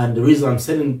 And the reason I'm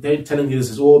telling you this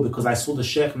is all because I saw the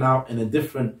Shaykh now in a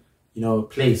different, you know,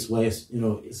 place where it's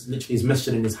literally his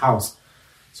masjid in his house.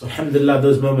 So alhamdulillah,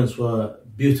 those moments were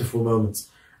beautiful moments.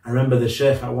 I remember the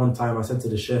Shaykh at one time, I said to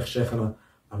the Shaykh, I'm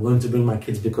going to bring my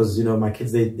kids, because you know my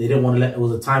kids, they didn't want to let. It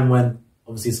was a time when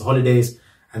obviously it's the holidays,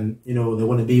 and you know they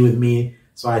want to be with me.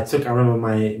 So I remember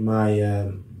my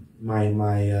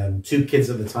 2 kids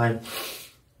at the time.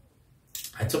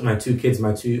 I took my 2 kids,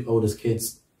 my 2 oldest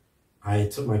kids. I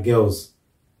took my girls,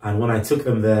 and when I took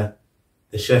them there,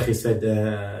 the Shaykh, he said,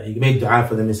 he made dua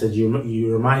for them. He said,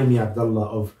 you remind me, Abdullah,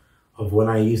 of when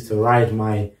I used to ride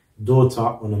my daughter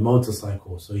on a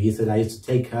motorcycle. So he said I used to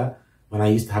take her when I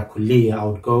used to have kulliyah. I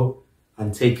would go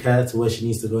and take her to where she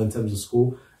needs to go in terms of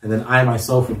school, and then I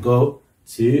myself would go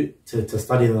to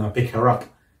study, and I'd pick her up.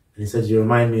 And he said, you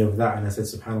remind me of that. And I said,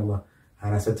 subhanallah.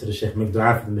 And I said to the Shaykh, make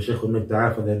dua for them. The Shaykh would make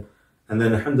dua for them. And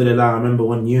then alhamdulillah, I remember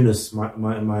when Yunus,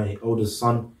 my oldest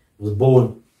son, was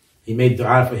born, he made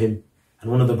dua for him. And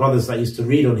one of the brothers that used to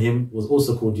read on him was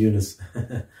also called Yunus.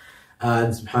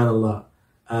 And subhanallah.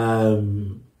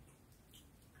 And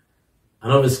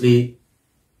obviously,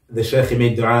 the Shaykh, he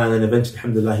made dua, and then eventually,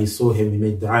 alhamdulillah, he saw him, he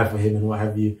made dua for him and what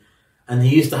have you. And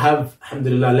he used to have,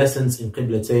 alhamdulillah, lessons in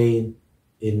Qiblatain,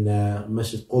 in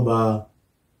Masjid Quba,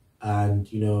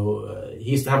 and you know,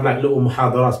 he used to have like little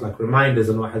muhadaras, like reminders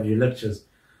and what have you, lectures.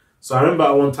 So I remember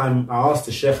at one time I asked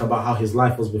the Shaykh about how his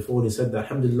life was before, and he said that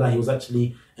alhamdulillah, he was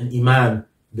actually an imam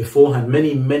beforehand,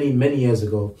 many years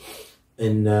ago,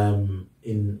 in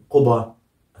Quba,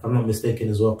 if I'm not mistaken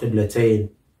as well, Qiblatain,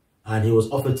 and he was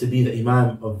offered to be the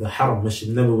imam of the Haram, Masjid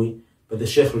Nabawi, but the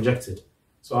Shaykh rejected.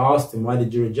 So I asked him, why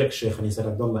did you reject, Shaykh? And he said,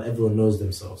 Abdullah, everyone knows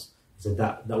themselves. He said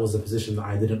that was the position that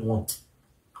I didn't want.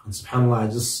 And subhanAllah, I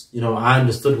just, you know, I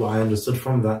understood what I understood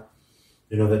from that.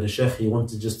 You know, that the Shaykh, he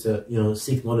wanted just to, you know,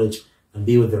 seek knowledge and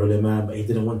be with the ulama, but he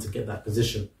didn't want to get that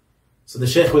position. So the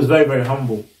Shaykh was very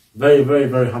humble. Very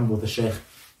humble, the Shaykh.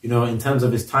 You know, in terms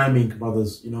of his timing,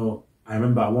 brothers, you know, I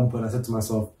remember at one point I said to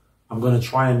myself, I'm going to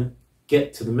try and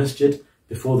get to the masjid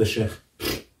before the Shaykh.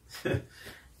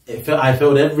 I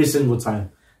failed every single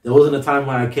time. There wasn't a time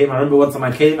when I came. I remember one time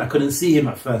I came, I couldn't see him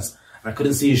at first. I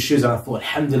couldn't see his shoes, and I thought,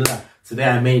 alhamdulillah, today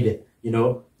I made it. You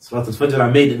know, Salat al-Fajr, I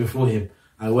made it before him.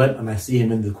 I went and I see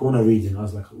him in the corner reading. I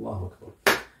was like, Allahu Akbar.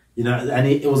 You know, and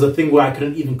it was a thing where I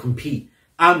couldn't even compete.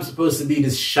 I'm supposed to be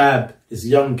this shab, this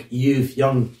young youth,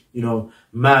 young, you know,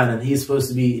 man, and he's supposed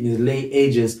to be in his late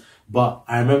ages But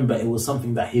I remember it was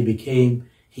something that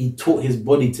he taught his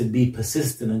body to be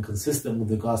persistent and consistent with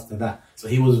regards to that. So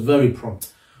he was very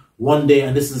prompt. One day,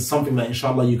 and this is something that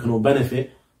inshallah you can all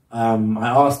benefit, I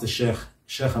asked the Shaykh,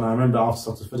 and I remember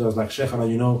after Salatul Fajr, I was like, Shaykh,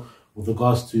 you know, with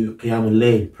regards to Qiyam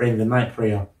al-Layl, praying the night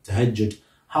prayer, Tahajjud,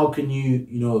 how can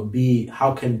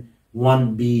how can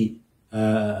one be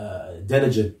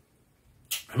diligent?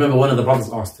 I remember one of the brothers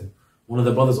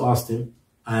asked him,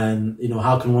 and you know,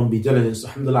 how can one be diligent? So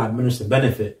alhamdulillah, I managed to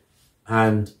benefit.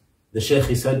 And the Shaykh,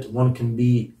 he said, one can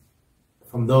be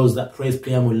from those that praise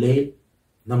Qiyamul Layl,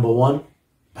 number one,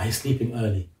 by sleeping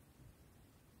early.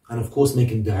 And of course,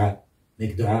 making dua.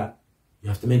 Make dua. You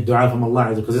have to make dua from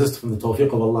Allah, because this is from the tawfiq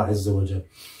of Allah Azza wa Jal.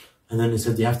 And then he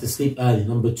said, you have to sleep early.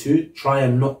 Number two, try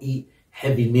and not eat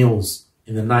heavy meals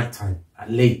in the night time,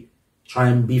 at late. Try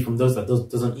and be from those that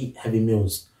doesn't eat heavy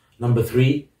meals. Number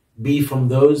three, be from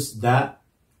those that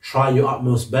try your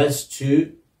utmost best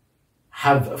to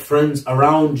have friends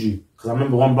around you. Because I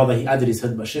remember one brother, he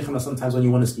said, but Shaykhana, sometimes when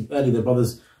you want to sleep early, the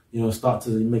brothers, you know, start to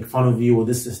make fun of you, or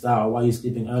this, that, or why are you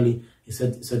sleeping early? He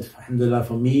said, alhamdulillah,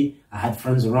 for me, I had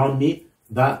friends around me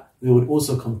that we would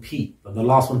also compete. But the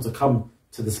last one to come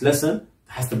to this lesson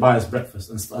has to buy us breakfast,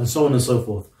 and so on and so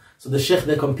forth. So the Shaykh,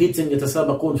 they're competing,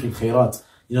 يتسابقون في الخيرات.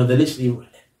 You know, they're literally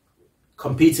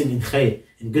competing in khair,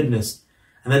 in goodness.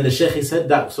 And then the Shaykh, he said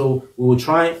that, so we will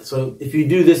try. So if you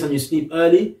do this and you sleep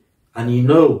early, and you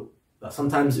know that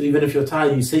sometimes even if you're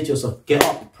tired, you say to yourself, get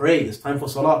up, pray, it's time for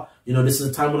salah. You know, this is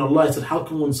the time when Allah said, how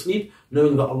can one sleep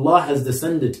knowing that Allah has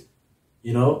descended,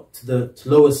 you know, to the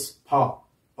lowest part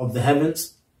of the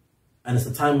heavens? And it's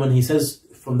the time when he says,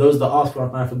 from those that ask for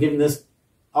my forgiveness,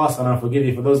 ask and I'll forgive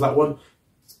you. For those that want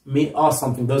me, ask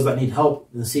something. Those that need help,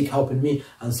 then seek help in me,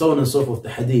 and so on and so forth, the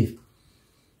hadith.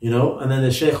 You know, and then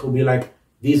the Shaykh will be like,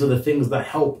 these are the things that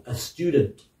help a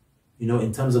student, you know,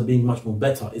 in terms of being much more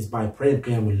better, is by praying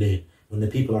Qiyamul Layl when the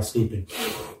people are sleeping.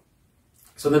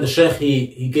 So then the Shaykh,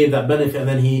 he gave that benefit, and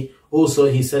then he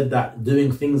said that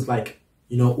doing things like,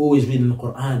 you know, always reading the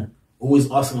Quran,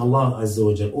 always asking Allah Azza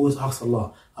wa Jal, always ask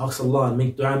Allah and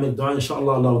make dua,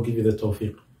 inshallah Allah will give you the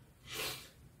tawfiq.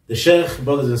 The Shaykh,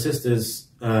 brothers and sisters,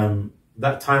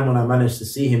 that time when I managed to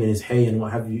see him in his hay and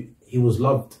what have you, he was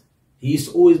loved. He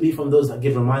used to always be from those that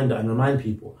give reminder and remind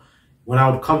people. When I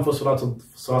would come for Salat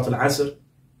al-Asr,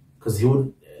 because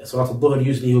Salat al-Dhuhr,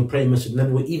 usually he would pray in Masjid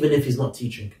Nabawi, even if he's not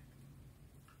teaching,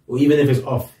 or even if he's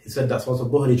off. He said that Salat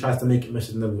al-Dhuhr, he tries to make it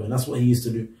Masjid Nabawi, and that's what he used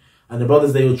to do. And the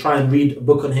brothers, they would try and read a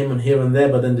book on him and here and there,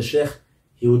 but then the Shaykh,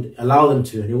 he would allow them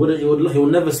to, and he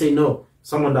would never say no.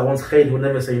 Someone that wants khair, he would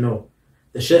never say no.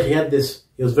 The Shaykh, he had this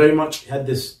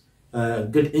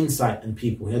good insight in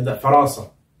people. He had that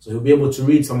farasa. So he'll be able to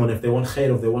read someone if they want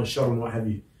khair, if they want shar, and what have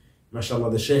you.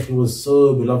 MashaAllah, the Shaykh, he was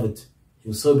so beloved. He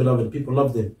was so beloved. People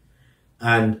loved him.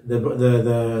 And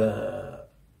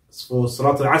for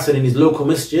Salat al-Asr in his local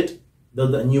masjid,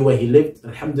 those that knew where he lived,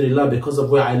 alhamdulillah, because of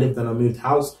where I lived and I moved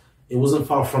house, it wasn't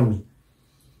far from me.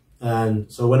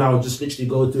 And so when I would just literally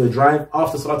go do a drive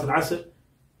after Salat al-Asr,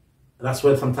 that's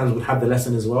where sometimes we'd have the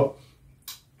lesson as well.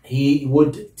 He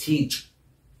would teach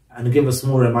and give a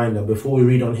small reminder before we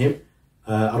read on him,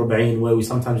 Arba'een, where we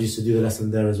sometimes used to do the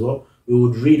lesson there as well. We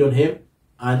would read on him,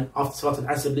 and after Salat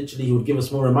al-Asr, literally he would give a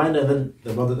small reminder, and then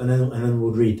the brother, and then we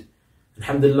would read.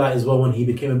 Alhamdulillah, as well, when he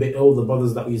became a bit ill, the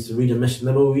brothers that we used to read in Masjid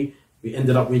Nabawi, we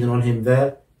ended up reading on him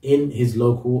there in his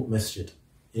local masjid.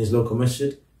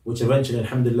 Which eventually,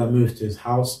 alhamdulillah, moved to his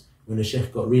house when the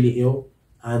Shaykh got really ill,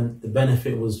 and the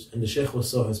benefit was, and the Shaykh was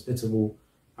so hospitable.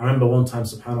 I remember one time,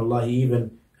 subhanAllah, he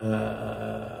even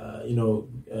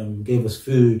gave us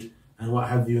food and what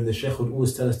have you, and the Shaykh would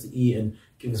always tell us to eat and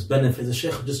give us benefits. The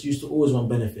Shaykh just used to always want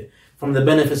benefit. From the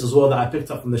benefits as well that I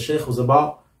picked up from the Shaykh was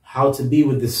about how to be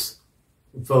with this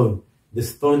phone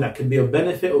that could be of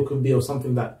benefit or could be of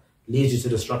something that leads you to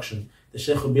destruction. The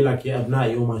Shaykh would be like, Ya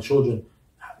abna'i, O my children,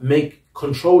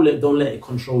 control it, don't let it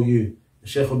control you. The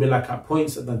Shaykh would be like, at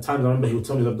points, at that time, I remember he would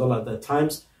tell me, Abdullah, at that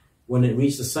times, when it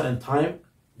reached a certain time,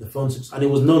 the phone switched, and it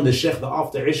was known, the Shaykh, that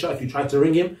after Isha, if you tried to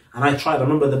ring him, and I tried, I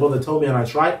remember the brother told me, and I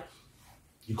tried,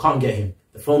 you can't get him.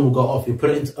 The phone will go off. You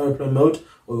put it into airplane mode,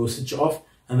 or he will switch it off,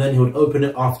 and then he would open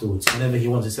it afterwards, whenever he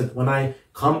wants. He said, when I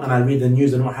come and I read the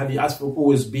news and what have you, as for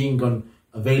always being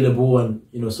available and,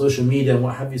 you know, social media and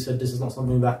what have you, said, this is not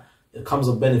something that it comes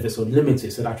of benefit, so limit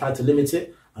it. Said, I tried to limit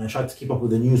it, and I tried to keep up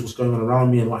with the news, what's going on around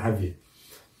me and what have you.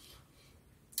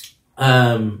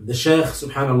 The Shaykh,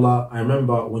 subhanAllah, I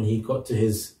remember when he got to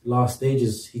his last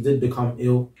stages, he did become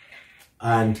ill.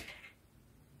 And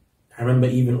I remember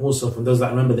even also from those that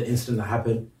remember the incident that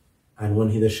happened, and when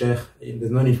the Shaykh,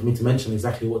 there's no need for me to mention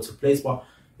exactly what took place, but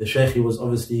the Shaykh, he was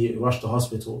obviously rushed to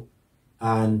hospital.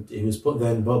 and he was put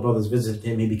there, and both brothers visited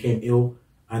him. He became ill,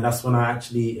 and that's when I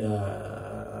actually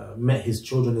met his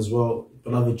children as well,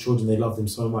 beloved children. They loved him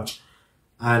so much.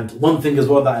 And one thing as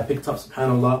well that I picked up,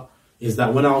 subhanAllah, is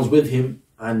that when I was with him,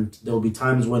 and there would be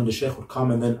times when the Shaykh would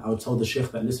come, and then I would tell the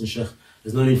Shaykh that, listen Shaykh,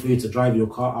 there's no need for you to drive your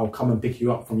car. I'll come and pick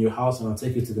you up from your house, and I'll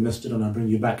take you to the masjid, and I'll bring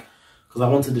you back. Because I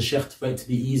wanted the Shaykh for it to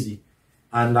be easy.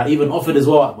 And I even offered as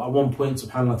well at one point,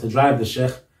 subhanAllah, to drive the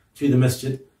Shaykh to the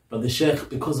masjid. But the Shaykh,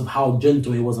 because of how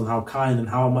gentle he was and how kind and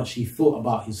how much he thought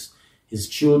about his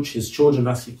children,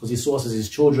 that's because he saw us as his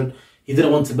children, he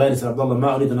didn't want to burden. He said, Abdullah,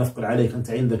 ma uridu nafqul alayk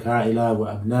anta indaka a'ila wa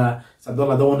abna. He said,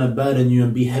 Abdullah, I don't want to burden you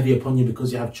and be heavy upon you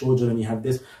because you have children and you have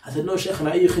this. I said, no, Shaykh,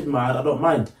 I don't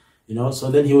mind. You know,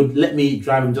 so then he would let me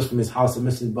drive him just from his house to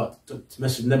Masjid, but to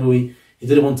Masjid Nabawi. He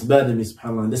didn't want to burden me,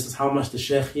 subhanAllah. And this is how much the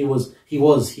Shaykh,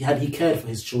 he cared for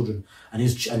his children and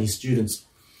his students.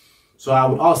 So I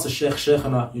would ask the Shaykh,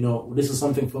 Shaykhana, you know, this is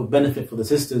something for benefit for the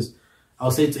sisters.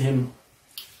 I'll say to him,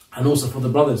 and also for the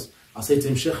brothers, I'll say to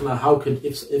him, Shaykhana, how could,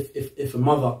 if a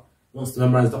mother wants to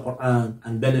memorize the Quran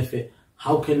and benefit,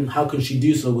 how can she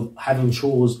do so with having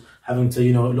chores, having to,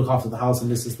 you know, look after the house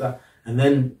and this is that? And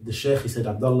then the Shaykh, he said,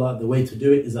 Abdullah, the way to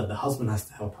do it is that the husband has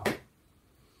to help out.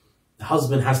 The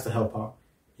husband has to help out.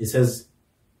 He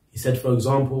said, for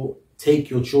example,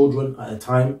 take your children at a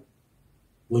time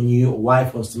when your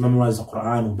wife wants to memorize the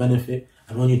Quran or benefit.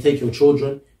 And when you take your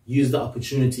children, use the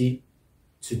opportunity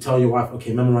to tell your wife,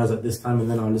 okay, memorize at this time and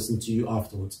then I'll listen to you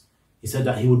afterwards. He said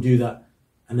that he would do that.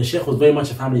 And the Shaykh was very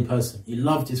much a family person. He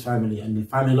loved his family and the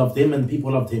family loved him and the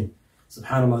people loved him.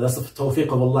 SubhanAllah, that's the tawfiq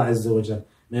of Allah Azza wa Jal.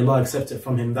 May Allah accept it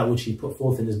from him, that which he put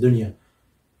forth in his dunya.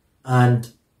 And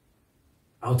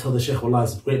I'll tell the Shaykh, Allah,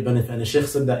 it's a great benefit. And the Shaykh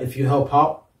said that if you help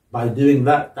out by doing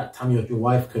that, that time your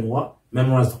wife can what?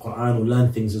 Memorize the Quran or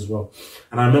learn things as well.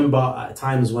 And I remember at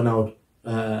times when I would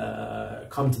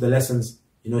come to the lessons,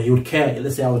 you know, he would care.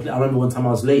 Let's say I remember one time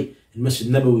I was late in Masjid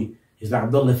Nabawi. He's like,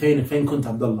 Abdullah, fain kunt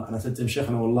Abdullah? And I said to him,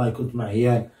 Shaykhana, wallahi, kunt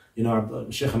ma'iyal. You know,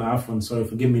 Shaykhana, afwan, sorry,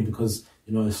 forgive me because,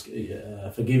 you know,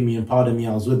 forgive me and pardon me.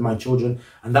 I was with my children.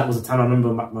 And that was the time I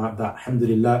remember that,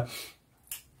 alhamdulilah,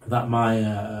 that my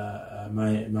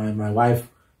wife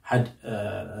had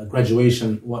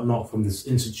graduation, whatnot, from this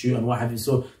institute and what have you.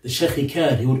 So the Shaykh, he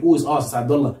cared. He would always ask,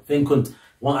 Abdullah, fain kunt.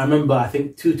 Well, I remember, I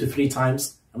think 2 to 3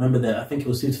 times. I remember that, I think it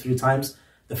was 2 to 3 times.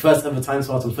 The first ever time,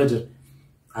 Salat al-Fajr,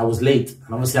 I was late.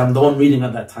 And obviously I'm the one reading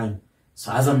at that time.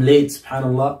 So as I'm late,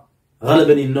 subhanAllah,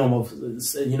 ghalabani nom of,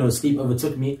 you know, sleep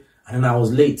overtook me. And then I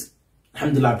was late.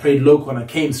 Alhamdulillah, I prayed local and I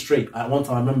came straight. At one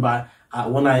time, I remember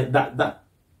when that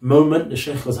moment, the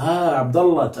Shaykh goes,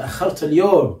 Abdullah, تأخرت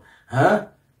اليوم.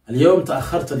 اليوم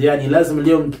تأخرت, يعني لازم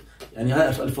اليوم,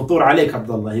 يعني الفطور عليك,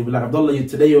 Abdullah. He would be like, Abdullah,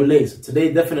 today you're late. So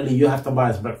today, definitely, you have to buy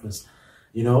us breakfast.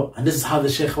 You know, and this is how the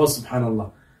Shaykh was,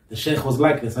 subhanAllah. The Shaykh was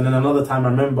like this. And then another time, I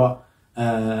remember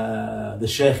the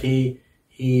Shaykh,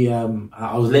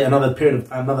 I was late another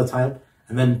time.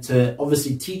 And then to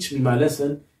obviously teach me my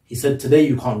lesson, he said, today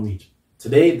you can't read.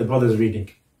 Today, the brother's reading.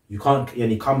 You can't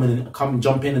come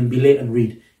jump in and be late and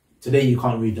read. Today you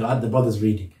can't read. The brother's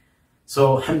reading.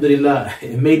 So, alhamdulillah,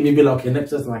 it made me be like, okay,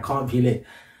 next lesson I can't be late.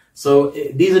 So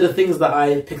these are the things that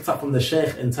I picked up from the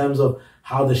Shaykh in terms of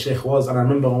how the Shaykh was. And I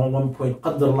remember on one point,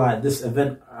 Qaddarullah, at this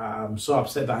event, I'm so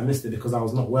upset that I missed it because I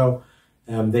was not well.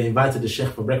 They invited the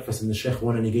Shaykh for breakfast and the Shaykh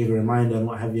went and he gave a reminder and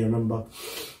what have you, I remember.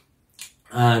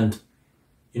 And,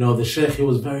 you know, the Shaykh, he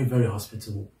was very, very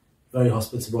hospitable. Very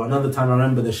hospitable. Another time I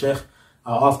remember the Shaykh,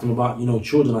 I asked him about, you know,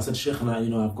 children. I said, Shaykh, you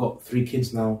know, I've got 3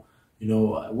 kids now. You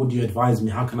know, what do you advise me?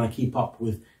 How can I keep up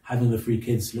with having the 3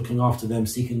 kids, looking after them,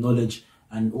 seeking knowledge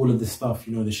and all of this stuff?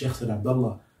 You know, the Shaykh said,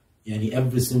 Abdullah,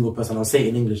 every single person, I'll say it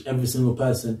in English, every single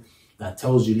person that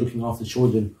tells you looking after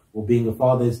children or being a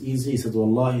father is easy, he said,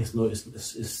 Wallahi,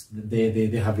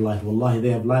 they have lied. Wallahi,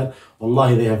 they have lied.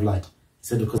 Wallahi, they have lied. He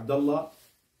said, because Abdullah,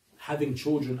 having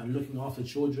children and looking after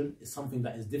children is something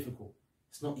that is difficult.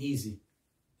 It's not easy.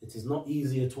 It is not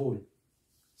easy at all.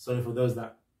 Sorry for those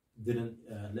that didn't,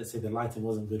 let's say the lighting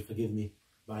wasn't good, forgive me,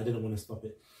 but I didn't want to stop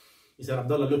it. He said,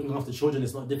 Abdullah, looking after children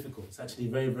is not difficult. It's actually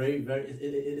very, very, very,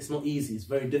 it's not easy. It's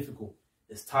very difficult.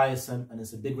 It's tiresome and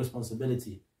it's a big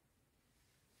responsibility.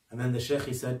 And then the Shaykh,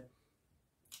 he said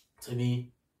to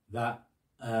me that,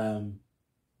 I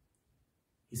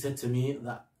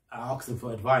asked him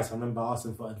for advice. I remember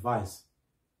asking for advice.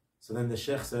 So then the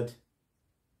Shaykh said,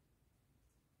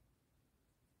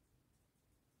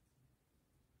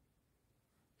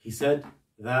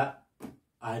 that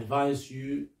I advise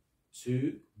you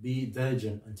to be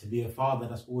diligent and to be a father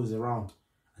that's always around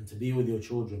and to be with your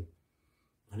children.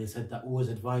 And he said that always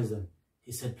advise them.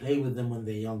 He said, play with them when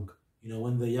they're young. You know,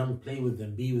 when they're young, play with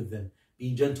them, be with them.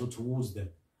 be gentle towards them.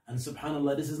 And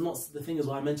subhanAllah, this is not, the thing is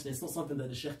what I mentioned, it's not something that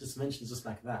the Shaykh just mentions just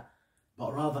like that.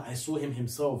 But rather, I saw him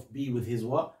himself be with his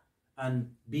what?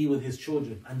 And be with his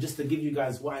children. And just to give you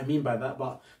guys what I mean by that,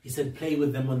 but he said play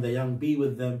with them when they're young, be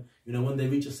with them, you know, when they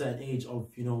reach a certain age of,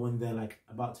 you know, when they're like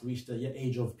about to reach the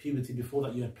age of puberty. Before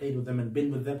that you had played with them and been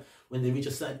with them. When they reach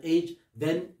a certain age,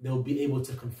 then they'll be able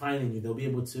to confine in you. They'll be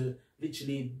able to,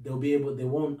 literally, they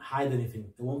won't hide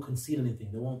anything. They won't conceal anything.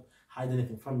 They won't hide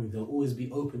anything from you. They'll always be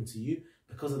open to you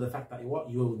because of the fact that you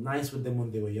were nice with them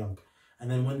when they were young. And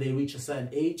then when they reach a certain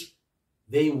age,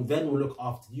 they will look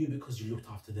after you because you looked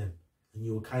after them and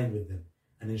you were kind with them.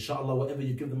 And inshallah, whatever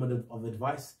you give them of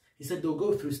advice, he said they'll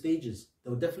go through stages.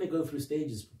 They'll definitely go through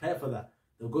stages. Prepare for that.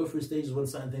 They'll go through stages when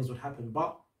certain things would happen.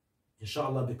 But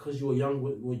inshallah, because you were young,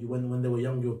 when they were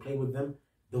young, you would play with them,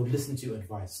 they'll listen to your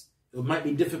advice. It might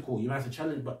be difficult. You might have to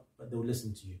challenge, but they'll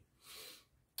listen to you.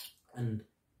 And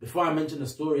before I mention the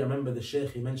story, I remember the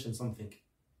Shaykh, he mentioned something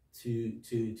to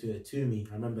me.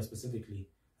 I remember specifically,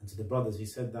 and to the brothers, he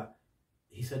said,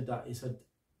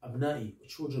 Abna'i,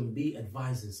 children, be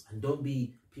advisors and don't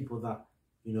be people that,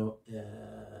 you know,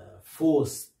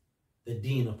 force the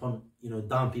deen upon, you know,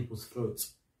 down people's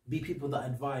throats. Be people that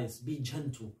advise, be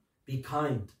gentle, be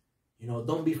kind. You know,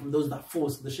 don't be from those that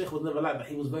force. The Shaykh was never like that.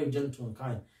 He was very gentle and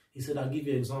kind. He said, I'll give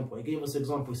you an example. He gave us an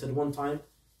example. He said, one time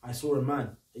I saw a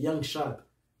man, a young shab.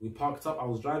 We parked up, I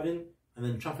was driving, and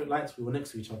then traffic lights, we were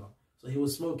next to each other. So he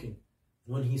was smoking.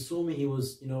 And when he saw me, he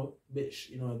was, you know, a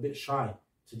bit shy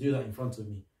to do that in front of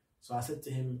me. So I said to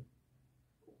him,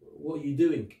 what are you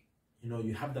doing? You know,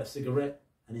 you have that cigarette.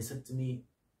 And he said to me,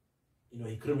 you know,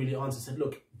 he couldn't really answer. He said,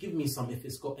 look, give me some if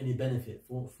it's got any benefit.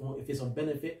 If it's of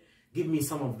benefit, give me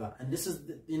some of that. And this is,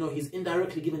 you know, he's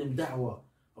indirectly giving him da'wah.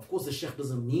 Of course, the Shaykh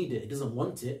doesn't need it. He doesn't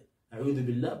want it. A'udhu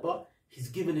billah, but he's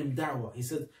given him da'wah. He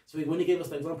said, so when he gave us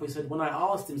the example, he said, when I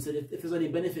asked him, said, if there's any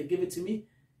benefit, give it to me.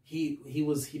 He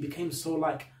became so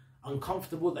like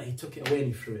uncomfortable that he took it away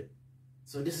and he threw it.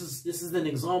 So this is an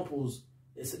example,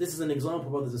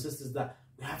 brothers and sisters, that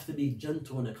we have to be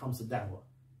gentle when it comes to da'wah.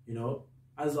 You know,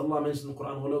 as Allah mentioned in the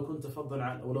Quran, وَلَوْ كُنْتَ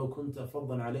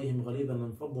فَضًّا عَلَيْهِمْ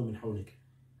غَلِيظًا لَانْفَضُّوا مِنْ حَوْلِكَ.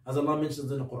 As Allah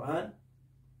mentions in the Quran,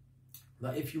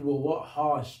 that if you were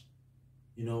harsh,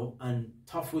 you know, and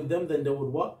tough with them, then they would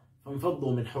what? فَانْفَضُّوا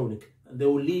مِنْ حَوْلِكَ. And they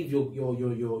will leave your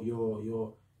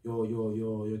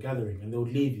gathering, and they will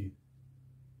leave you.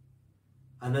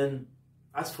 And then,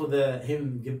 as for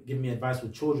him give me advice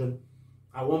with children,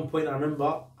 at one point I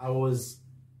remember I was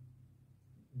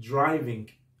driving,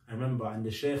 and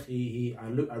the Shaykh,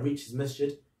 I reached his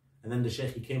masjid, and then the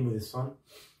Shaykh, he came with his son.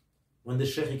 When the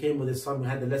Shaykh, he came with his son, we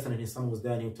had the lesson and his son was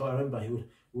there, and I remember we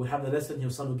would have the lesson,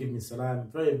 his son would give me salam.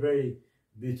 Very, very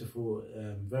beautiful,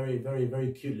 very, very,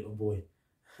 very cute little boy.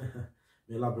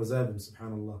 May Allah preserve him,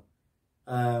 subhanallah.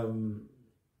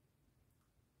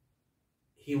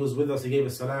 He was with us, he gave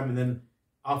us salam, and then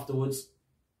afterwards,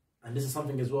 and this is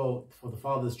something as well for the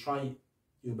fathers, try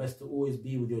your best to always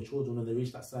be with your children when they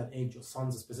reach that certain age, your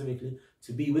sons specifically,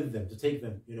 to be with them, to take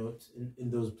them, you know,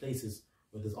 in those places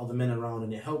where there's other men around,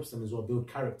 and it helps them as well build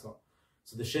character.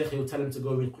 So the Shaykh, he would tell him to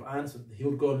go read Quran, so he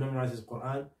would go and memorize his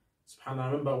Quran. SubhanAllah, I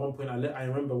remember at one point, I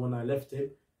remember when I left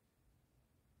him,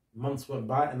 months went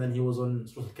by, and then he was on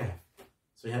Surah Al-Kahf.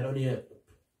 So he had only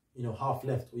half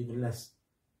left or even less.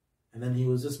 And then he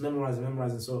was just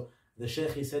memorizing. So the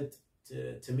Shaykh, he said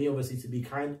to me, obviously, to be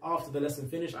kind. After the lesson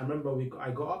finished, I remember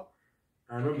I got up.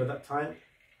 I remember that time.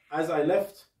 As I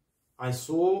left, I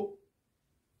saw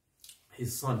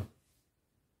his son.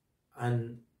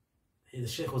 And the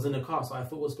Shaykh was in the car, so I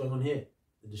thought, what's going on here?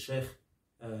 Did the Shaykh,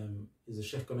 is the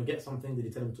Shaykh going to get something? Did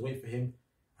he tell him to wait for him?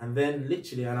 And then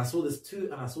literally, and I saw this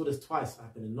twice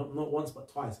happening, not once, but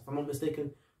twice. If I'm not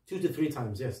mistaken, 2 to 3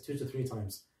 times. Yes, 2 to 3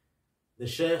 times. The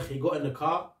Shaykh, he got in the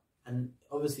car, and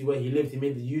obviously where he lived, he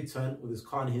made the U-turn with his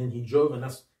car, and then he drove, and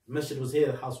the masjid was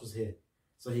here, the house was here.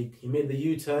 So he made the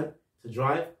U-turn to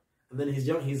drive, and then his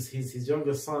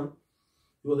younger son,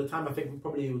 who at the time I think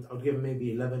probably I would give him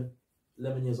maybe 11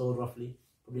 years old roughly,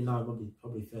 probably now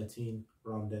probably 13,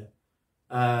 around there.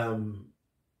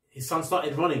 His son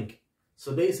started running.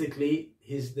 So basically,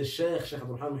 the Shaykh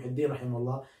Abdurrahman Muhyideen,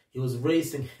 rahimahullah, he was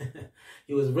racing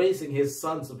his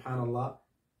son, subhanallah,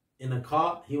 in a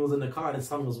car. He was in the car and his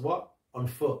son was what? On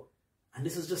foot. And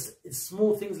this is it's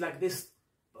small things like this,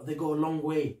 but they go a long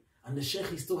way. And the Shaykh,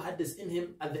 he still had this in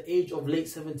him at the age of late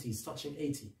 70s, touching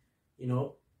 80. You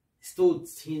know,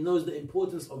 he knows the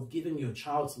importance of giving your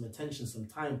child some attention, some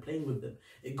time, playing with them.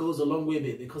 It goes a long way with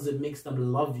it because it makes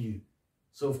them love you.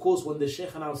 So of course, when the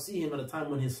Shaykh and I would see him at a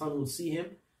time when his son would see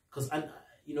him, because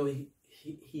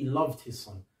he loved his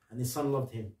son and his son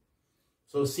loved him.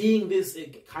 So seeing this,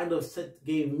 it kind of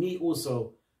gave me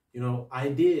also, you know,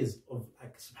 ideas of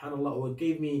like, subhanAllah, or it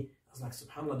gave me, I was like,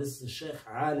 subhanAllah, this is a Shaykh,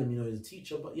 alim, you know, he's a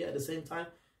teacher, but yeah, at the same time,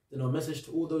 you know, message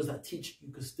to all those that teach,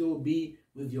 you could still be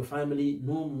with your family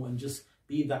normal and just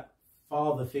be that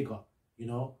father figure, you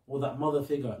know, or that mother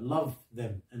figure. Love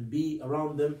them and be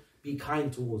around them, be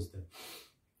kind towards them.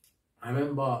 I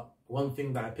remember one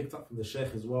thing that I picked up from the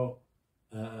Shaykh as well,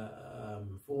 for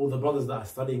all the brothers that are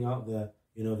studying out there,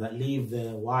 you know, that leave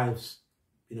their wives,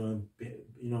 you know,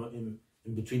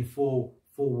 in between four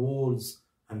walls,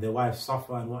 and their wives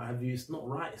suffer and what have you. It's not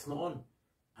right. It's not on.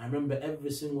 I remember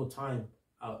every single time,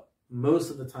 most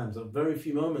of the times, at very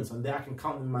few moments, and there I can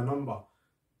count in my number,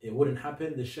 it wouldn't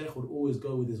happen. The Shaykh would always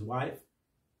go with his wife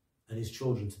and his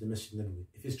children to the Masjid Nabawi.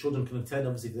 If his children can attend,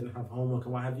 obviously if they didn't have homework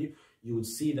and what have you, you would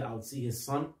see that I would see his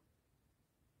son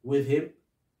with him,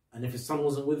 and if his son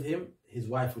wasn't with him, his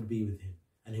wife would be with him,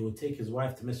 and he would take his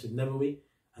wife to Masjid Nabawi.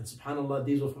 And subhanAllah,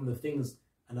 these were from the things.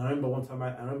 And I remember one time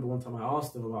I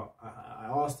asked him about, I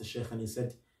asked the Shaykh, and he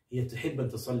said, هي تحب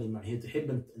أن تصلي معي, هي تحب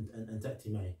أن تأتي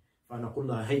معي, فأنا أقول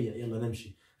لها هيا يلا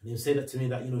نمشي. And he would say that to me,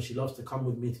 that, you know, she loves to come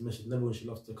with me to Masjid Nabawi, and she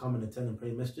loves to come and attend and pray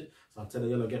in Masjid. So I tell her,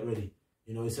 yalla, get ready.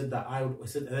 You know, he said that I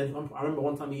said, and then I remember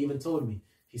one time he even told me,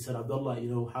 he said, Abdullah, you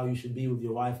know, how you should be with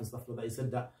your wife and stuff like that. He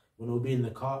said that when we'll be in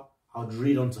the car, I'd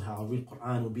read onto her, I'll read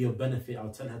Quran, it'll be a benefit,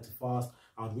 I'll tell her to fast,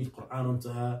 I'd read Quran onto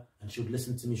her, and she would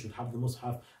listen to me, she would have the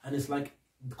Mus'haf. And it's like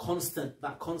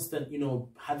that constant, you know,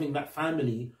 having that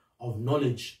family of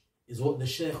knowledge is what the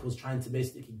Shaykh was trying to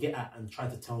basically get at, and try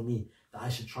to tell me that I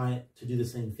should try to do the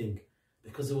same thing.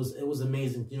 Because it was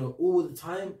amazing, you know, all the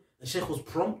time, the Shaykh was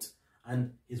prompt,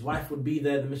 and his wife would be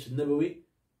there at the Masjid Nabawi,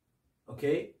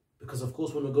 okay? Because of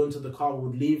course when we go into the car, we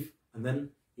would leave, and then,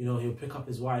 you know, he would pick up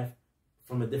his wife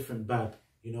from a different bab,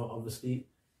 you know, obviously,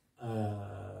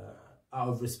 out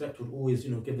of respect, would always,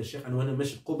 you know, give the Shaykh. And when in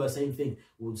Masjid Quba, same thing,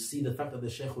 we would see the fact that the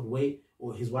Shaykh would wait,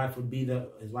 or his wife would be there,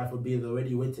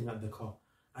 already waiting at the car.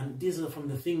 And these are from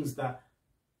the things that,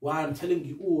 why I'm telling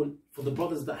you all, for the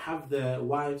brothers that have their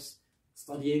wives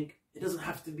studying, it doesn't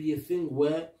have to be a thing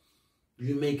where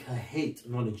you make her hate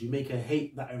knowledge, you make her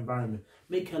hate that environment,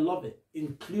 make her love it,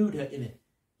 include her in it.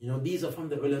 You know, these are from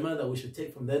the ulama that we should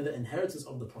take from there, the inheritance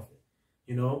of the Prophet,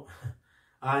 you know.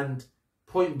 And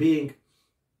point being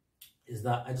is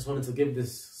that I just wanted to give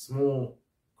this small,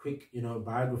 quick, you know,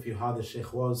 biography of how the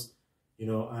Shaykh was. You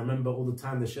know, I remember all the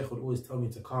time the Shaykh would always tell me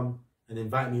to come and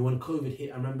invite me. When COVID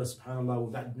hit, I remember,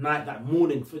 subhanAllah, that night, that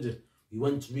morning, Fajr, we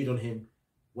went to read on him.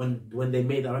 When they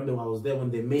made, I remember when I was there, when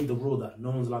they made the rule that no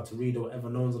one's allowed to read or whatever,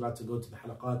 no one's allowed to go to the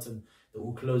halaqat, and they're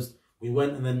all closed. We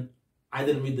went, and then I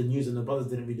didn't read the news, and the brothers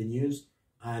didn't read the news.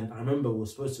 And I remember we were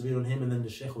supposed to read on him, and then the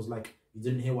Shaykh was like, you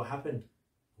didn't hear what happened?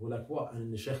 We're like, what?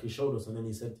 And the Shaykh, he showed us, and then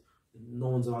he said, no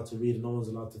one's allowed to read, no one's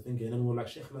allowed to think it. And then we're like,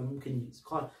 Shaykh, man, you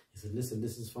can't. He said, listen,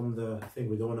 this is from the thing,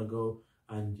 we don't want to go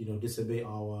and, you know, disobey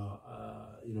our,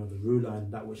 you know, the ruler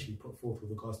and that which he put forth with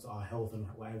regards to our health and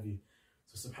what have you.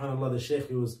 So subhanAllah, the Shaykh,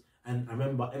 he was, and I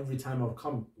remember every time I've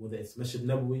come, whether it's Masjid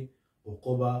Nabawi or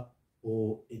Quba,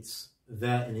 or it's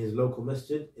there in his local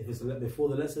masjid, if it's before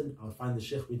the lesson, I'll find the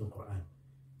Shaykh reading Quran.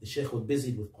 The Shaykh was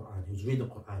busy with Quran, he was reading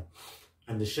Quran.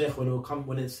 And the Shaykh,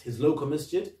 when it's his local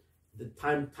masjid, the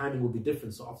timing will be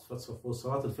different. So for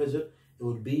Salat al-Fajr, it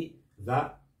would be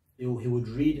that he would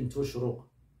read in Shuruq.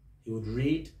 He would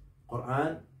read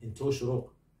Quran in Shuruq.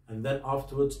 And then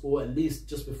afterwards, or at least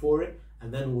just before it,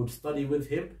 and then we would study with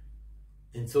him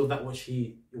until that which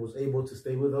he was able to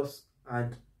stay with us,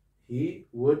 and he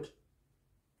would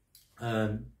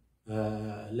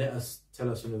let us, tell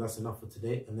us, you know, that's enough for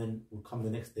today, and then we'll come the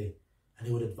next day. And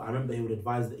he would, I remember he would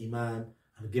advise the Imam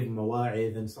and give him a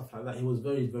wa'id and stuff like that. He was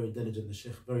very, very diligent, the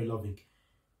Shaykh, very loving.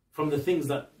 From the things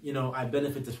that, you know, I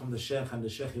benefited from the Shaykh, and the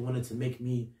Shaykh, he wanted to make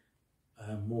me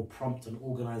more prompt and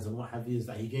organized and what have you, is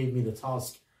that he gave me the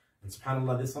task. And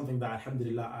subhanAllah, there's something that,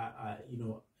 alhamdulillah, you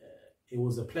know, it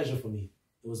was a pleasure for me.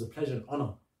 It was a pleasure and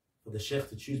honor for the Shaykh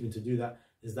to choose me to do that,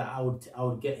 is that I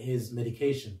would get his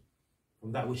medication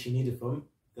from that which he needed from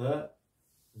the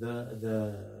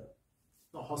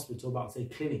not hospital, but I'd say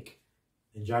clinic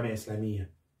in Jamia Islamiyya.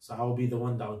 So I would be the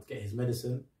one that would get his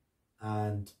medicine,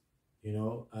 and, you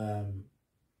know,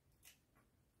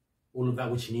 all of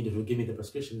that which he needed. Would give me the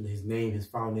prescription, his name, his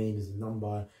file name, his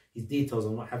number, his details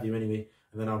and what have you anyway,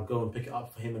 and then I'll go and pick it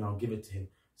up for him and I'll give it to him.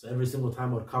 So every single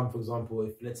time I'd come, for example,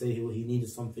 if let's say he needed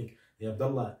something, hey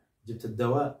Abdullah, جبت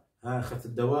الدواء,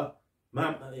 أخذت الدواء.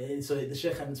 So the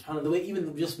Shaykh, and subhanAllah, the way,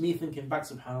 even just me thinking back,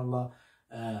 subhanAllah,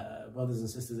 brothers and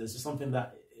sisters, it's just something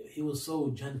that he was so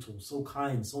gentle, so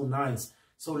kind, so nice,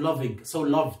 so loving, so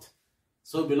loved,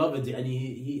 so beloved. And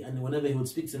he and whenever he would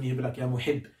speak to me, he'd be like, Ya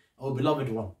Muhib, oh beloved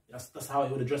one. That's how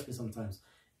he would address me sometimes.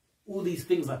 All these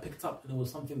things I picked up, and it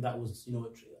was something that was, you know,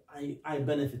 I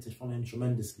benefited from him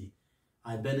tremendously.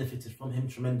 I benefited from him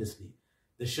tremendously.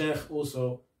 The Shaykh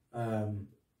also,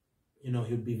 you know,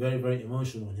 he would be very, very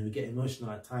emotional, and he would get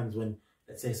emotional at times when,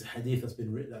 let's say, it's a hadith that's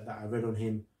been written that I read on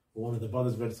him, or one of the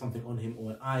brothers read something on him,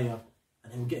 or an ayah,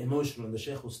 and he would get emotional, and the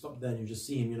Shaykh will stop there, and you just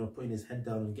see him, you know, putting his head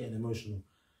down and getting emotional.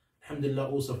 Alhamdulillah,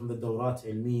 also from the Dawrat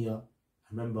Ilmiya, I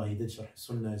remember he did Sharh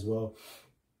SUNNAH as well,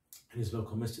 in his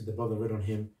local masjid, the brother read on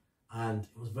him, and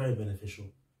it was very beneficial.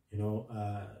 You know,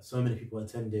 so many people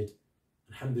attended.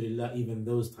 Alhamdulillah, even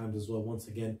those times as well, once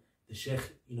again, the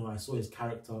Shaykh, you know, I saw his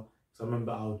character, so I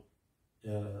remember I would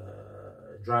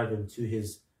drive him to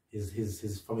his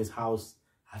from his house.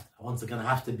 Once again, I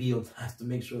have to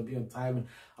make sure I be on time, and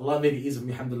Allah made it easy for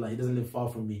me, alhamdulillah. He doesn't live far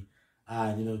from me,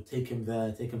 and you know, take him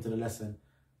there, take him to the lesson,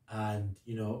 and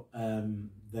you know,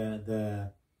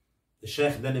 the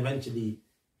Shaykh then eventually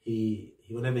he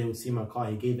whenever he would see my car,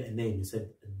 he gave it a name. He said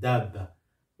Dabba,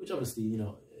 which obviously, you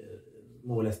know,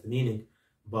 more or less the meaning.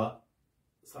 But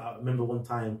so I remember one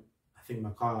time, I think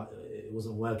my car it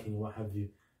wasn't working or what have you.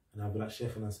 And I'll be like,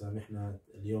 Shaykhana, samihna,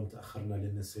 اليوم تأخرنا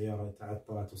لأن السيارة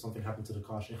تعطلت, or something happened to the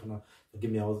car. Shaykhana,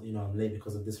 forgive me, I'm late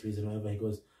because of this reason, whatever. He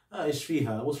goes, إيش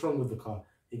فيها? What's wrong with the car?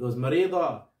 He goes,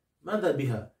 مريضة, ماذا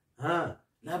بها?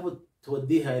 لابد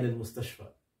توديها إلى المستشفى.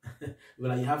 But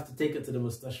like, you have to take it to the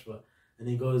mustashfa. And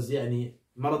he goes, يعني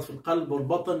مرض في القلب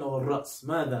والبطن أو الرأس,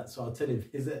 ماذا? So I'll tell him,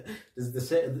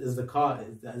 does the car,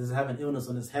 does it have an illness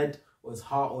on his head, or his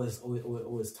heart, or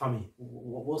his tummy?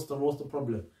 What's the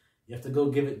problem? You have to go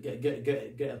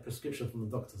get a prescription from the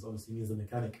doctors. Obviously, he means the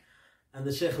mechanic. And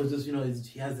the Shaykh was just, you know,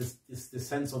 he has this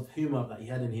sense of humor that he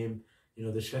had in him. You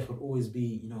know, the Shaykh would always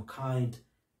be, you know, kind.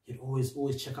 He'd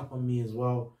always check up on me as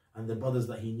well, and the brothers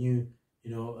that he knew.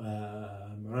 You know,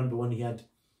 I remember when he had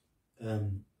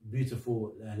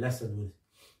beautiful lesson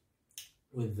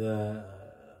with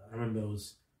I remember it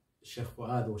was Shaykh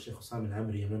Fuad or Shaykh Osam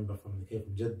al-Amri. I remember from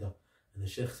Jeddah, and the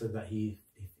Shaykh said that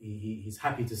he's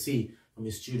happy to see from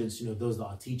his students, you know, those that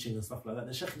are teaching and stuff like that.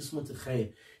 The Shaykh just wanted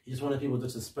khair. He just wanted people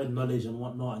just to spread knowledge and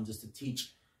whatnot, and just to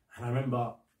teach. And I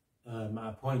remember at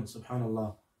a point,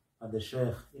 subhanallah, at the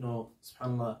Shaykh, you know,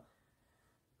 subhanallah,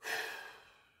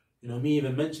 you know, me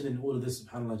even mentioning all of this,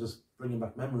 subhanallah, just bringing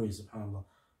back memories, subhanallah.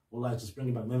 Wallah, just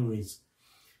bringing back memories.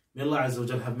 May Allah Azza wa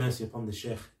Jal have mercy upon the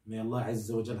Shaykh. May Allah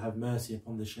Azza wa Jal have mercy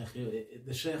upon the Shaykh.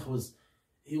 The Shaykh was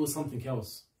something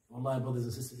else. Wallahi, brothers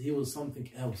and sisters, he was something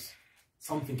else.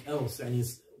 Something else. And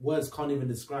his words can't even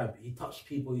describe. He touched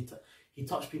people, he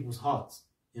touched people's hearts,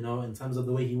 you know, in terms of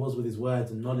the way he was with his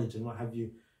words and knowledge and what have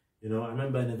you. You know, I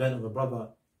remember an event of a brother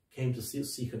came to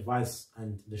seek advice,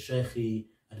 and the Shaykh, he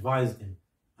advised him.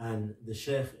 And the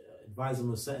Shaykh advised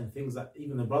him of certain things that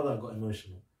even the brother got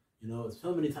emotional. You know,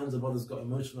 so many times the brothers got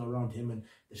emotional around him, and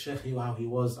the Shaykh knew how he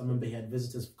was. I remember he had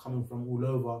visitors coming from all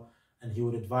over, and he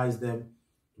would advise them.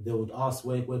 They would ask,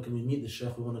 where can we meet the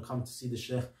Shaykh? We want to come to see the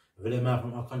Shaykh. Ulama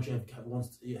from our country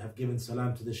have given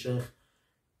salam to the Shaykh.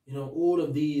 You know, all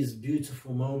of these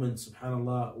beautiful moments,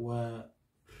 subhanAllah, were,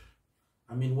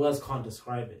 I mean, words can't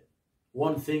describe it.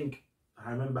 One thing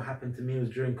I remember happened to me was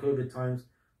during COVID times,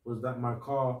 was that my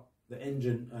car, the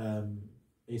engine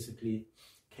basically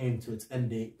came to its end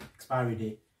date, expiry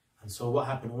date. And so what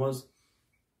happened was,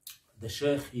 the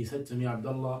Shaykh, he said to me,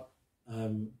 Abdullah,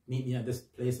 meet me at this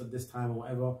place at this time or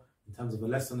whatever, in terms of the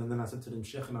lesson. And then I said to him,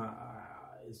 Shaykh,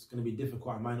 it's going to be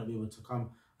difficult, I might not be able to come,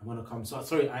 I'm going to come. So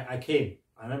sorry, I came.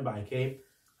 I remember I came,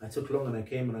 I took long and I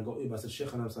came and I got Uber. I said,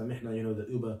 Shaykh, you know, the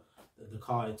Uber, the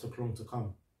car, it took long to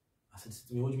come. I said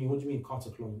to me, what do you mean car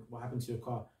took long? What happened to your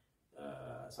car?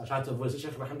 So I tried to avoid it.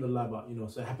 Shaykh, alhamdulilah, but you know,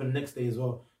 so it happened the next day as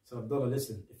well. So Abdullah,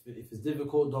 listen, if it's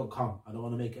difficult, don't come. I don't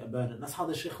want to make it a burden. That's how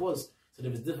the Shaykh was. So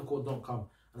if it's difficult, don't come.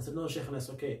 And I said, no, Shaykh, that's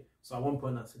okay. So at one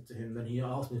point I said to him, then he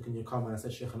asked me, can you come? And I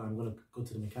said, Shaykh, I'm going to go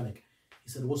to the mechanic. He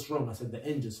said, what's wrong? I said, the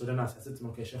engine. So then I said to him,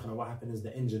 okay, Shaykh, what happened is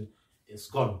the engine, it's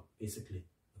gone, basically.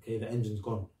 Okay, the engine's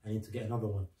gone. I need to get another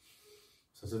one.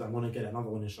 So I said, I'm going to get another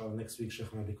one, inshallah, next week, Shaykh,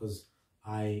 because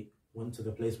I went to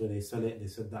the place where they sell it. They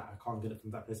said that I can't get it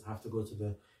from that place. I have to go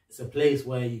to it's a place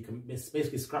where you can, it's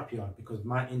basically scrapyard, because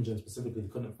my engine specifically, they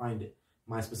couldn't find it.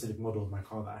 My specific model of my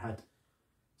car that I had.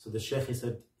 So the Shaykh, he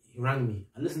said, he rang me.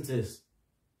 And listen to this.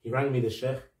 He rang me, the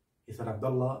Shaykh. He said,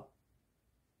 Abdullah,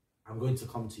 I'm going to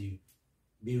come to you.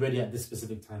 Be ready at this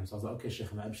specific time. So I was like, okay,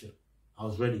 Shaykh, abshir. I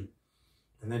was ready.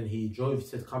 And then he drove, he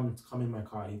said, come in my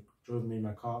car. He drove me in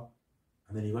my car.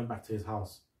 And then he went back to his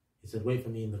house. He said, wait for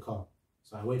me in the car.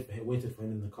 So I waited for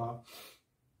him in the car.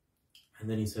 And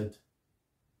then he said,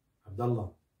 Abdullah,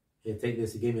 here, take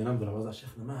this. He gave me an envelope. I was like,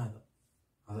 Shaykh, ma hada?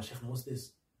 I was like, Shaykh, what's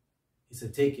this? He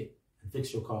said, take it and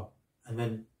fix your car. And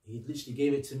then he literally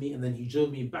gave it to me, and then he drove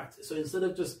me back. So instead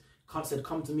of just said,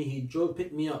 come to me, he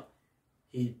picked me up.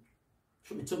 He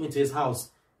took me to his house.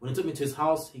 When he took me to his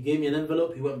house, he gave me an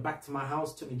envelope. He went back to my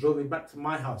house, drove me back to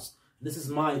my house. And this is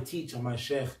my teacher, my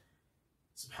Shaykh,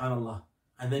 subhanallah.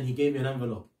 And then he gave me an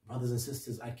envelope. Brothers and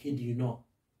sisters, I kid you not,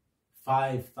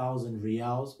 5,000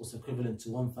 riyals was equivalent to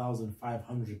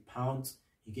 1,500 pounds.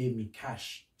 He gave me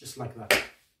cash, just like that.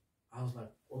 I was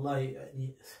like, wallahi,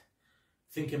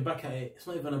 thinking back at it, it's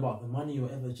not even about the money or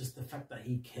whatever, just the fact that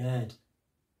he cared.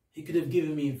 He could have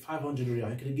given me 500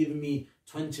 riyal, he could have given me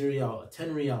 20 riyal,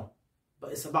 10 riyal.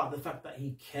 But it's about the fact that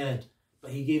he cared.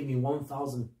 But he gave me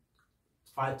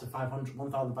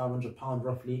 1,500 pounds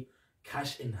roughly,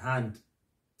 cash in hand,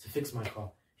 to fix my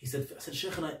car. I said,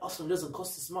 Shaykhana, Asalam doesn't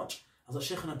cost this much. I was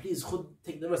like, Shaykhana, please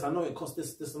take the rest. I know it costs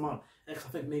this amount. I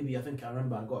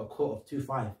remember I got a quote of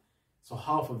 2.5. So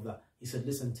half of that. He said,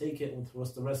 listen, take it, and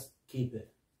what's the rest? Keep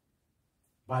it.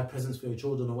 Buy presents for your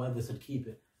children or whatever. He said, keep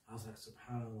it. I was like,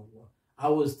 subhanallah. I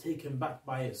was taken back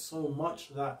by it so much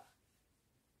that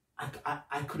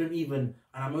I couldn't even,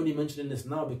 and I'm only mentioning this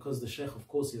now because the Shaykh, of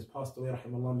course, he has passed away,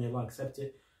 rahimahullah, may Allah accept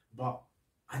it, but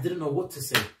I didn't know what to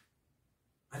say.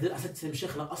 I said to him,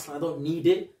 Shaykh, I don't need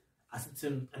it. I said to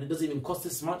him, and it doesn't even cost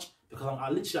this much, because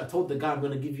I told the guy I'm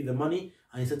going to give you the money,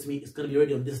 and he said to me, it's going to be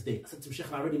ready on this day. I said to him,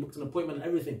 Shaykh, I already booked an appointment and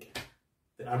everything.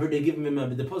 I've already given him a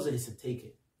deposit. He said, take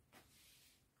it.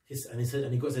 He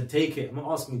said, take it. I'm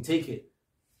not asking you, take it.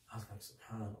 I was like,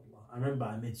 subhanallah. I remember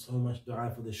I made so much dua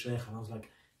for the Shaykh, and I was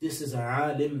like, this is a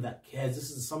alim that cares. This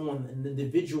is someone, an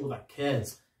individual that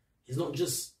cares. He's not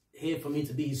just here for me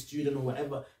to be his student or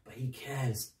whatever, but he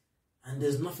cares. And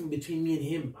there's nothing between me and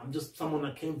him. I'm just someone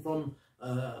that came from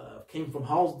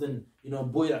Halsden, a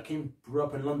boy that grew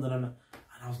up in London, and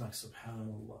I was like,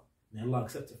 subhanallah, may Allah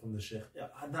accept it from the Shaykh.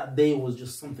 That day was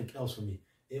just something else for me.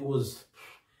 It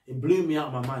blew me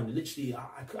out of my mind. Literally,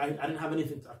 I didn't have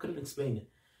anything, I couldn't explain it.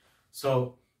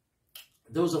 So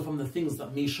those are from the things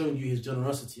that me showing you his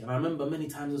generosity. And I remember many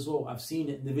times as well, I've seen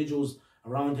individuals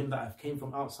around him that have came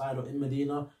from outside or in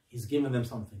Medina, he's given them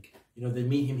something. They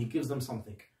meet him, he gives them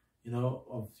something,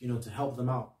 to help them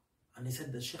out. And he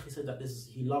said, the Shaykh, he said that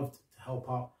he loved to help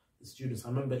out the students. I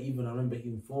remember he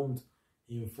informed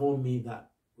me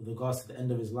that with regards to the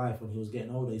end of his life, when he was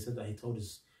getting older, he said that he told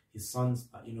his sons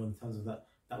that, in terms of that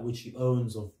which he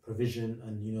owns of provision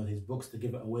and, his books, to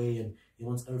give it away, and he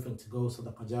wants everything to go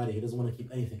sadaqah jariyah. He doesn't want to keep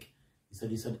anything.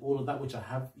 He said, all of that which I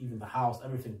have, even the house,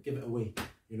 everything, give it away,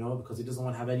 because he doesn't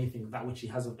want to have anything, that which he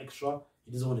has of extra,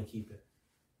 he doesn't want to keep it.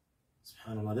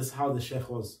 SubhanAllah, this is how the Shaykh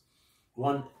was.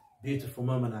 One beautiful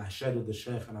moment I shared with the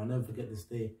Shaykh, and I'll never forget this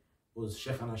day, was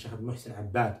Shaykh Abdurrahman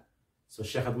Muhyideen. So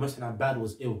Shaykh Abdurrahman Muhyideen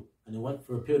was ill, and he went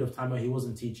for a period of time where he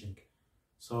wasn't teaching.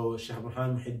 So Shaykh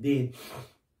Abdurrahman Muhyideen,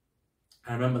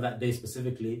 I remember that day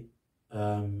specifically,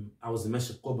 I was in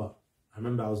Masjid Quba.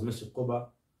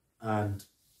 and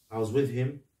I was with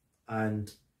him,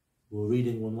 and we were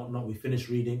reading and whatnot. We finished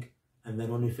reading, and then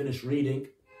when we finished reading,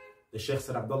 the Shaykh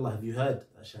said, Abdullah, have you heard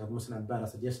Shaykh Abdurrahman Muhyideen? I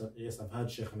said, yes, I've heard,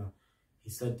 Shaykhana. He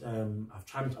said, I'm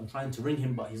trying to ring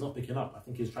him, but he's not picking up. I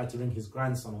think he's tried to ring his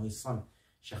grandson or his son,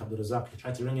 Shaykh Abdullah. He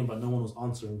tried to ring him, but no one was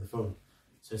answering the phone.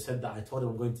 So he said that I told him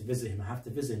I'm going to visit him. I have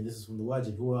to visit him. This is from the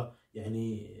wajib. And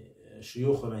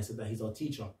I said that he's our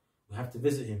teacher. We have to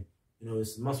visit him.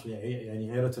 It's must.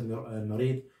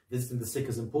 Visiting the sick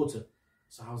is important.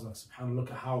 So I was like, subhanAllah,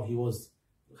 look at how he was.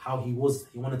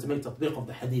 He wanted to make tatbiq of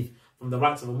the hadith. From the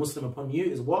rights of a Muslim upon you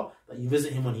is what? That you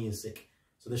visit him when he is sick.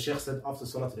 So the Shaykh said after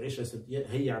Salat al-Isha, I said, yeah,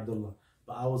 hey, Abdullah.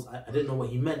 But I didn't know what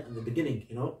he meant in the beginning,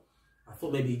 I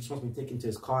thought maybe he just wants me to take him to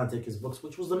his car and take his books,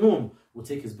 which was the norm. We'll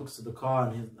take his books to the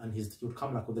car, and he would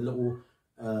come like with a little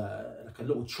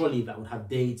trolley that would have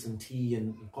dates and tea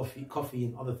and coffee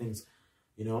and other things,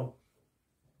 And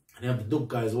they have the dug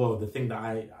guy as well, the thing that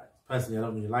I personally, I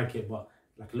don't really like it, but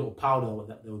like a little powder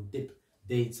that they would dip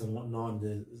dates and whatnot.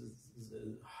 And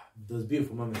those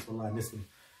beautiful moments, wallah, I miss them.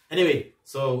 Anyway,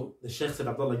 so the Shaykh said,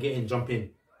 Abdullah, get in, jump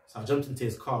in. So I jumped into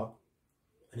his car,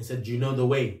 and he said, do you know the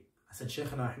way? I said,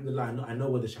 Shaykh, alhamdulillah, I know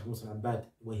where the Shaykh Musa Abad,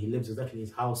 where he lives, exactly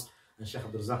his house, and Shaykh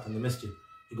Abdurrahman and the masjid.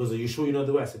 He goes, are you sure you know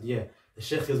the way? I said, yeah. The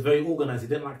Shaykh is very organized. He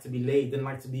didn't like to be late, didn't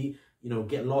like to be,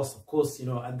 get lost. Of course,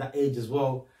 at that age as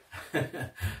well,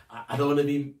 I don't want to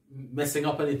be messing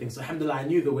up anything. So alhamdulillah, I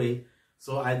knew the way.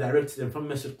 So I directed him from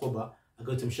Masjid Quba. I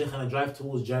go to him, Shaykh, and I drive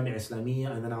towards Jami'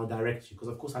 Islamiyya, and then I'll direct you. Because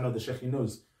of course I know the Shaykh, he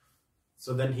knows.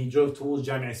 So then he drove towards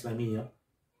Jami' Islamiyya,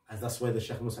 as that's where the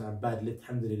Shaykh Musa Abad lived,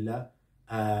 alhamdulillah.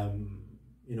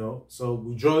 So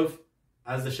we drove,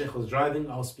 as the Shaykh was driving,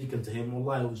 I was speaking to him.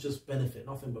 Wallah, it was just benefit,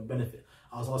 nothing but benefit.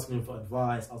 I was asking him for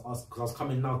advice. I was asking, because I was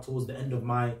coming now towards the end of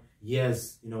my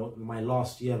years, you know, my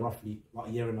last year, roughly, about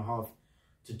a year and a half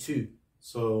to 2.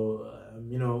 So,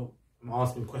 you know, I'm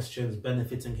asking questions,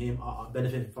 benefiting him,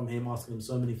 benefiting from him, asking him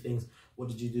so many things. What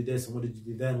did you do this? And what did you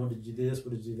do then? What did you do this?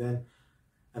 What did you do then?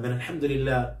 And then,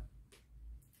 alhamdulillah,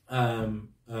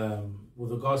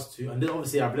 with regards to, and then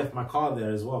obviously I've left my car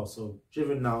there as well. So,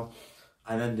 driven now.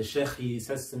 And then the Shaykh, he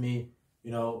says to me,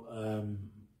 you know,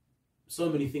 so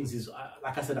many things. Is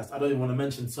like I said, I don't even want to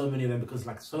mention so many of them because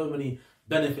like so many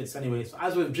benefits anyway. So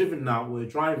as we've driven now, we're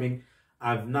driving,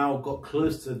 I've now got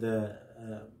close to the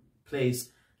place.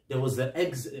 There was an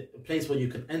exit place where you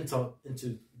can enter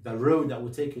into the road that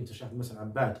would take you to Shaykh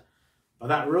Abdurrahman. But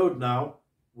that road now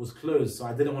was closed, so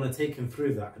I didn't want to take him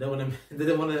through that. I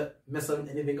didn't want to mess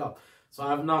anything up. So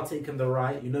I've now taken the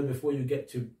right. You know, before you get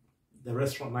to the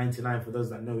restaurant 99, for those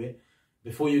that know it,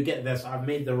 before you get there, so I've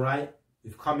made the right.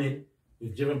 We've come in.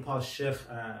 We've driven past Shaykh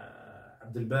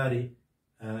Abdullah,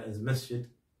 his masjid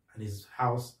and his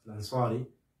house, Al-Ansari,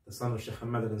 the son of Shaykh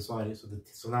Ahmad Al-Ansari.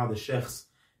 So now the Shaykh's,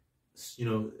 you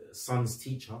know, son's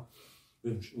teacher.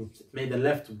 We've made the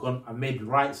left. I've made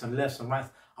rights and lefts and rights.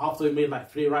 After we made like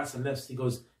 3 rights and lefts, he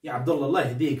goes, "Ya Abdullah, Allah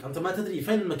yahdik. Anta ma tadri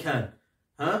fayn al-makan."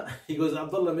 Huh? He goes,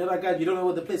 "Abdullah, may Allah guide you. Don't know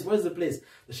what the place. Where's the place?"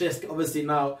 The Shaykh's obviously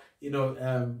now, you know,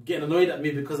 getting annoyed at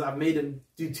me because I've made him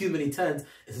do too many turns.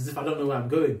 It's as if I don't know where I'm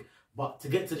going. But to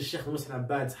get to the Shaykh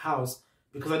Abdurrahman's house,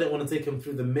 because I didn't want to take him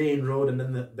through the main road and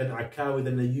then I carry,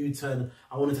 then the U-turn,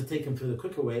 I wanted to take him through the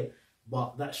quicker way.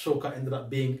 But that shortcut ended up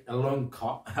being a long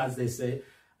cut, as they say.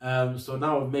 So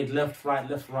now I've made left, right,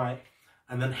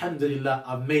 and then alhamdulillah,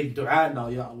 I've made dua now,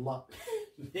 ya Allah.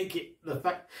 make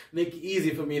it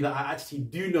easy for me that I actually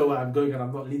do know where I'm going and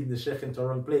I'm not leading the Shaykh into a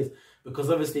wrong place. Because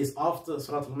obviously it's after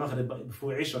Salat al-Maghrib, but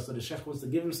before Isha, so the Shaykh wants to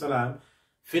give him salam,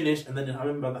 finish, and then I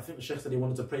remember, I think the Shaykh said he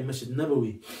wanted to pray Masjid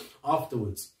Nabawi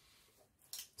afterwards.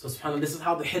 So subhanAllah, this is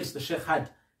how the hirs the Shaykh had.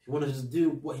 He wanted to just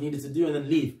do what he needed to do and then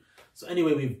leave. So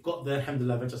anyway, we've got there,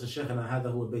 alhamdulillah, venture to Shaykh, and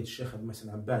هذا هو البيت الشيخ محسن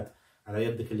عباد على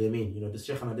يدك اليمين. You know, this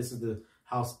Shaykh, this is the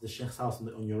house, the Shaykh's house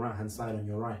on your right hand side, on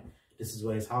your right. This is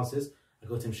where his house is. I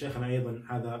go to him, Shaykh,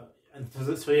 and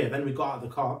so yeah, then we got out of the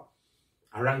car.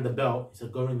 I rang the bell. He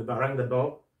said, go ring the bell. I rang the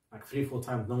bell like 3-4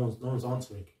 times. No one's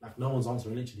answering. Like no one's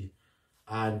answering, literally.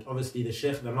 And obviously the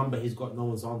Shaykh, the number he's got, no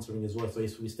one's answering as well. So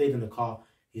we stayed in the car.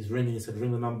 He's ringing. He said,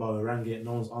 ring the number. I rang it.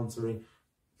 No one's answering.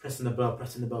 Pressing the bell.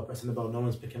 No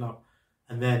one's picking up.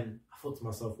 And then I thought to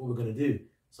myself, what we're going to do?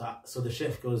 So the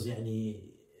Shaykh goes, يعني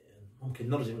ممكن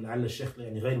نرجع لعل الشيخ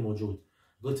يعني غير موجود.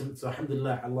 قلت him, so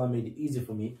alhamdulillah, Allah made it easy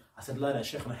for me. I said, لا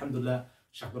Shaykh, alhamdulillah,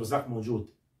 Shaykh Abdurrazak موجود.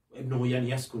 وابنه يعني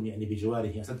يسكن يعني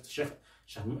بجواره. I said to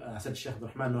Shaykh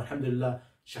Abdurrahman, no, alhamdulillah,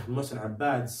 Shaykh Muhsin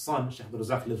Abbad's son, Shaykh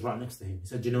Abdurrazak, lives right next to him. He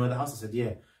said, do you know where the house is? I said, yeah.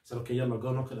 He said, okay, yalla,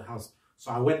 go knock at the house.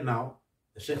 So I went now.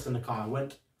 The Shaykh's in the car. I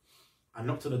went. I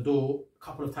knocked at the door a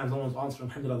couple of times. No one's answering.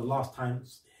 Alhamdulillah, the last time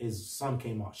his son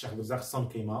came out. Shaykh Abdurrazak's son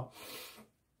came out.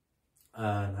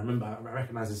 And I remember I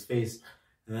recognized his face.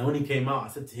 And then when he came out, I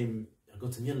said to him, I go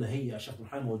to him, yalla hey, Shaykh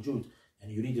Abdurrahman موجود.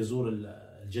 يعني يريد يزور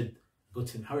الجد. I go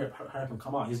to him, hurry up and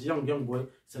come out. He's a young boy. He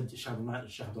said, Shaykh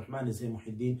Abdurrahman is here,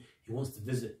 Muhyideen. He wants to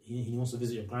visit. He wants to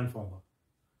visit your grandfather.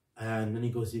 And then he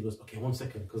goes, okay, 1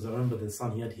 second, because I remember the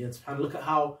son he had. Look at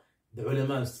how the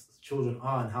ulama's children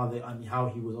are and how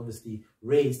he was obviously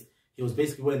raised. He was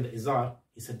basically wearing the izar.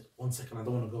 He said, 1 second, I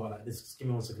don't want to go out like this. Just give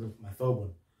me 1 second, my thawb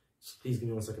on. Just please give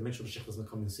me 1 second. Make sure the Shaykh doesn't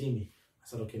come and see me. I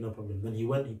said, okay, no problem. Then he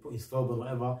went, he put his thawb on,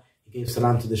 whatever. He gave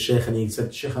salam to the Shaykh and he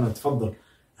said, Shaykh, ana tafaddal.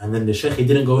 And then the Shaykh, he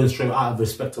didn't go in straight out of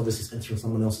respect. Obviously, he's entering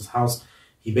someone else's house.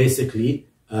 He basically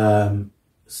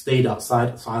stayed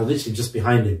outside. So I was literally just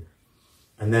behind him.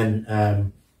 And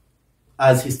then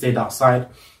as he stayed outside,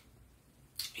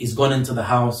 he's gone into the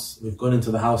house. We've gone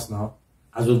into the house now.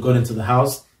 As we've gone into the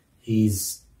house, we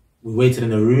waited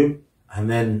in a room. And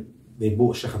then they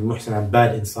brought Shaykh Muhsin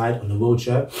Abbad inside on a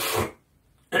wheelchair.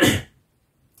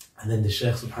 And then the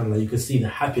Shaykh, subhanAllah, you could see the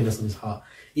happiness on his heart.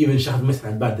 Even Shaykh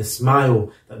Muhsin Abbad, the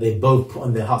smile that they both put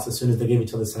on their hearts as soon as they gave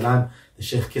each other salam. The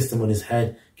Shaykh kissed him on his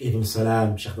head, gave him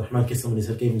salam. Shaykh Abdurrahman kissed him on his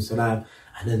head, gave him salam.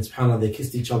 And then subhanAllah, they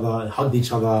kissed each other, hugged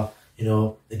each other, you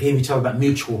know. They gave each other that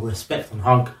mutual respect and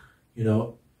hug, you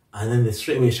know. And then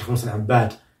straight away, Shaykh Muhsin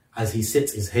Abbad, as he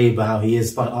sits, his hayba, how he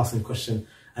is, started asking questions.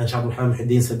 And Shaykh Abdurrahman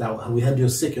Muhyideen said that, we heard you're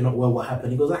sick, you're not well, what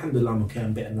happened? He goes, alhamdulillah, I'm okay,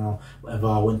 I'm better now. Whatever,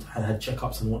 I had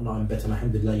checkups and whatnot, I'm better, and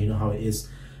alhamdulillah, you know how it is.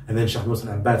 And then Shaykh Muhsin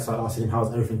Abbad started asking him,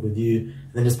 how's everything with you?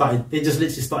 And then they just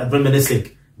literally started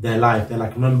reminiscing their life. They're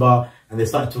like, remember? And they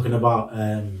started talking about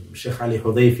Shaykh Ali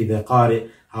Hudayfi, their Qari,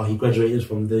 how he graduated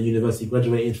from the university,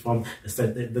 graduated from,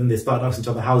 then they started asking each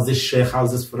other, how's this Shaykh,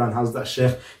 how's this Fulan, how's that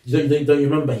Shaykh? Don't you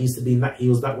remember, he used to be in that, he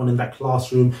was that one in that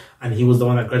classroom, and he was the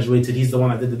one that graduated, he's the one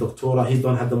that did the doctorate, he's the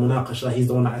one that had the munaqasha, he's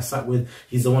the one that I sat with,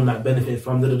 he's the one that benefited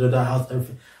from, how's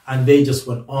everything. And they just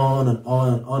went on and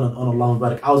on and on and on, Allahu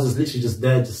Barak. I was just literally just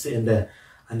there, just sitting there.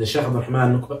 And the Shaykh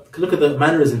Abdurrahman, look at the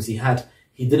mannerisms he had.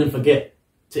 He didn't forget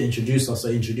to introduce us, so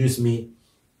he introduced me.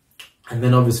 And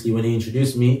then obviously when he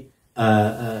introduced me,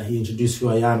 he introduced who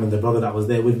I am and the brother that was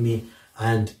there with me.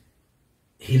 And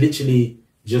he literally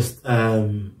just,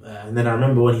 and then I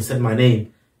remember when he said my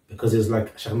name, because it was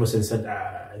like, Shaykh Muslim said,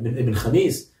 Ibn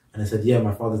Khamis. And I said, yeah,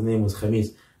 my father's name was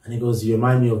Khamis. And he goes, you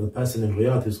remind me of the person in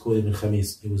Riyadh who's called Ibn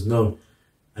Khamis. He was known.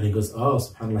 And he goes, oh,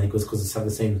 subhanAllah. He goes, because it's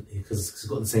it's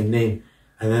got the same name.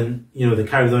 And then, you know, they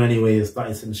carried on anyway. They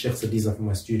started saying, the Shaykh said, these are for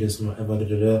my students and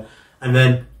whatever. And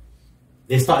then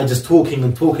they started just talking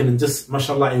and just,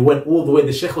 mashallah, it went all the way.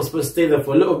 The Shaykh was supposed to stay there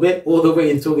for a little bit, all the way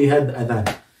until we had the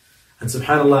adhan. And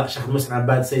subhanallah, Shaykh Muslim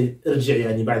Abbad said, ارجع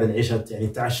يعني بعد العشاء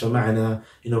يعني تعشى معنا,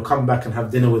 you know, come back and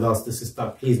have dinner with us. This is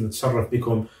that, please, نتشرف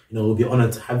بكم, you know, we'll be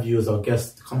honored to have you as our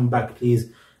guest. Come back,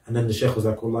 please. And then the Shaykh was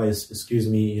like, Wallah, excuse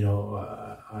me, you know,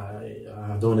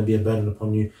 I don't want to be a burden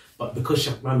upon you. But because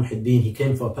Shaykh Abdurrahman Muhyideen, he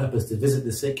came for a purpose to visit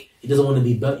the sick, he doesn't want to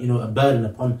be, you know, a burden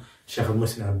upon Shaykh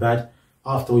Muslim Abbad.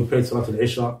 After we prayed Salat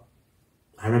al-Isha,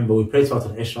 I remember we prayed Salat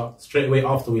al-Isha, straight away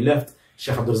after we left,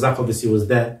 Shaykh Abdurrazak obviously was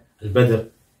there, al-Badr,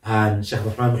 and Shaykh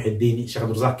Abdurrahman Muhyideen, Shaykh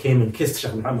Abdurrazak came and kissed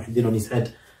Shaykh Abdurrahman Muhyideen on his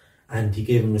head, and he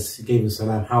gave him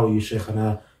salam, how are you,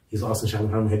 Shaykhana? He's asking Shaykh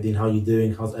Abdurrahman Muhyideen, how are you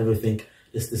doing, how's everything,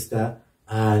 this, that.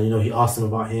 And, you know, he asked him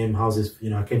about him, how's his, you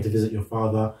know, I came to visit your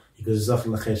father. He goes,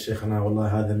 Jazakallah khair, Shaykhana, Wallah,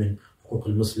 hadha min huquq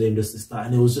al-Muslim, this, that.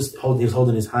 And it was just, he was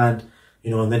holding his hand,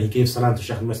 you know, and then he gave salam to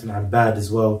Shaykh Muslim Abbad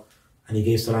as well. And he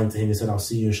gave salam to him, he said, I'll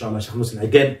see you, inshallah. Shaykh Muslim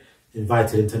again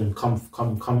invited him, told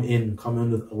him, come in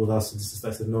with us. This is that.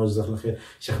 I said, no, Jazakallah khair.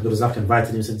 Shaykh Abdurrazak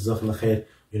invited him, said, Jazakallah khair,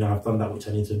 you know, I've done that which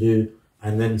I need to do.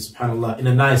 And then, subhanAllah, in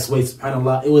a nice way,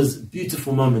 subhanAllah, it was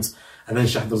beautiful moments. And then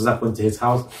Shaykh Abdurrazak went to his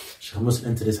house, Shaykh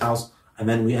Muslim entered his house, and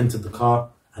then we entered the car,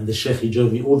 and the Shaykh, he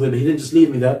drove me all the way, but he didn't just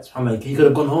leave me there, subhanAllah, he could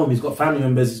have gone home, he's got family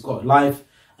members, he's got life,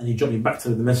 and he dropped me back to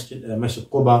the Masjid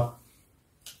Quba.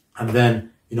 And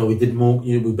then, you know, we did more,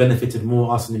 you know, we benefited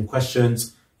more asking him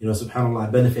questions, you know, subhanAllah, I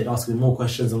benefited asking him more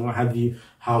questions and what have you,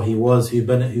 how he was, who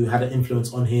had an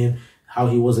influence on him, how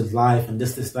he was in life, and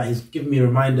this, that. He's giving me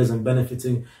reminders and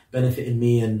benefiting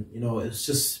me, and, you know, it's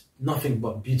just nothing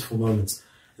but beautiful moments.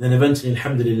 And then eventually,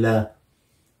 alhamdulillah,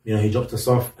 you know, he dropped us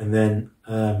off, and then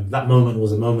that moment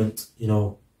was a moment, you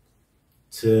know,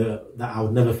 that I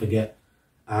would never forget.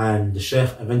 And the Shaykh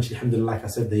eventually, alhamdulillah, like I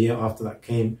said, the year after that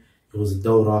came, it was a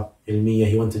dawrah ilmiya.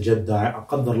 He went to Jeddah.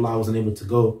 Qaddarullah, I wasn't able to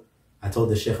go. I told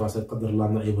the Shaykh, I said, Qaddarullah,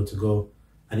 I'm not able to go.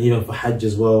 And even for Hajj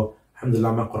as well,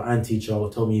 alhamdulillah, my Quran teacher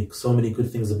told me so many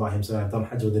good things about him. So I've done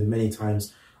Hajj with him many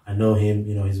times. I know him,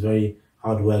 you know, he's very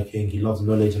hardworking. He loves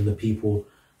knowledge and the people.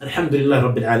 Alhamdulillah,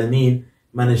 Rabbil Alameen,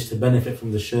 managed to benefit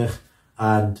from the Shaykh,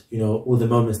 and, you know, all the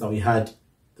moments that we had,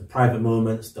 the private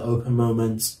moments, the open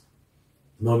moments,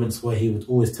 moments where he would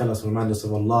always tell us, remind us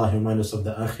of Allah, remind us of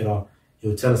the Akhirah. He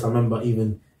would tell us, I remember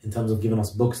even in terms of giving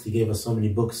us books, he gave us so many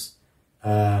books. He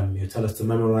would tell us to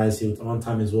memorize. He would, at one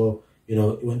time as well, you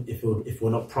know, if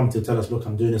we're not prompt, he would tell us, look,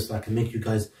 I'm doing this so I can make you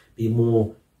guys be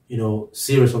more, you know,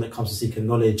 serious when it comes to seeking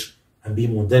knowledge, and be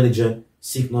more diligent,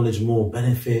 seek knowledge more,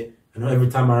 benefit. And every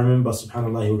time I remember,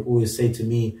 subhanAllah, he would always say to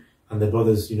me and the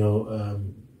brothers, you know,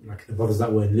 like the brothers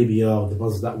that were in Libya, or the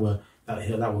brothers that were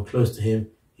close to him,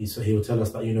 he would tell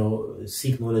us that, you know,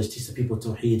 seek knowledge, teach the people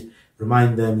Tawheed,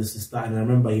 remind them, this is that. And I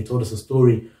remember he told us a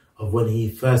story of when he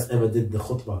first ever did the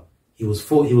khutbah. He was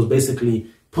basically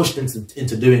pushed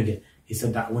into doing it. He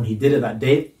said that when he did it that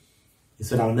day, he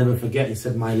said, I'll never forget, he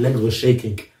said, my legs were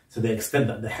shaking to the extent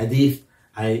that the hadith,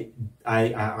 I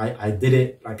did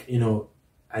it, like, you know,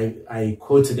 I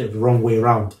quoted it the wrong way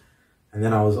around. And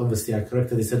then I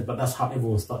corrected. He said, but that's how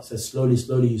everyone starts. He says,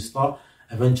 slowly you start.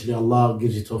 Eventually Allah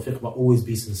gives you tawfiq, but always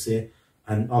be sincere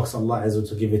and ask Allah Azza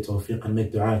to give you tawfiq, and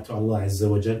make dua to Allah Azza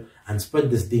wa Jal, and spread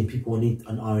this deen. People need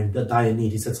and are in dire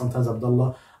need. He said, sometimes,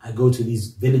 Abdullah, I go to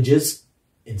these villages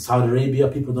in Saudi Arabia,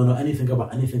 people don't know anything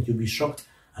about anything, you'll be shocked,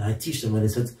 and I teach them.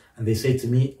 And they say to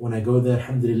me, when I go there,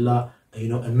 alhamdulillah, you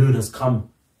know, a moon has come,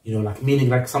 you know, like, meaning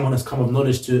like someone has come of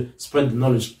knowledge to spread the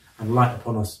knowledge and light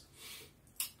upon us.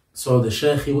 So the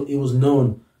Shaykh, he was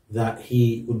known that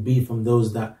he would be from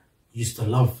those that used to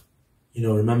love, you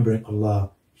know, remembering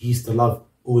Allah. He used to love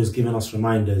always giving us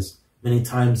reminders. Many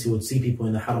times he would see people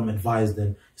in the haram, advise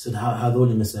them. He said,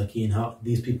 هَذَوْلِ مساكين, how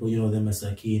these people, they're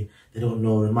masakeen, they don't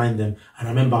know, remind them. And I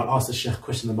remember I'd ask the Shaykh a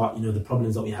question about, the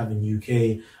problems that we have in UK,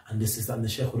 and this is that, and the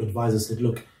Shaykh would advise us, said,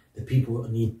 look, the people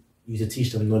need you to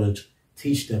teach them knowledge.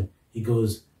 Teach them. He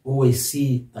goes, always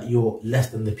see that you're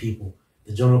less than the people.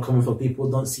 The general comment for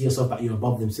people, don't see yourself that you're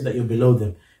above them, see that you're below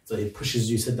them. So it pushes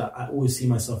you. Said that I always see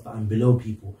myself that I'm below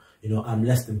people, I'm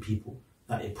less than people.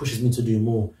 That it pushes me to do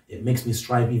more. It makes me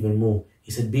strive even more.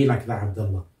 He said, be like that,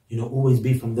 Abdullah. Always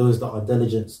be from those that are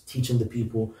diligent, teaching the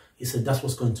people. He said, that's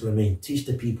what's going to remain. Teach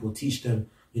the people, teach them,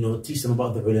 teach them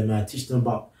about the ulama, teach them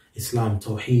about Islam,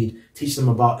 Tawheed, teach them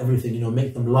about everything,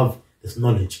 make them love this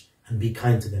knowledge and be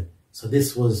kind to them. So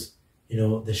this was,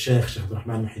 the Shaykh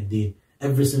Abdurrahman Muhyideen.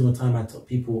 Every single time I tell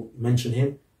people mention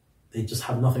him, they just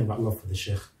have nothing but love for the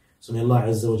Shaykh. So may Allah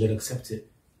Azza wa Jalla accept it,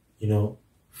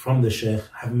 from the Shaykh,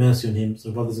 have mercy on him.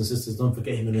 So brothers and sisters, don't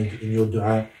forget him in your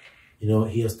dua.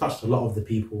 He has touched a lot of the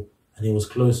people, and he was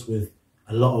close with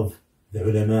a lot of the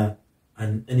ulama,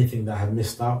 and anything that I have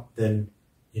missed out, then,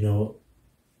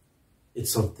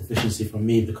 it's of deficiency from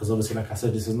me, because obviously, like I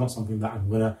said, this is not something that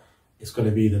it's going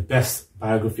to be the best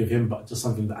biography of him, but just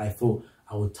something that I thought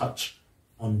I would touch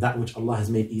on that which Allah has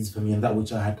made easy for me, and that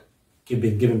which I had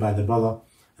been given by the brother,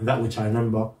 and that which I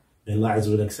remember. May Allah Azza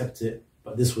will accept it.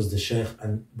 But this was the Shaykh,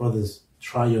 and brothers,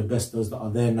 try your best. Those that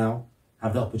are there now,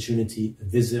 have the opportunity,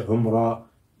 visit Umrah,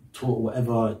 tour,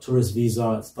 whatever, tourist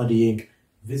visa, studying,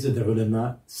 visit the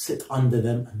ulama, sit under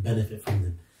them and benefit from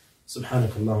them.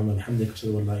 سبحانك اللهم وبحمدك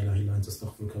أشهد أن لا إله إلا أنت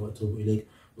أستغفرك وأتوب إليك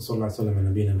وصلى الله وسلم على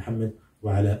نبينا محمد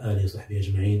وعلى آله وصحبه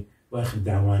أجمعين وآخر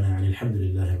دعوانا عن الحمد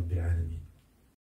لله رب العالمين.